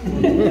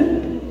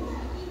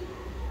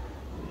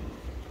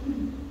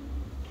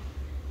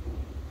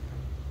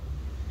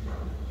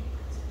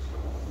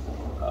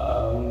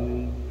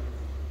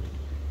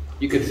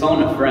 You could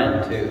phone a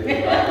friend too.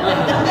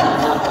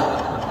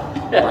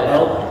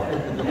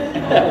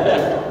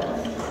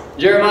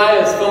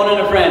 Jeremiah is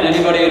phoning a friend.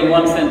 Anybody in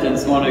one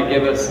sentence want to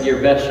give us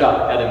your best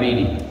shot at a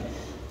meaning?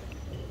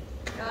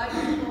 God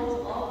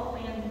controls all the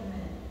plans of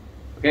men.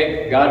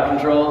 Okay, God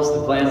controls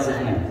the plans of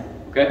men.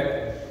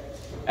 Okay?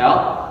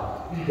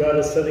 Al? God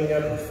is setting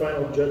up the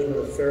final judgment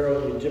of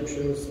Pharaoh and the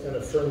Egyptians and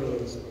affirming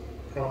his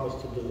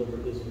promise to deliver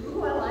Israel.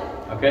 Ooh, I like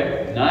it.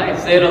 Okay,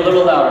 nice. Say it a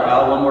little louder,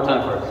 Al. One more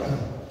time for us.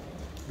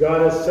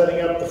 God is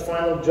setting up the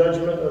final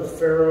judgment of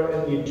Pharaoh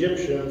and the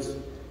Egyptians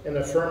and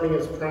affirming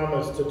his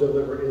promise to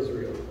deliver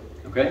Israel.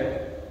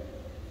 Okay.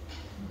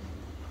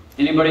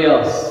 Anybody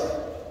else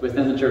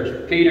within the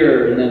church?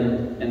 Peter,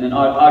 and then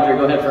Audrey,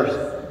 go ahead first.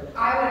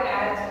 I would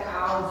add to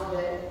Al's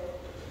that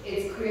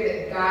it's clear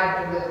that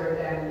God delivered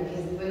them,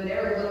 because when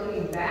they're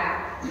looking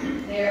back,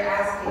 they're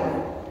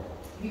asking,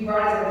 you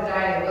brought us up to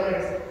die in the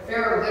wilderness.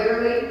 Pharaoh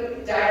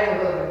literally died in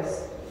the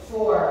wilderness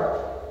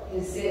for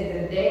his sins,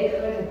 and they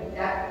couldn't,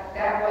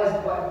 that was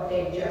what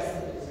they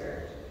justly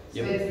deserved. So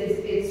Yep.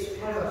 it's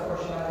kind of a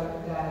foreshadowing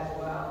of that as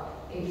well,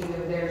 thinking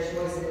of their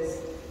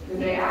choices. When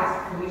they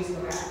asked, can we just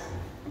go back?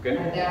 Okay.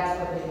 And that's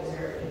what they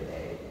deserved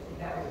if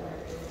that was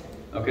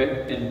right. Okay,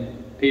 and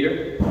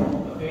Peter? A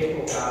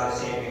faithful God is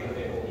saving the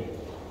faithful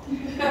people.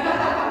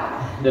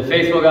 The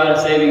faithful God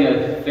is saving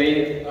a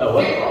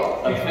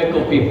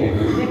fickle people.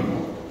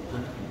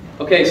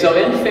 Okay, so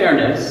in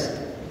fairness,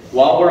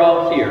 while we're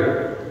all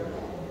here,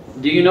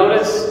 do you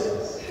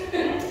notice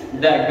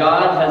that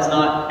God has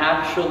not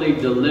actually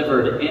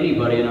delivered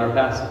anybody in our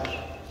passage?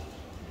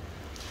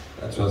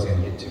 That's what I was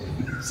going to get to.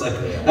 It's like,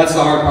 that's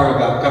the hard part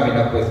about coming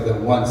up with the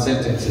one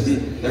sentence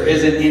is there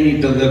isn't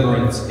any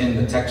deliverance in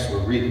the text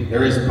we're reading.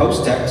 There is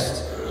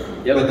post-text,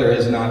 but there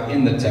is not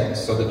in the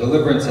text. So the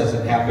deliverance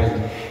hasn't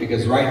happened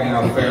because right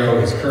now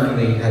Pharaoh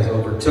has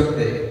overtook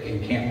the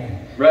encampment.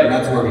 Right. And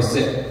that's where we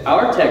sit.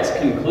 Our text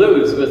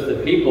concludes with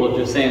the people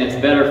just saying it's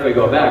better if we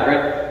go back,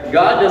 right?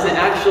 God doesn't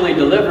actually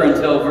deliver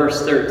until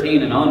verse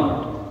 13 and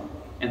onward.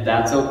 And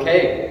that's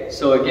okay.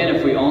 So again,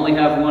 if we only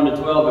have 1 to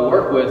 12 to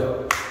work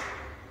with,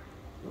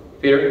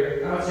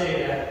 Peter? I would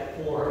say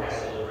that 4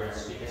 has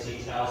deliverance because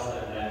he tells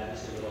them that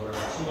he's going to deliver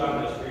 2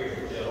 out of those 3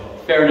 are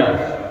killed. Fair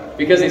enough.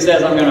 Because he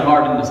says, I'm going to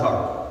harden his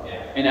heart.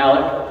 Yeah. And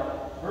Alec?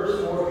 Verse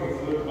 4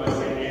 concludes by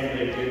saying, and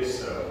they did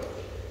so.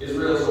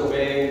 Israel's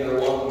obeying, they're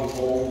walking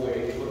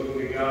boldly, looking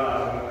to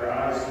God, and their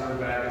eyes turn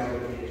back and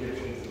look at the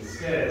Egyptians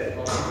instead,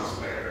 full of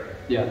despair.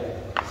 Yeah.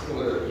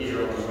 Similar to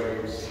Peter on the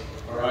waves.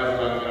 Our eyes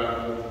are on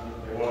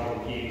God, they walk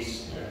in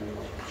peace and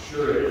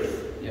surety.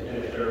 Yep. And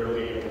if they're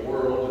really in the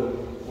world and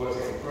what's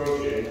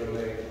approaching, then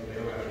they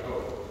don't have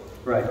hope.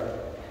 Right.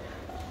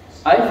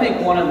 I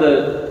think one of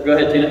the... Go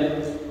ahead,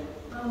 Tina.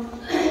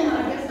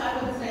 I guess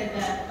I would say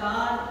that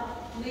God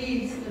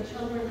leads the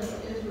children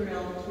of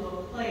Israel to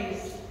a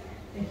place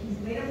that he's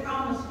made a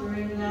promise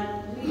during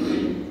that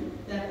leading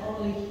that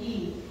only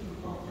he can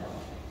fulfill.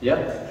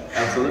 Yeah,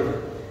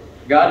 absolutely.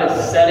 God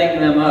is setting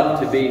them up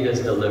to be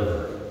his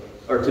deliverer,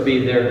 or to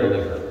be their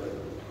deliverer.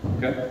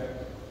 Okay?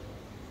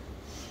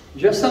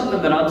 Just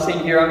something that I'm seeing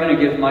here, I'm going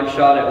to give my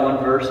shot at one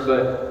verse,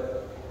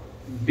 but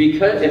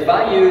because if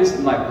I use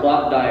my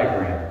plot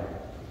diagram,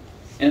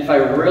 and if I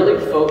really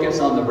focus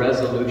on the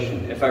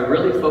resolution, if I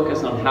really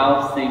focus on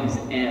how things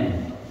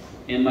end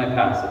in my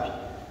passage,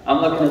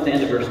 I'm looking at the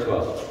end of verse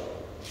 12.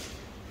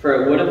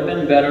 For it would have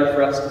been better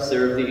for us to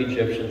serve the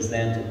Egyptians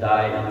than to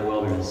die in the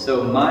wilderness.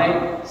 So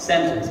my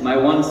sentence, my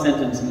one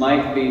sentence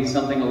might be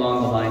something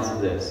along the lines of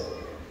this.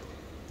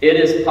 It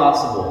is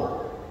possible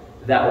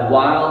that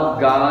while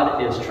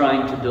God is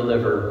trying to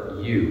deliver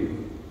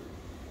you,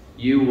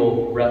 you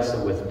will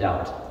wrestle with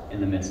doubt in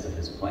the midst of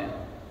his plan.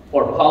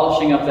 Or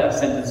polishing up that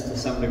sentence to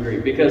some degree.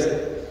 Because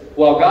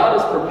while God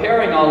is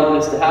preparing all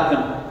of this to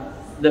happen,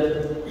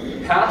 the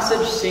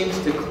passage seems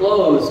to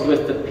close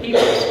with the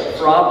people's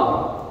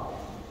problem.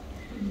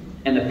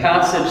 And the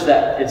passage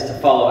that is to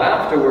follow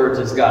afterwards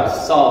is God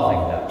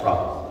solving that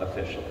problem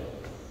officially.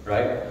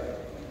 Right?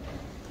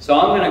 So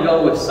I'm going to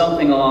go with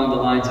something along the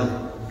lines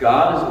of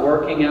God is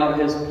working out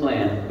his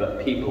plan,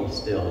 but people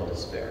still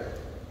despair.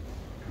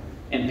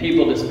 And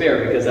people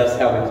despair because that's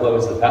how we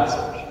close the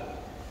passage.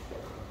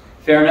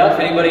 Fair enough?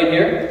 Anybody in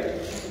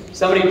here?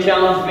 Somebody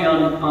challenge me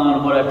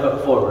on what I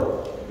put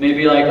forward.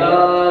 Maybe like,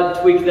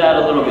 tweak that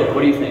a little bit.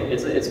 What do you think?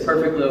 It's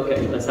perfectly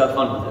okay. Let's have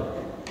fun with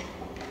it.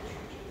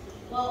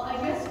 Well, I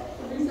guess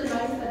the reason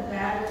I said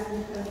that is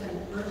because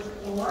in verse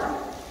 4,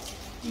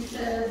 he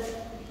says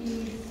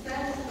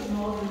to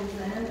Moses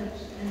then,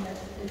 and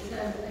it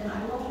says, and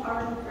I will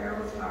harden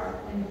Pharaoh's heart,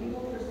 and he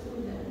will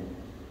pursue them,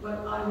 but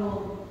I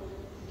will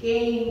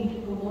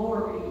gain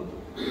glory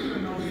for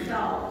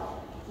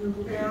myself through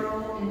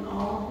Pharaoh and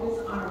all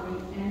his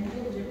army, and the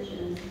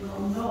Egyptians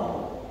will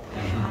know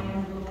that I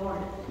am the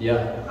Lord.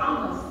 Yeah. A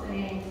promise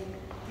saying,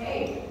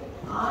 hey,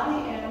 I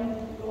am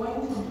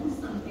going to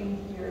do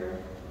something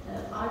here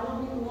that I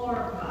will be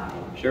glorified.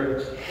 Sure.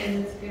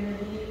 And it's going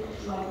to be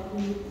like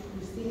we've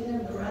seen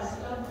in the rest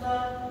of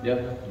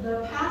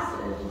the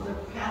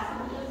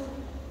passages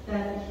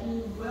that he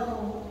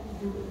will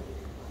do it.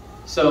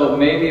 So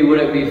maybe would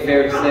it be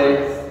fair to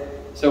say,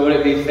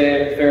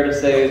 fair to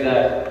say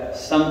that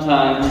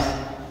sometimes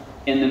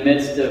in the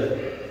midst of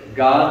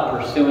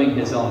God pursuing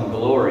his own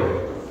glory,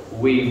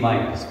 we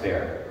might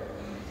despair?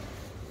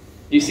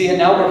 You see,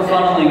 now we're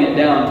funneling it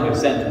down to a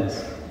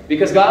sentence.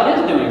 Because God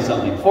is doing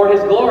something for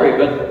his glory,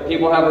 but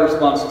people have a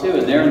response too,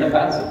 and they're in the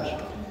passage.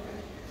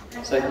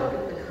 I look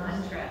at the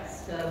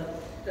contrast.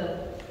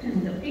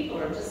 The people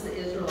are just the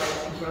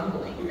Israelites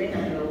grumbling. They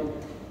have no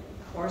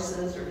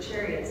horses or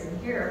chariots. And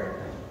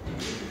here,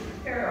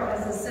 Pharaoh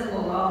has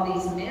assembled all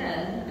these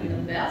men, and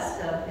the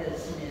best of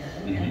his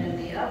men, and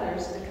then the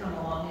others to come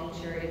along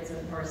in chariots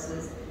and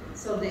horses.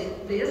 So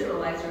the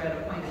Israelites are at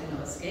a point of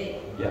no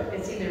escape. Yeah.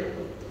 It's either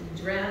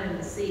drown in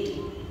the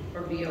sea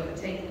or be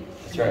overtaken.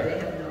 That's right. They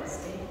have no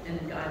escape. And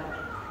God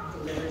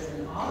delivers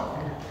them all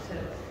of that. So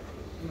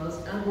the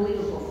most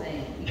unbelievable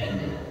thing he can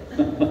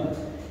do.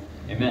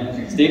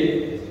 Amen.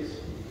 Steve?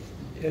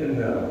 In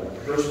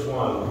verse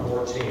 1,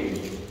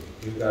 14,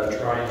 you've got a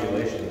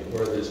triangulation of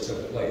where this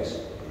took place.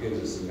 It gives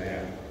us a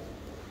map.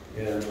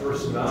 And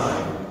verse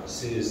 9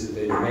 says that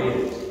they made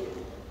it.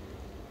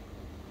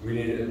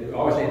 We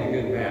always need a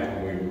good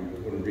map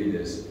when we read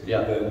this.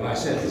 Yeah. But my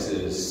sentence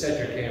is, set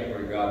your camp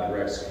where God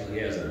directs. He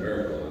has a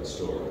miracle in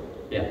store.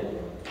 Yeah.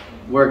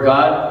 where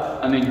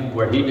God,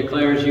 where He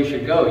declares you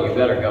should go, you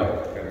better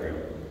go.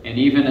 And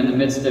even in the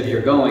midst of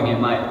your going, it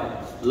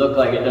might look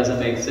like it doesn't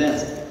make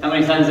sense. How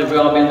many times have we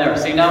all been there?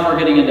 See, now we're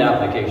getting into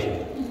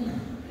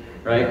application,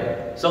 right?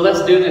 So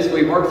let's do this.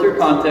 We've worked through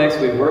context,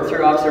 we've worked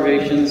through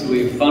observations,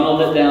 we've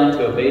funneled it down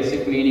to a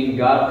basic meaning.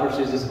 God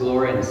pursues His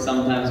glory, and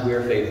sometimes we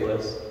are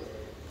faithless.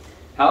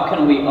 How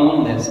can we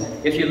own this?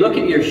 If you look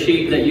at your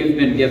sheet that you've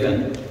been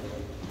given,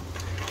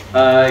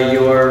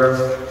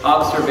 your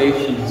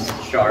observations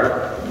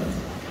chart,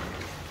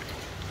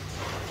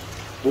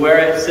 where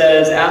it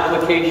says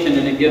application,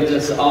 and it gives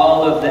us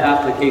all of the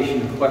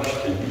application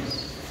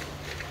questions.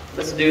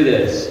 Let's do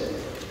this.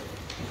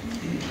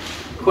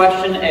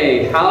 Question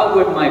A, how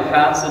would my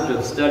passage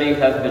of study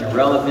have been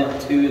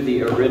relevant to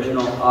the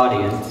original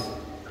audience?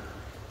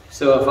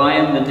 So if I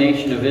am the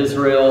nation of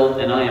Israel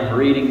and I am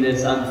reading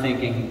this, I'm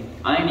thinking,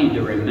 I need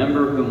to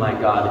remember who my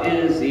God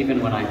is even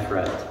when I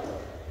fret.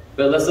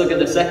 But let's look at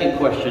the second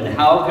question.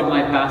 How could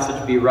my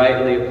passage be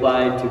rightly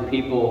applied to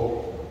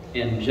people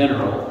in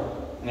general?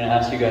 I'm going to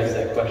ask you guys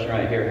that question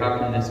right here. How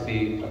can this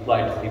be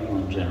applied to people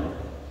in general?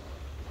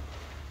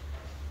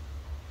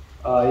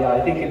 Yeah,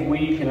 I think if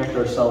we connect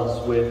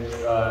ourselves with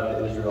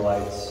the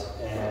Israelites,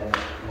 and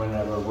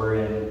whenever we're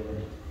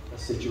in a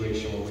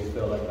situation where we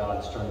feel like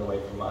God's turned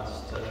away from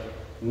us, to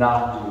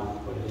not do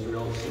what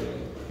Israel is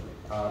doing,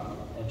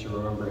 and to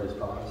remember His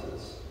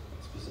promises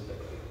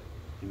specifically.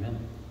 Amen.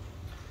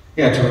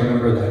 Yeah, to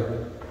remember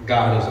that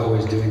God is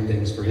always doing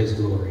things for His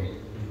glory.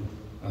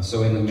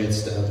 So in the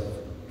midst of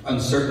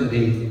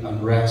uncertainty,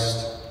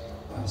 unrest,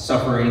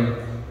 suffering,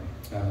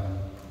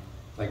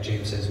 like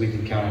James says, we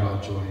can count it all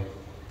joy.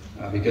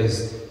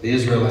 Because the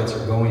Israelites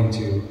are going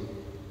to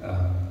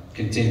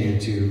continue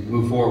to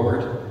move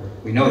forward.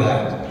 We know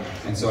that.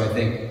 And so I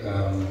think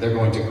they're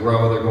going to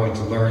grow, they're going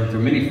to learn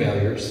through many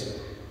failures,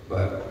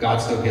 but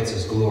God still gets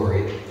His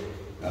glory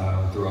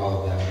through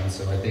all of that. And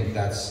so I think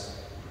that's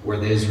where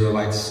the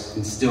Israelites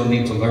still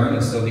need to learn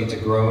and still need to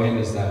grow in,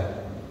 is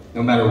that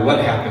no matter what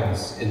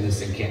happens in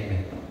this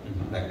encampment,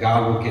 that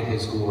God will get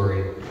His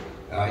glory,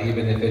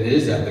 even if it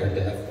is at their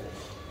death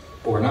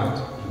or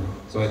not.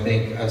 So I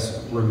think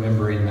us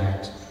remembering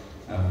that,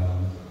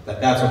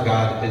 that's what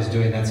God is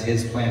doing, that's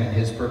His plan and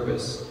His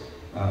purpose.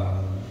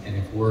 And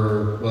if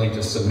we're willing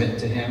to submit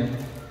to Him,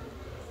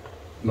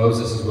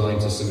 Moses is willing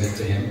to submit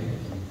to Him.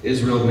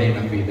 Israel may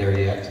not be there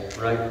yet.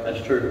 Right,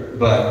 that's true.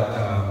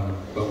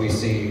 But we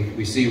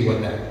see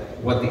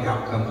what the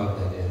outcome of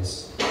that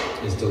is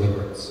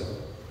deliverance. So.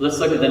 Let's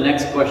look at the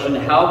next question.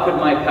 How could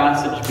my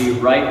passage be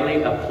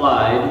rightly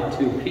applied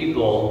to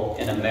people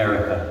in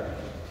America?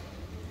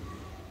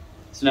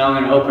 So now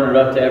I'm going to open it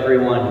up to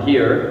everyone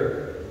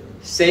here.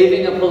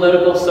 Saving a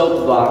political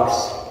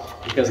soapbox,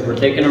 because we're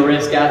taking a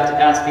risk at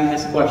asking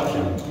this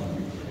question.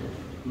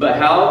 But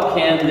how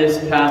can this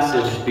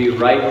passage be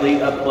rightly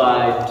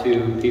applied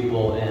to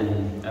people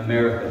in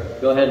America?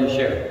 Go ahead and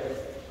share.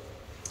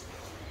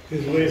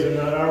 His ways are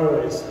not our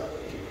ways.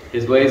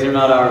 His ways are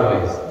not our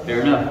ways.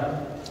 Fair enough.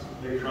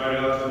 They cried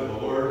out to the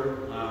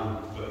Lord,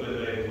 but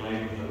then they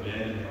blamed the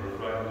men, and they were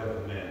frightened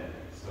of the men.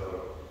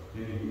 So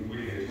maybe we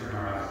need to turn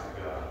our eyes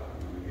to God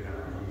and get on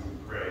our knees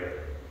and pray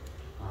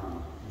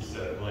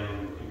instead of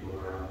blaming the people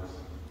around us.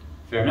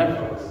 Fair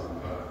enough.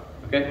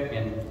 Okay,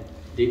 and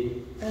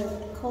Dee?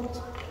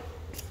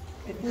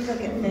 If we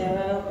look at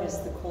Pharaoh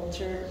as the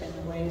culture and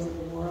the ways of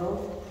the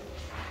world,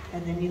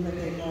 and then you look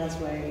at God's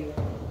way,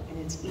 and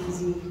it's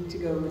easy to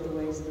go with the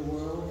ways of the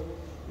world,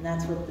 and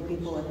that's what the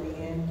people at the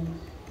end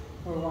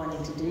were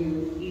wanting to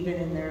do. Even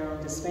in their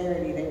own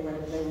disparity, they were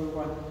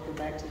wanting to go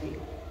back to the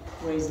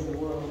ways of the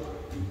world.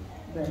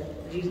 But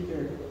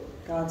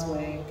God's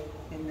way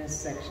in this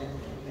section,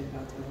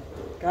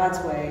 God's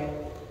way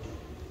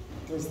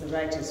was the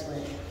righteous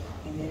way,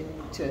 and it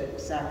took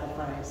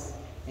sacrifice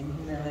and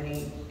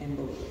humility and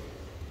belief.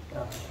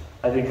 Yeah.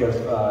 I think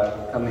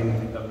of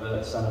coming of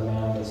the Son of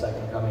Man, the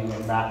second coming,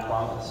 and that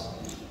promise.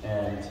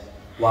 And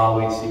while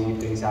we see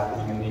things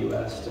happening in the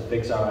U.S., to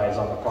fix our eyes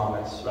on the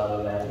promise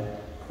rather than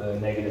the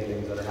negative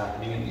things that are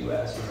happening in the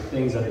U.S. and the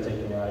things that are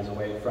taking our eyes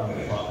away from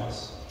the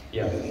promise.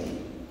 Yeah.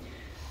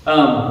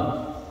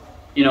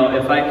 You know,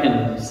 if I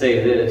can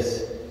say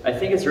this, I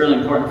think it's really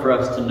important for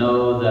us to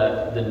know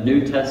that the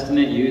New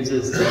Testament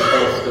uses this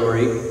whole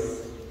story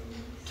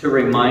to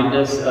remind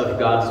us of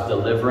God's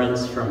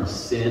deliverance from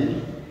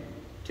sin,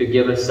 to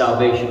give us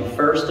salvation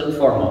first and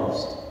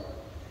foremost.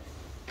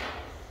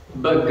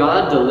 But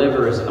God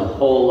delivers in a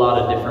whole lot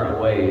of different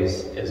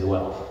ways as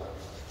well.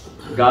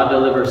 God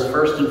delivers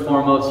first and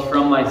foremost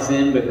from my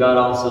sin, but God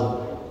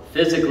also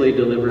physically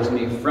delivers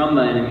me from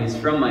my enemies,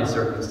 from my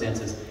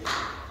circumstances.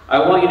 I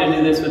want you to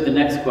do this with the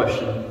next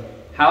question.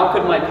 How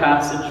could my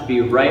passage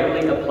be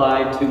rightly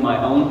applied to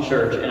my own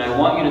church? And I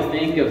want you to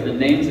think of the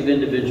names of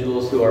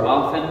individuals who we're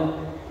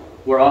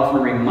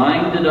often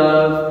reminded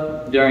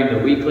of during the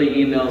weekly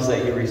emails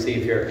that you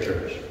receive here at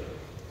church.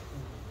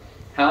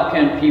 How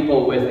can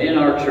people within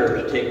our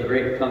church take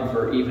great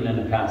comfort even in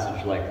a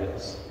passage like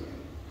this?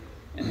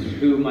 And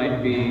who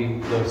might be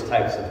those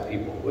types of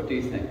people? What do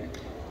you think?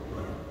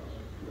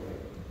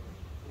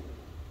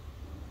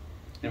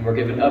 And we're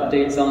given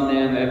updates on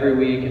them every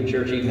week in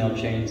church email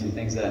chains and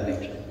things of that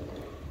nature.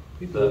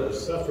 People are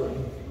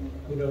suffering.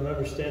 We don't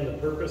understand the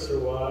purpose or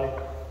why,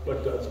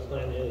 what God's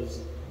plan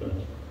is. But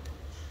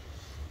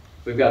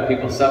we've got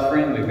people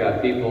suffering. We've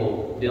got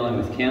people dealing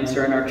with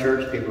cancer in our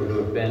church, people who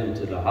have been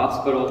to the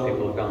hospital, people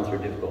who have gone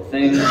through difficult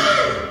things.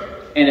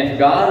 And if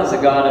God is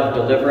a God of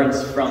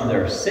deliverance from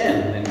their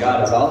sin, then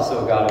God is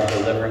also a God of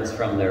deliverance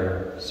from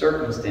their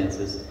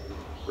circumstances,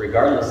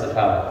 regardless of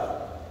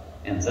how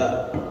it ends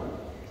up.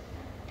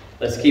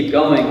 Let's keep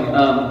going.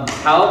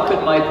 How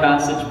could my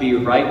passage be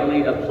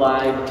rightly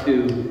applied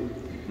to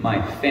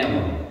my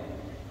family?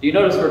 You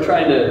notice we're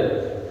trying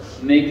to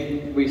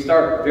we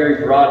start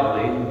very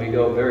broadly, and we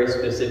go very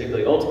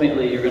specifically.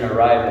 Ultimately, you're going to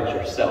arrive at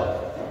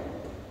yourself.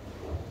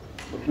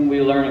 What can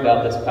we learn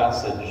about this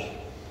passage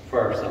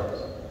for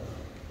ourselves?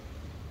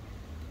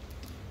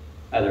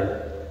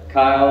 Either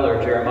Kyle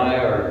or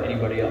Jeremiah or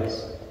anybody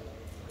else.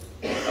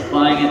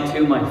 Applying it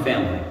to my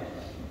family.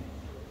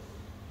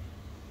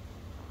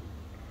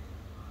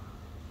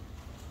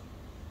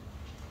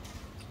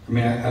 I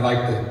mean, I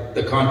like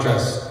the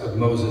contrast of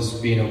Moses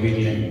being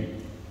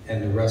obedient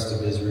and the rest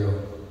of Israel,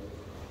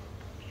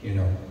 you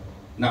know,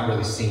 not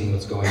really seeing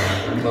what's going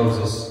on.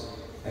 Moses,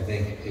 I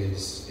think,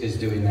 is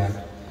doing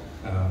that.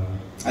 I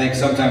think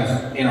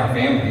sometimes in our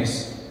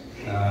families,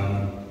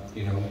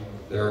 you know,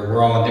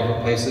 we're all in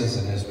different places,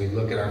 and as we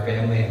look at our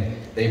family, and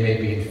they may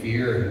be in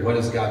fear, and what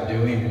is God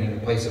doing, and in a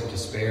place of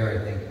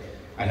despair,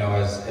 I know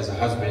as a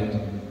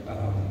husband,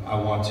 I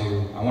want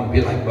to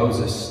be like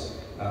Moses.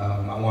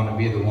 I want to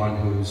be the one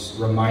who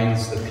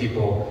reminds the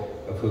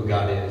people of who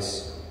God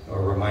is,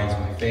 or reminds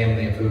my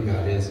family of who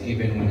God is,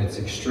 even when it's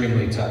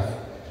extremely tough,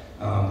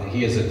 that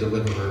He is a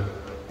deliverer,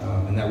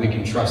 and that we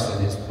can trust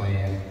in His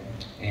plan,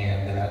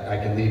 and that I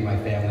can lead my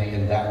family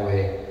in that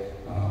way,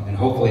 and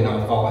hopefully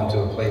not fall into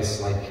a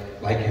place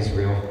like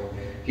Israel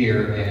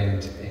here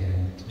and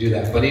do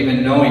that. But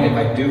even knowing if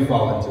I do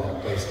fall into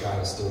that place, God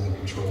is still in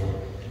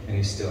control, and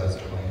He still has a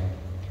plan.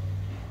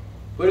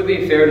 Would it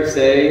be fair to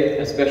say,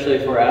 especially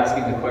if we're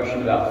asking the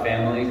question about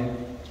family,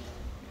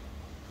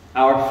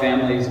 our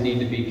families need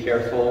to be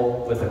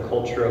careful with a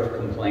culture of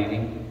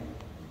complaining?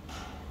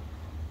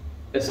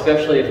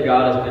 Especially if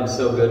God has been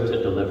so good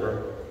to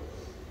deliver.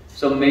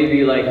 So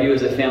maybe like you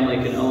as a family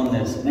can own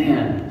this.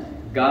 Man,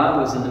 God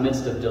was in the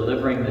midst of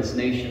delivering this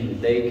nation.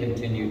 They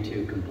continue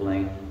to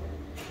complain.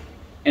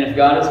 And if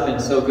God has been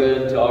so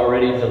good to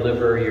already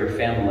deliver your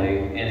family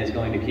and is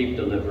going to keep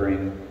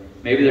delivering,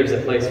 maybe there's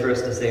a place for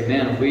us to say,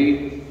 man,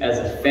 we as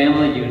a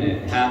family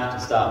unit have to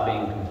stop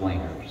being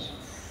complainers.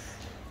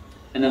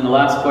 And then the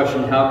last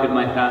question, how could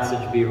my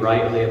passage be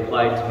rightly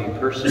applied to me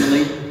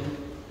personally?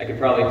 I could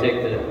probably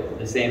take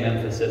the same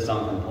emphasis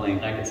on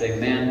complaint. I could say,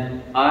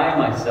 man, I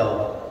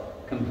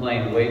myself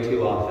complain way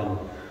too often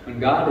when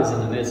God is in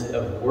the midst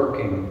of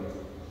working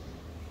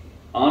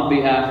on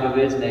behalf of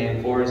His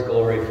name, for His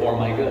glory, for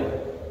my good.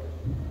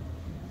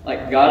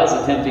 Like God is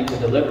attempting to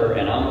deliver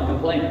and I'm a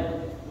complainer.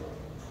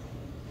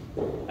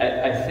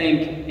 I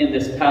think in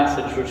this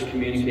passage, which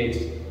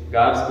communicates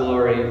God's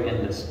glory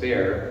and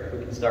despair,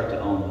 we can start to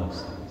own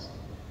those things.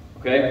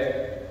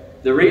 Okay?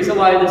 The reason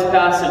why this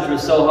passage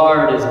was so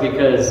hard is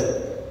because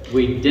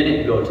we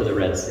didn't go to the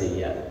Red Sea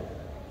yet.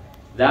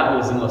 That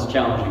was the most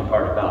challenging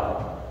part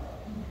about it.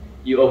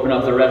 You open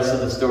up the rest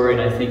of the story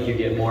and I think you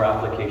get more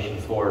application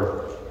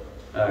for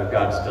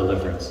God's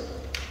deliverance.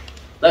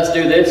 Let's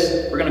do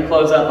this. We're going to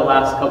close out the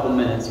last couple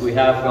minutes. We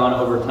have gone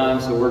over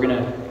time, so we're going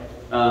to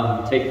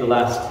take the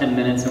last 10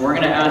 minutes, and we're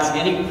going to ask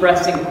any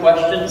pressing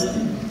questions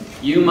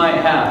you might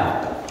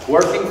have.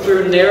 Working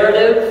through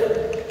narrative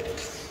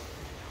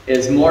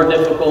is more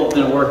difficult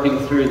than working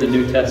through the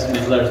New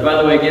Testament letters.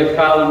 By the way, give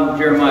Kyle and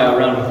Jeremiah a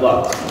round of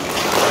applause.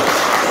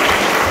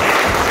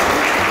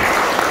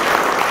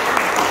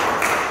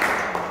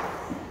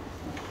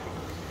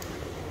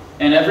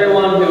 And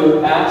everyone who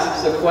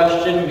asks a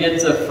question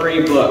gets a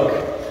free book.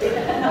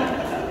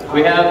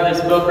 We have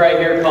this book right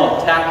here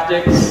called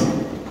Tactics.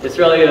 It's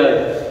really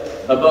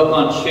a book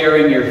on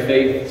sharing your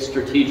faith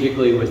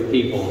strategically with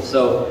people.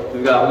 So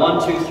we've got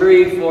 1, 2,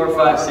 3, 4,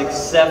 5, 6,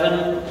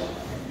 7.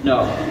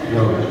 No,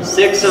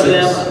 6 of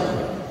them.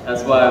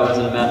 That's why I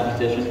wasn't a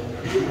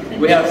mathematician.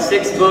 We have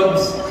 6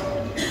 books,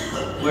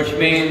 which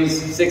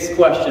means 6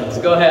 questions.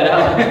 Go ahead,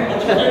 Alan.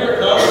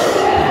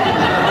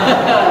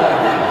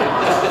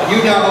 You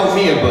now owe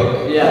me a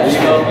book. Yeah, you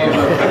owe me a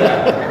book for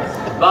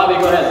that. Bobby,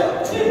 go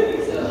ahead. So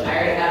I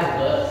already have a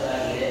book, so I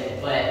need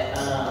it. But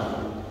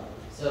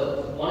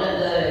so one of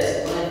the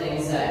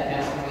things that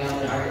kind of coming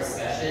up in our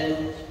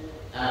discussion,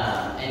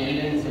 and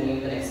even when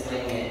you've been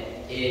explaining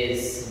it,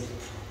 is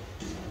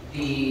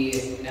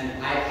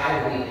and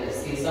I believe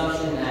this, the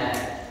assumption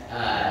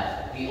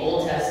that the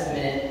Old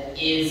Testament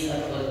is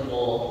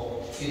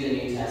applicable to the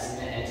New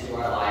Testament and to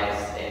our lives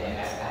today.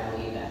 Like I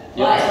believe that.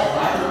 But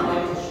I'm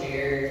going to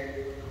share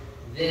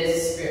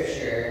this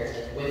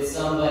scripture with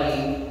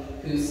somebody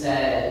who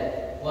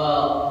said,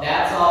 well,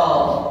 that's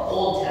all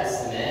Old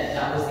Testament,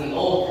 that was the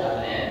Old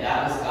Covenant,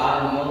 that was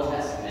God in the Old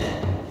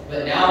Testament,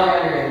 but now we're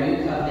under a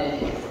new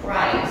covenant in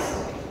Christ,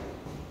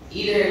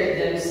 either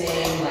them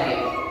saying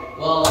like,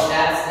 well,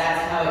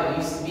 that's how it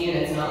used to be and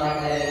it's not like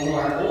that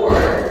anymore,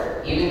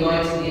 or even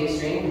going to the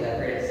extreme, because I've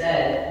heard it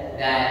said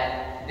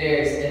that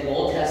there's an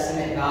Old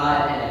Testament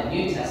God and a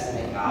New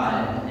Testament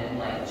God, and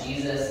like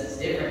Jesus is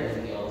different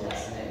than the Old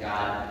Testament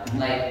God.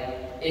 Like,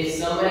 if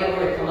somebody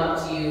were to come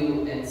up to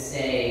you and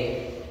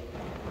say,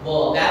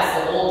 well,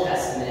 that's the Old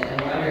Testament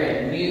and we're under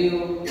a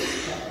new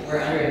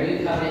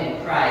covenant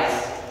in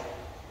Christ,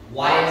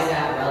 why is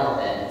that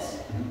relevant?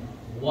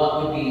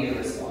 What would be your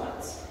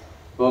response?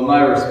 Well,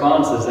 my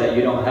response is that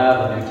you don't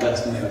have a New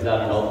Testament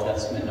without an Old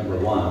Testament, number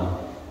one.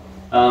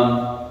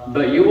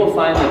 But you will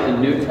find that the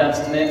New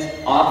Testament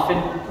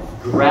often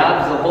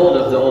grabs a hold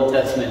of the Old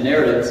Testament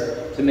narratives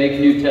to make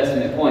New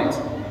Testament points.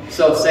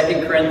 So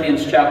 2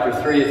 Corinthians chapter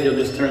 3, if you'll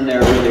just turn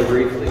there really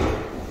briefly.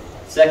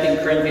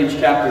 2 Corinthians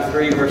chapter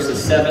 3,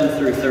 verses 7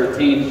 through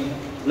 13.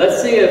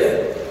 Let's see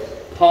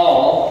if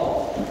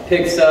Paul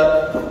picks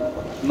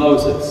up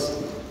Moses.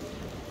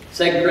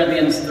 2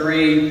 Corinthians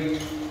 3,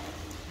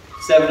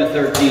 7 to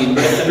 13.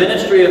 But if the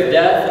ministry of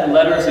death and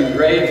letters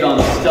engraved on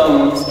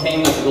stones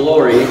came with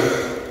glory,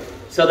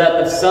 so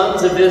that the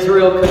sons of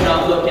Israel could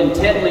not look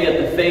intently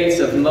at the face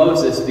of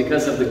Moses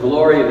because of the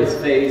glory of his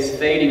face,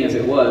 fading as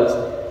it was,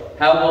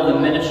 how will the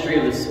ministry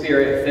of the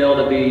Spirit fail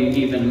to be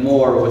even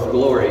more with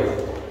glory?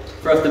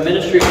 For if the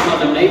ministry of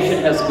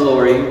condemnation has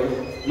glory,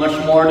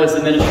 much more does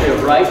the ministry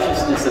of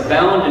righteousness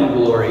abound in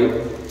glory.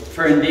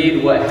 For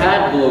indeed what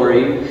had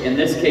glory, in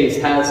this case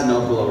has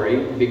no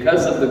glory,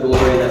 because of the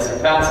glory that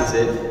surpasses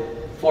it.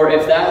 For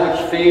if that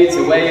which fades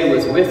away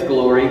was with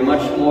glory,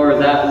 much more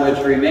that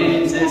which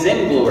remains is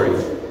in glory.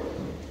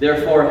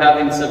 Therefore,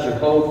 having such a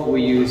hope,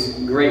 we use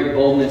great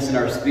boldness in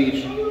our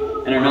speech,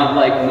 and are not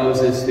like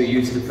Moses, who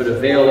used to put a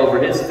veil over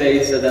his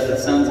face, so that the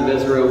sons of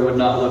Israel would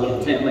not look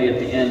intently at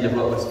the end of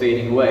what was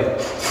fading away.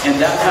 And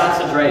that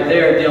passage right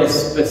there deals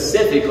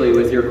specifically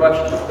with your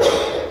question.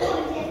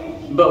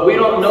 But we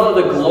don't know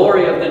the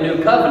glory of the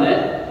new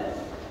covenant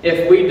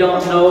if we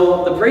don't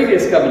know the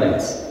previous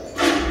covenants.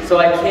 So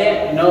I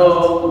can't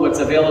know what's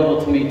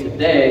available to me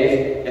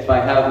today if I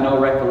have no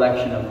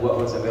recollection of what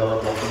was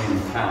available to me in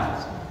the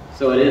past.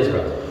 So it is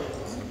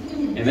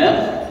relevant.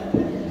 Amen?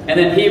 And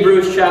then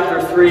Hebrews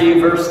chapter 3,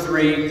 verse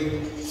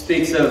 3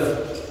 speaks of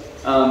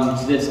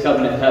this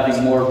covenant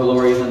having more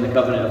glory than the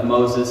covenant of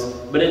Moses.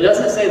 But it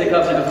doesn't say the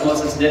covenant of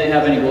Moses didn't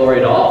have any glory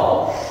at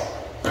all.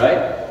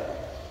 Right?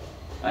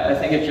 I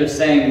think it's just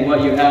saying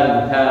what you had in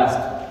the past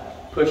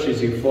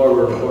pushes you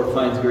forward or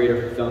finds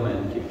greater fulfillment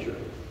in the future.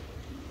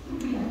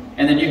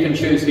 And then you can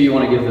choose who you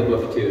want to give the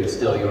book to. It's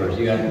still yours.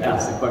 You got to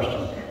ask the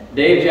question.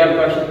 Dave, do you have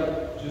a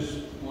question? Just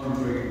one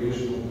very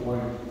additional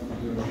point.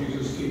 You know,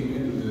 Jesus came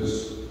into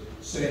this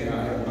saying,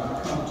 I have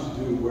not come to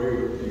do away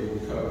with the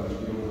old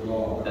covenant, the old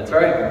law. That's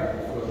right.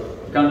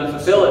 Come to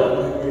fulfill it.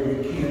 That way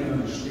we can't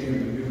understand the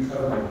new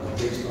covenant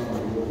based on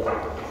the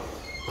old.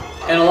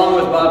 And along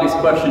with Bobby's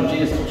question,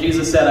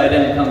 Jesus said, I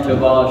didn't come to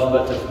abolish,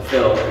 but to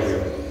fulfill.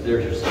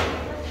 There's your son.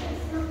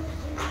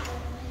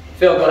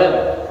 Phil, go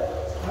ahead.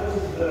 How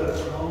does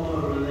the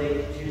coma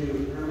relate to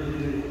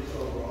hermeneutics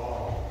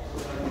overall?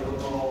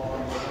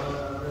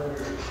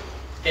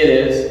 It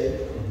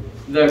is.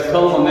 The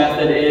coma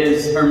method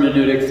is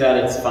hermeneutics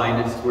at its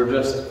finest. We're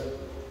just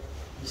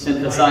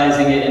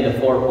synthesizing it into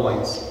 4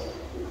 points.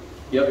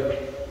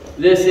 Yep.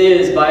 This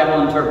is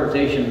Bible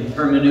interpretation,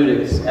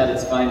 hermeneutics at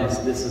its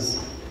finest. This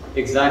is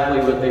exactly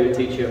what they would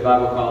teach you at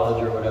Bible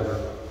college or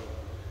whatever.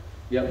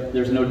 Yep,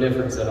 there's no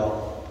difference at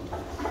all.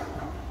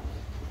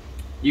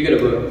 You get a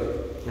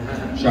book.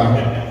 Sean.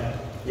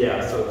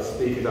 Yeah, so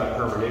speaking about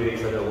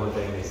hermeneutics, I know one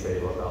thing they say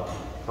about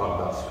talk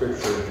about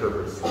scripture,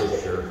 interpret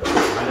scripture.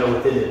 I know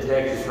within the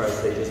text, you try to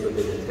stay just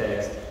within the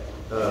text.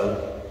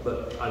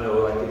 But I know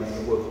like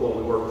with what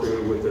we work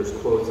through, with there's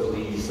quotes that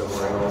lead you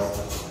somewhere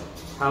else.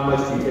 How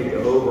much do you take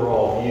the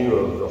overall view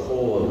of the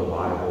whole of the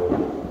Bible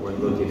when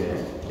looking at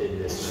in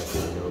this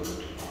method? You know?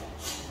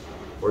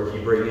 Or do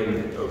you bring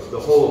in the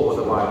whole of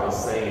what the Bible is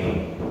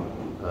saying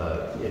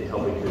in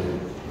helping to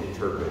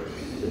interpret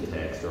the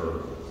text,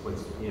 or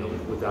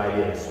with the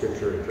idea of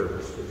scripture,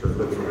 interpret scripture,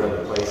 looking at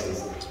other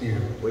places? Yeah.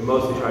 We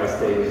mostly try to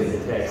stay within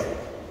the text.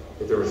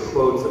 If there was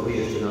quotes that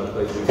lead us to another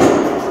place,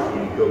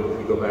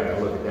 you go back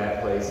and look at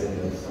that place in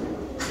the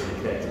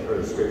text or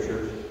the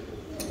scriptures.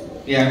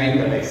 Yeah, I mean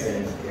that makes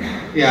sense.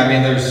 Yeah, I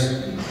mean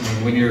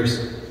when you're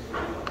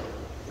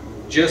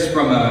just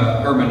from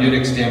a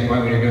hermeneutic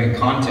standpoint, when you're doing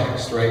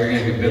context, right? You're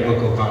going to do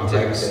biblical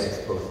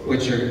context,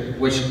 which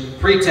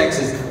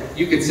pretext is,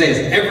 you could say, is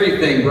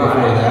everything before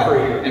that,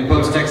 and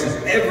post-text is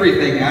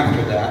everything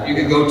after that. You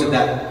could go to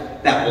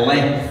that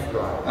length.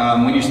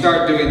 When you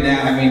start doing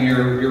that, I mean,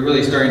 you're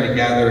really starting to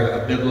gather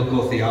a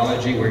biblical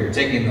theology where you're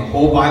taking the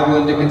whole Bible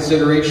into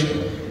consideration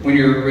when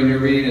you're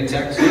reading a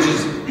text, which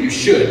is, you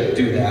should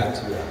do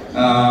that.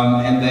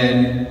 And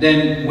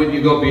then when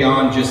you go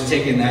beyond just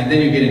taking that,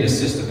 then you get into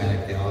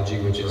systematic theology,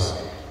 which is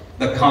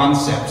the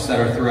concepts that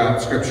are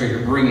throughout Scripture.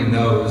 You're bringing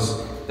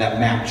those that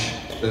match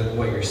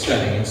what you're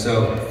studying,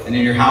 and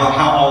then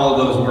how all of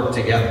those work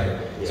together.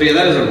 So yeah,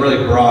 that is a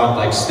really broad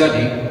like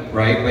study,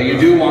 right? But you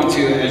do want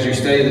to, as you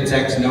study the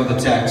text, know the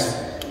text,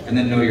 and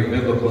then know your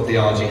biblical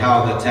theology,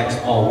 how the text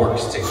all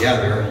works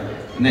together,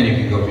 and then you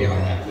can go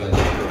beyond that. But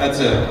that's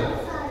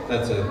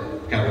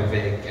a kind of a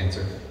vague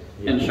answer.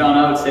 And Sean,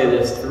 I would say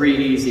there's 3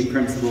 easy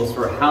principles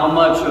for how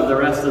much of the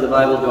rest of the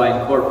Bible do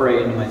I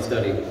incorporate into my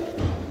study.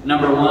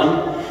 Number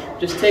 1,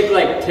 just take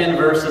like 10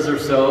 verses or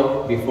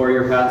so before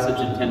your passage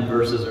and 10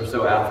 verses or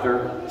so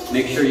after.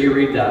 Make sure you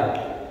read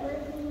that.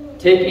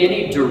 Take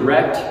any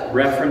direct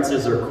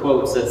references or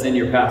quotes that's in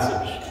your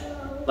passage.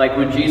 Like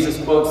when Jesus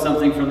quotes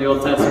something from the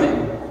Old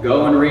Testament,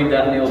 go and read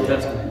that in the Old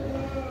Testament.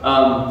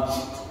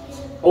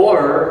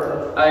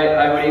 Or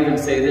I would even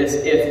say this,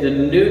 if the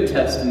New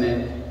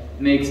Testament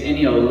makes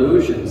any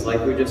allusions,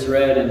 like we just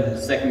read in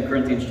 2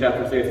 Corinthians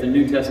chapter 3, if the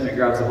New Testament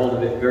grabs a hold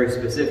of it very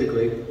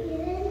specifically,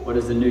 what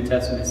does the New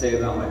Testament say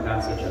about my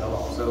passage at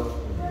all? So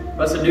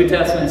what's the New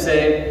Testament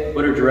say?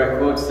 What do direct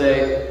quotes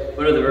say?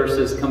 What are the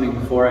verses coming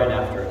before and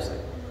after it say?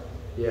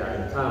 Yeah,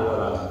 and kind of what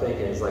I'm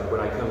thinking is like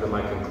when I come to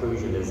my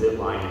conclusion, is it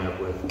lining up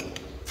with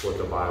what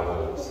the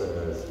Bible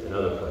says in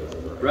other places?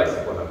 Right.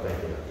 That's what I'm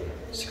thinking of. Yeah.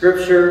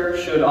 Scripture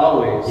should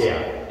always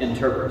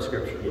interpret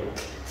Scripture. Yeah.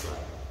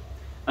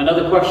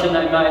 Another question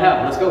that you might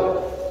have. Let's go.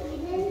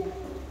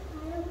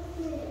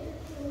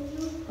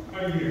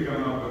 How do you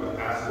come up with a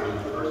passage in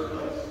the first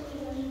place?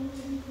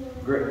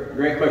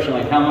 Great question.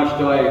 Like, how much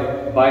do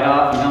I bite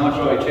off and how much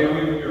do I chew? I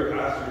mean, you're a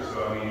pastor,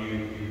 so I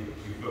mean,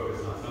 you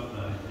focus on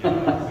something. You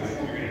know, so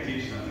you're going to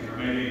teach something, or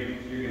maybe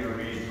you're going to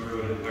read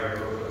through an entire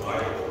book of the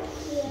Bible.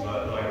 But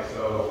like,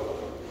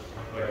 so,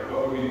 like,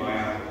 what would be my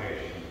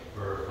application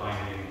for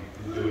finding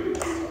and doing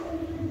this?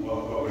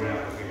 What would an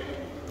application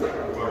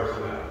require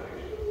some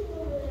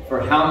application? For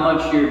how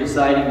much you're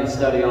deciding to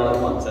study all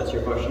at once? That's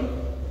your question?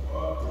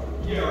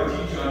 Yeah, or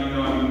teach on, you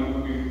know, I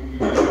mean, we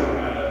just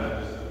had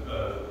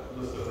a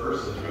list of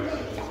verses, right? So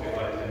just get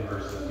like 10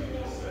 verses you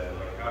just said.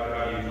 Like,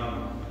 how do you come?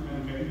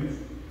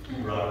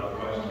 You brought up the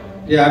question.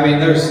 Yeah, I mean,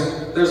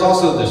 there's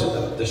also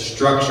the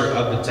structure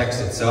of the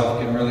text itself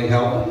can really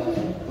help.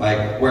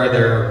 Like where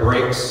there are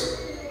breaks,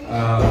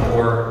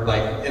 or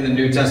like in the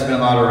New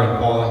Testament a lot, or in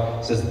Paul,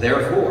 it says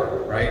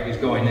therefore, right? He's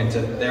going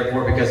into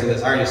therefore because of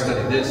this. I already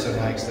studied this, so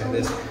now I study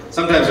this.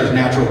 Sometimes there's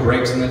natural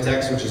breaks in the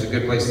text, which is a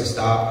good place to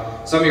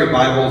stop. Some of your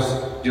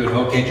Bibles do an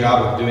okay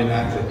job of doing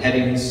that with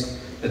headings,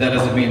 but that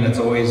doesn't mean that's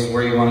always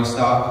where you want to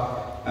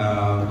stop.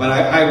 But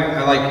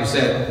I like you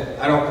said,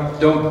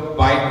 don't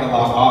bite the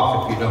law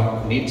off if you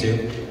don't need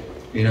to.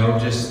 You know,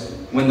 just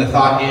when the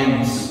thought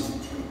ends,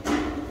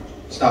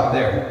 stop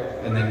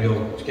there, and then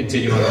you'll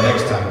continue on the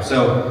next time.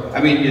 So,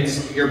 I mean,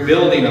 you're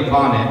building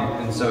upon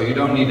it, and so you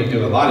don't need to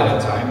do a lot at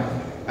a time.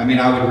 I mean,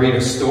 I would read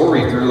a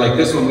story through, like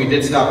this one, we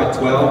did stop at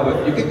 12,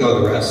 but you could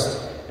go the rest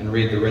and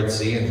read the Red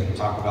Sea and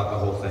talk about the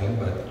whole thing.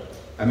 But,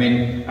 I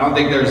mean, I don't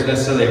think there's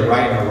necessarily a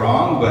right and a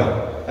wrong,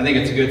 but I think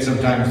it's good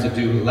sometimes to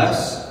do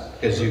less,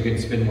 because you can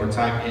spend more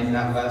time in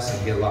that less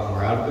and get a lot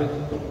more out of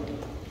it.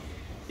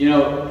 You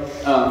know,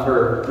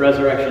 for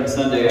Resurrection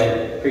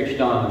Sunday, I preached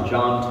on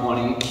John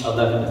 20,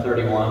 11 to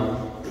 31.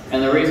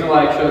 And the reason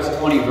why I chose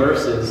 20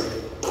 verses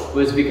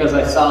was because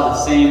I saw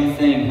the same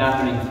thing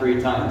happening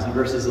 3 times. In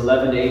verses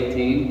 11 to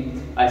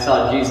 18, I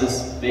saw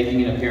Jesus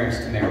making an appearance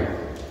to Mary.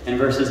 In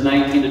verses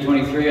 19 to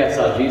 23, I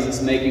saw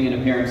Jesus making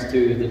an appearance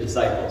to the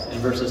disciples. In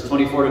verses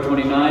 24 to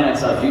 29, I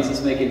saw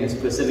Jesus making a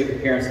specific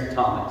appearance to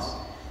Thomas.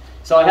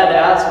 So I had to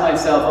ask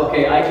myself,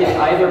 okay, I can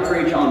either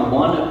preach on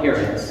one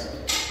appearance,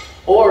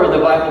 or the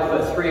Bible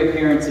put 3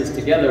 appearances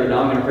together, and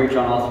now I'm going to preach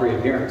on all 3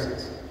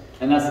 appearances.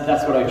 And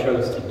that's what I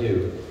chose to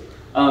do.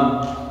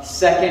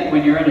 Second,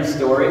 when you're in a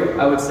story,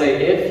 I would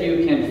say if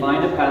you can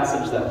find a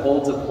passage that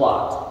holds a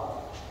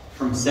plot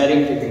from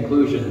setting to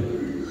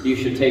conclusion, you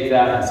should take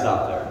that and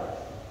stop there.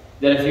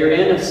 That if you're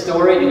in a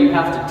story and you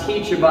have to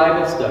teach a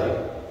Bible study,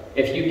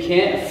 if you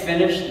can't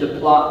finish the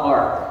plot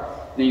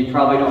arc, then you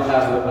probably don't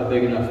have a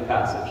big enough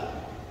passage.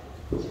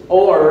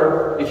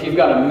 Or if you've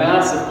got a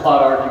massive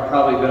plot arc, you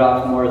probably bit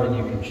off more than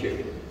you can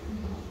chew.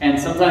 And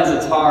sometimes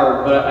it's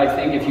hard, but I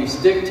think if you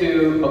stick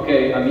to,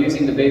 okay, I'm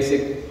using the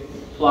basic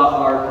plot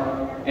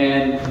arc,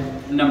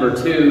 and number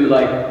 2,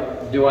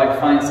 like, do I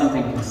find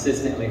something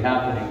consistently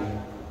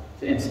happening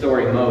in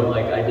story mode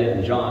like I did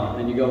in John,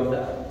 then you go with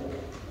that.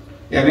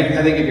 Yeah, I mean,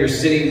 I think if you're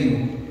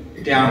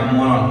sitting down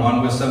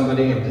one-on-one with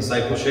somebody in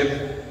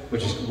discipleship,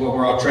 which is what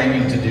we're all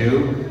training to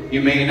do,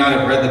 you may not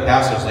have read the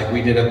passage like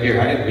we did up here.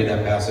 I didn't read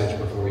that passage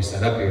before we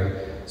sat up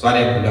here, so I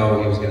didn't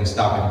know he was going to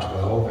stop in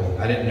 12,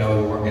 and I didn't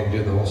know we weren't going to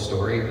do the whole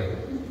story.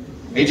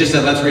 But he just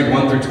said, let's read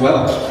 1 through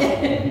 12.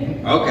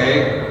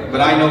 Okay, but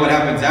I know what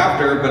happens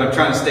after, but I'm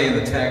trying to stay in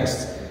the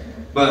text.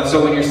 But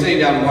so when you're sitting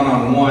down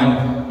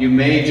one-on-one, you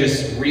may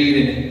just read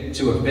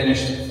into a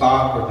finished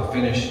thought or the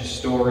finished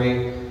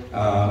story,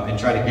 and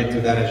try to get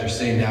through that as you're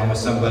sitting down with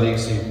somebody,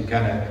 so you can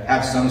kind of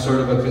have some sort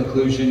of a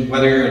conclusion,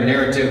 whether you're in a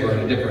narrative or in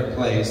a different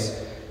place.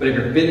 But if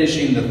you're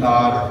finishing the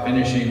thought or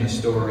finishing the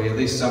story, at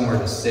least somewhere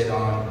to sit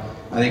on,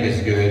 I think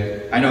is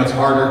good. I know it's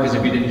harder because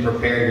if you didn't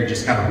prepare, you're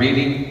just kind of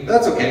reading. But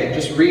that's okay.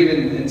 Just read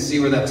and see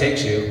where that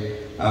takes you.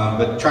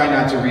 but try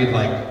not to read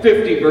like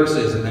 50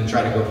 verses and then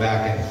try to go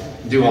back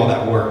and do all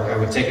that work. I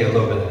would take it a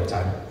little bit at a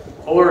time.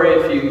 Or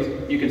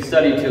if you can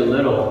study too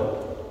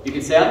little, you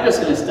can say, I'm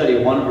just going to study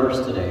one verse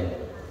today.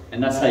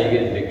 And that's how you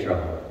get in big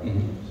trouble.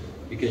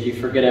 Because you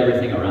forget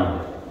everything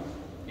around it.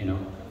 You know?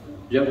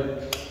 Jim?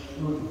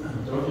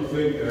 Don't you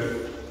think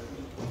that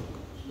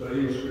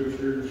studying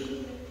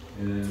scriptures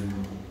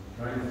and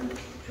trying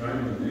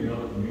to dig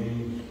out the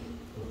meanings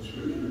of the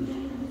scriptures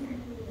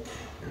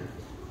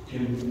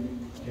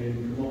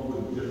can come up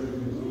with different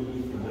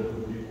conclusions for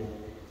different people?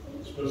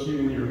 Especially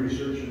when you're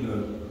researching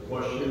a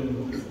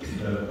question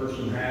that a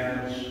person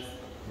has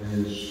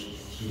and is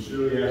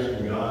sincerely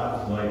asking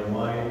God, like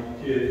my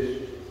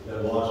kids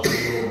that lost a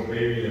little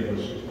baby that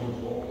was 6 months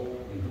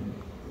old,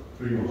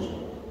 3 months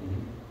old.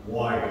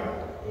 Why,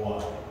 God?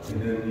 Why?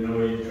 And then, you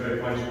know, you try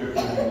to find scripture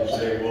and you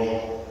say,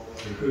 well,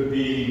 it could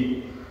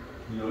be,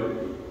 you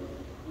know,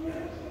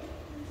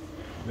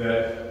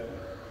 that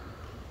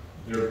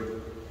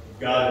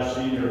God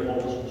seen their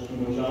focus was too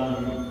much on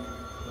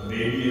a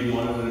baby and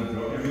wanted them to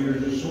grow. I mean,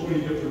 there's just so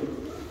many different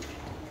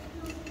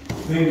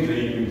things that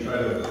you can try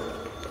to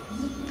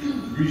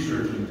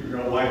research and figure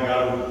out why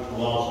God would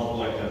allow something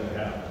like that to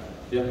happen.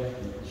 Yeah.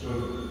 So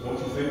don't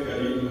you think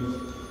that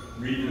even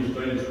reading and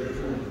studying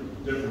scripture,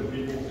 different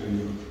people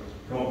can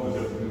come up with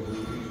different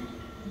conclusions?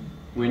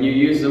 When you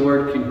use the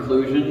word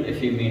conclusion,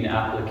 if you mean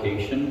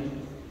application,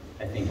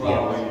 I think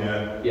probably,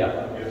 yes.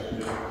 Yeah.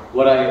 Yeah.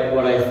 What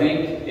I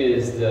think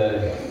is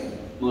the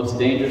most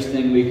dangerous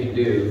thing we can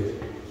do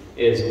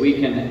is we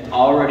can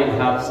already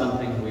have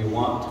something we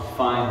want to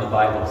find the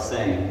Bible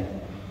saying,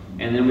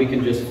 and then we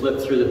can just flip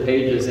through the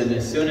pages, and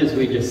as soon as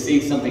we just see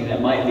something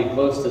that might be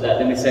close to that,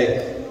 then we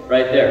say,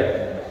 right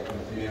there.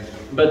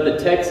 But the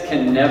text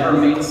can never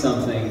mean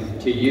something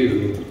to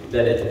you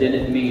that it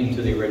didn't mean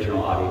to the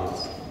original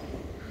audience.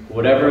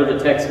 Whatever the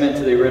text meant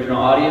to the original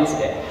audience,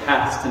 it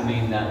has to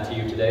mean that to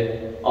you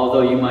today,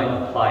 although you might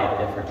apply it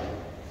differently.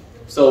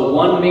 So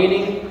one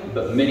meaning,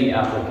 but many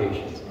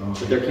applications.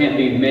 But there can't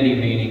be many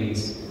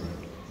meanings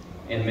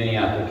and many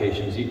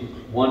applications.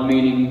 One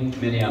meaning,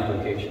 many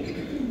applications.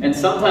 And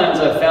sometimes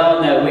I've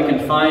found that we can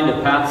find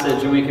a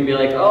passage and we can be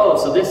like, oh,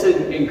 so this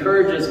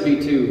encourages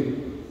me to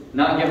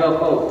not give up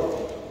hope.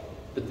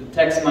 But the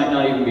text might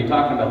not even be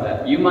talking about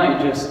that. You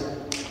might just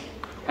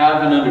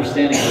have an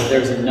understanding that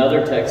there's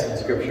another text in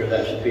Scripture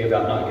that should be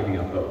about not giving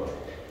up hope.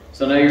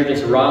 So now you're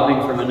just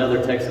robbing from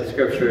another text of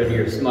Scripture and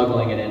you're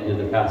smuggling it into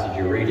the passage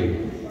you're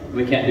reading.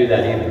 We can't do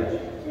that either.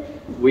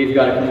 We've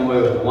got to come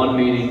away with one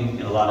meaning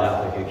and a lot of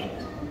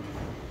applications.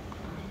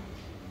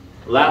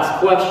 Last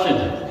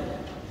question.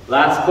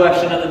 Last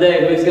question of the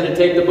day. Who's going to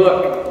take the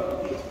book?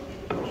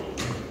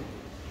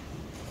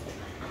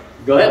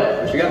 Go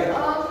ahead. What you got?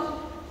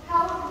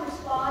 How to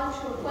respond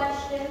to a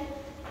question,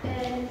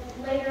 and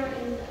later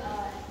in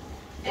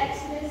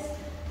Exodus,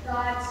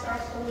 God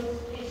starts to lose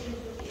patience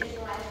with the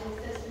Israelites and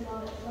says to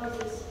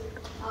Moses,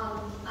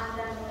 I'm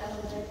done with them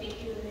and I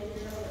think you and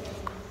Israel.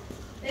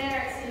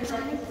 There it seems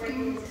like he's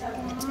breaking his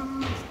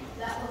covenant.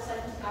 That looks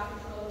like he's not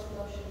controlling his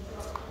emotions.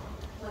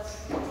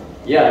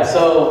 Yeah,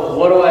 so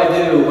what do I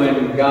do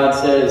when God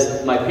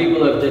says, my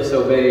people have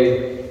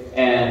disobeyed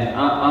and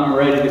I'm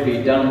ready to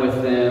be done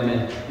with them?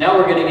 And now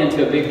we're getting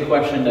into a big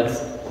question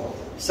that's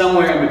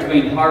somewhere in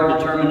between hard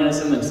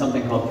determinism and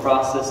something called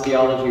process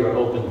theology or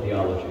open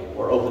theology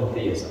or open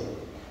theism,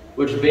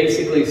 which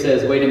basically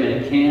says, wait a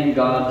minute, can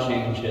God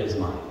change his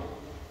mind?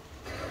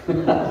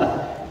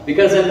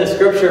 Because in the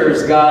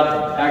scriptures,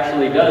 God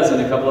actually does, in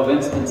a couple of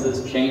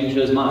instances, change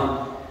his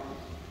mind.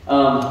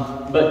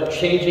 But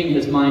changing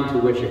his mind to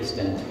which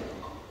extent?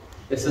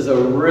 This is a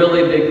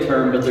really big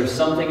term, but there's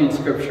something in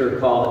Scripture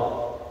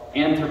called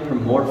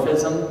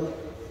anthropomorphism.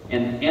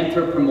 And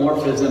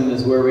anthropomorphism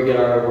is where we get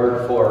our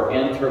word for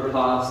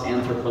anthropos,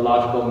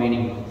 anthropological,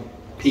 meaning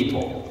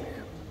people,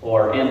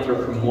 or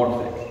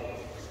anthropomorphic.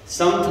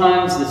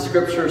 Sometimes the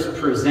Scriptures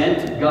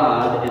present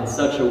God in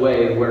such a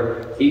way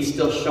where he's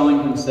still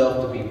showing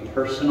himself to be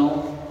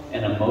personal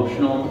and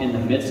emotional in the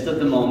midst of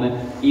the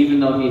moment, even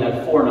though he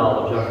had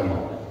foreknowledge of the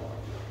moment.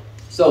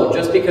 So,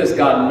 just because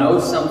God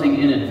knows something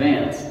in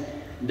advance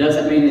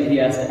doesn't mean that he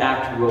has to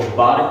act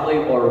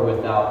robotically or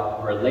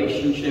without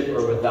relationship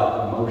or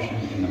without emotion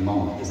in the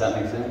moment. Does that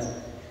make sense?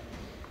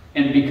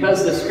 And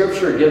because the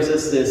Scripture gives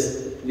us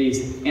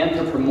these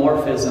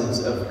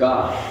anthropomorphisms of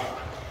God,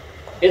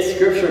 it's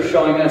Scripture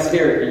showing us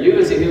here, you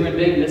as a human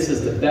being, this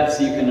is the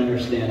best you can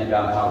understand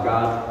about how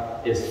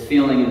God is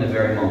feeling in the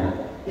very moment.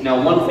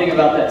 Now, one thing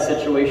about that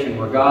situation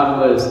where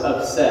God was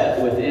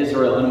upset with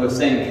Israel and was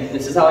saying,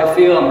 this is how I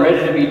feel, I'm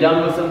ready to be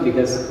done with them,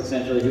 because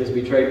essentially he was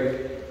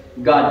betrayed.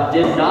 God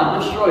did not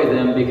destroy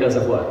them because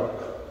of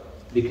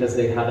what? Because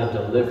they had a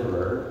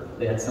deliverer.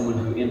 They had someone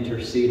who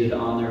interceded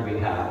on their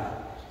behalf.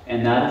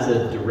 And that is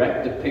a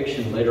direct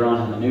depiction later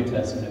on in the New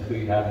Testament of who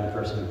you have in the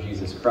person of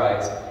Jesus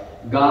Christ.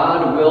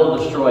 God will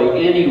destroy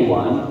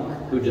anyone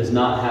who does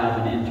not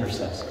have an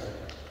intercessor.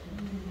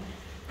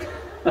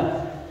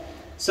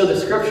 So the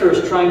Scripture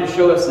is trying to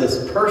show us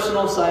this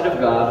personal side of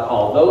God,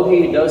 although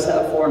he does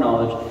have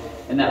foreknowledge,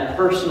 And that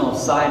personal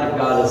side of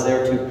God is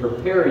there to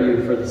prepare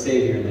you for the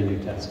Savior in the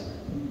New Testament.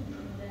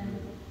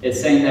 It's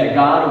saying that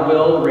God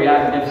will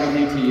react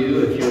differently to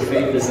you if your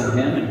faith is in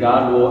Him, and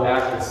God will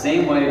act the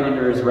same way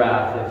under His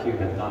wrath if you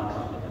have not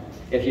come to Him.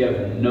 If you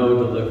have no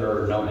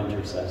deliverer, no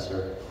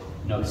intercessor,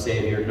 no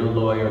Savior, no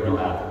lawyer, no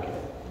advocate.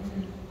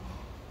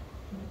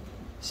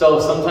 So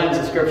sometimes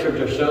the Scripture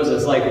just shows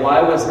us, like,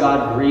 why was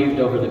God grieved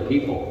over the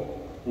people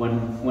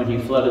when He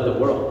flooded the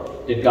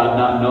world? Did God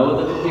not know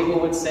that the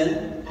people would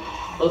sin?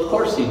 Well, of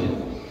course He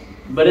knew.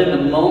 But in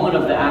the moment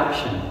of the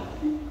action,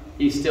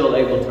 He's still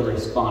able to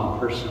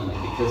respond personally,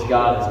 because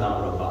God is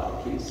not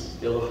robotic. He's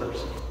still a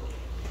person.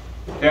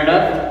 Fair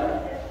enough?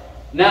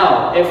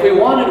 Now, if we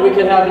wanted, we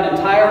could have an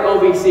entire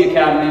OBC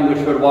Academy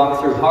which would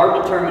walk through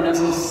hard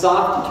determinism,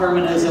 soft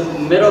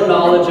determinism, middle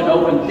knowledge, and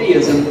open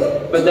theism,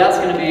 but that's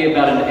going to be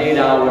about an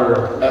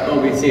 8-hour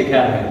OBC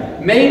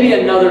Academy. Maybe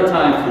another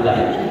time for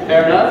that.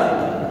 Fair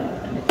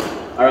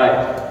enough? All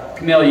right.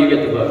 Camille, you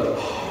get the book.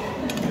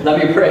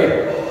 Let me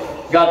pray.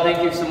 God,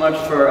 thank you so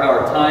much for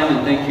our time,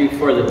 and thank you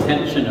for the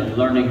tension of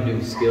learning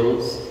new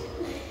skills.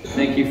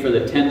 Thank you for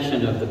the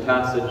tension of the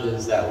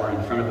passages that were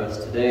in front of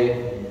us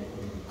today.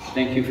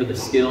 Thank you for the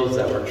skills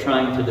that we're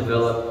trying to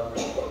develop.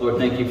 Lord,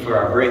 thank you for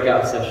our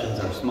breakout sessions,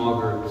 our small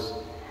groups.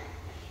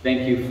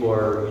 Thank you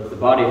for the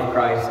body of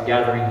Christ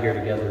gathering here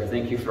together.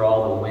 Thank you for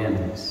all the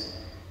wins.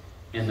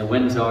 And the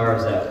wins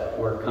are that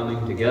we're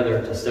coming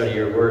together to study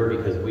your word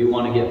because we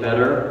want to get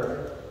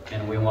better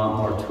and we want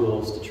more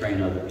tools to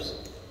train others.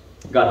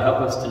 God, help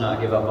us to not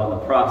give up on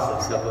the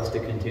process. Help us to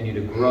continue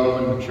to grow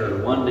and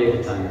mature one day at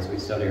a time as we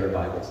study our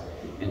Bibles.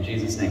 In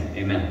Jesus' name,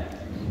 amen.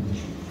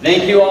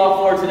 Thank you all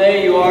for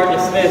today. You are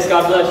dismissed.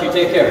 God bless you.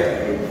 Take care.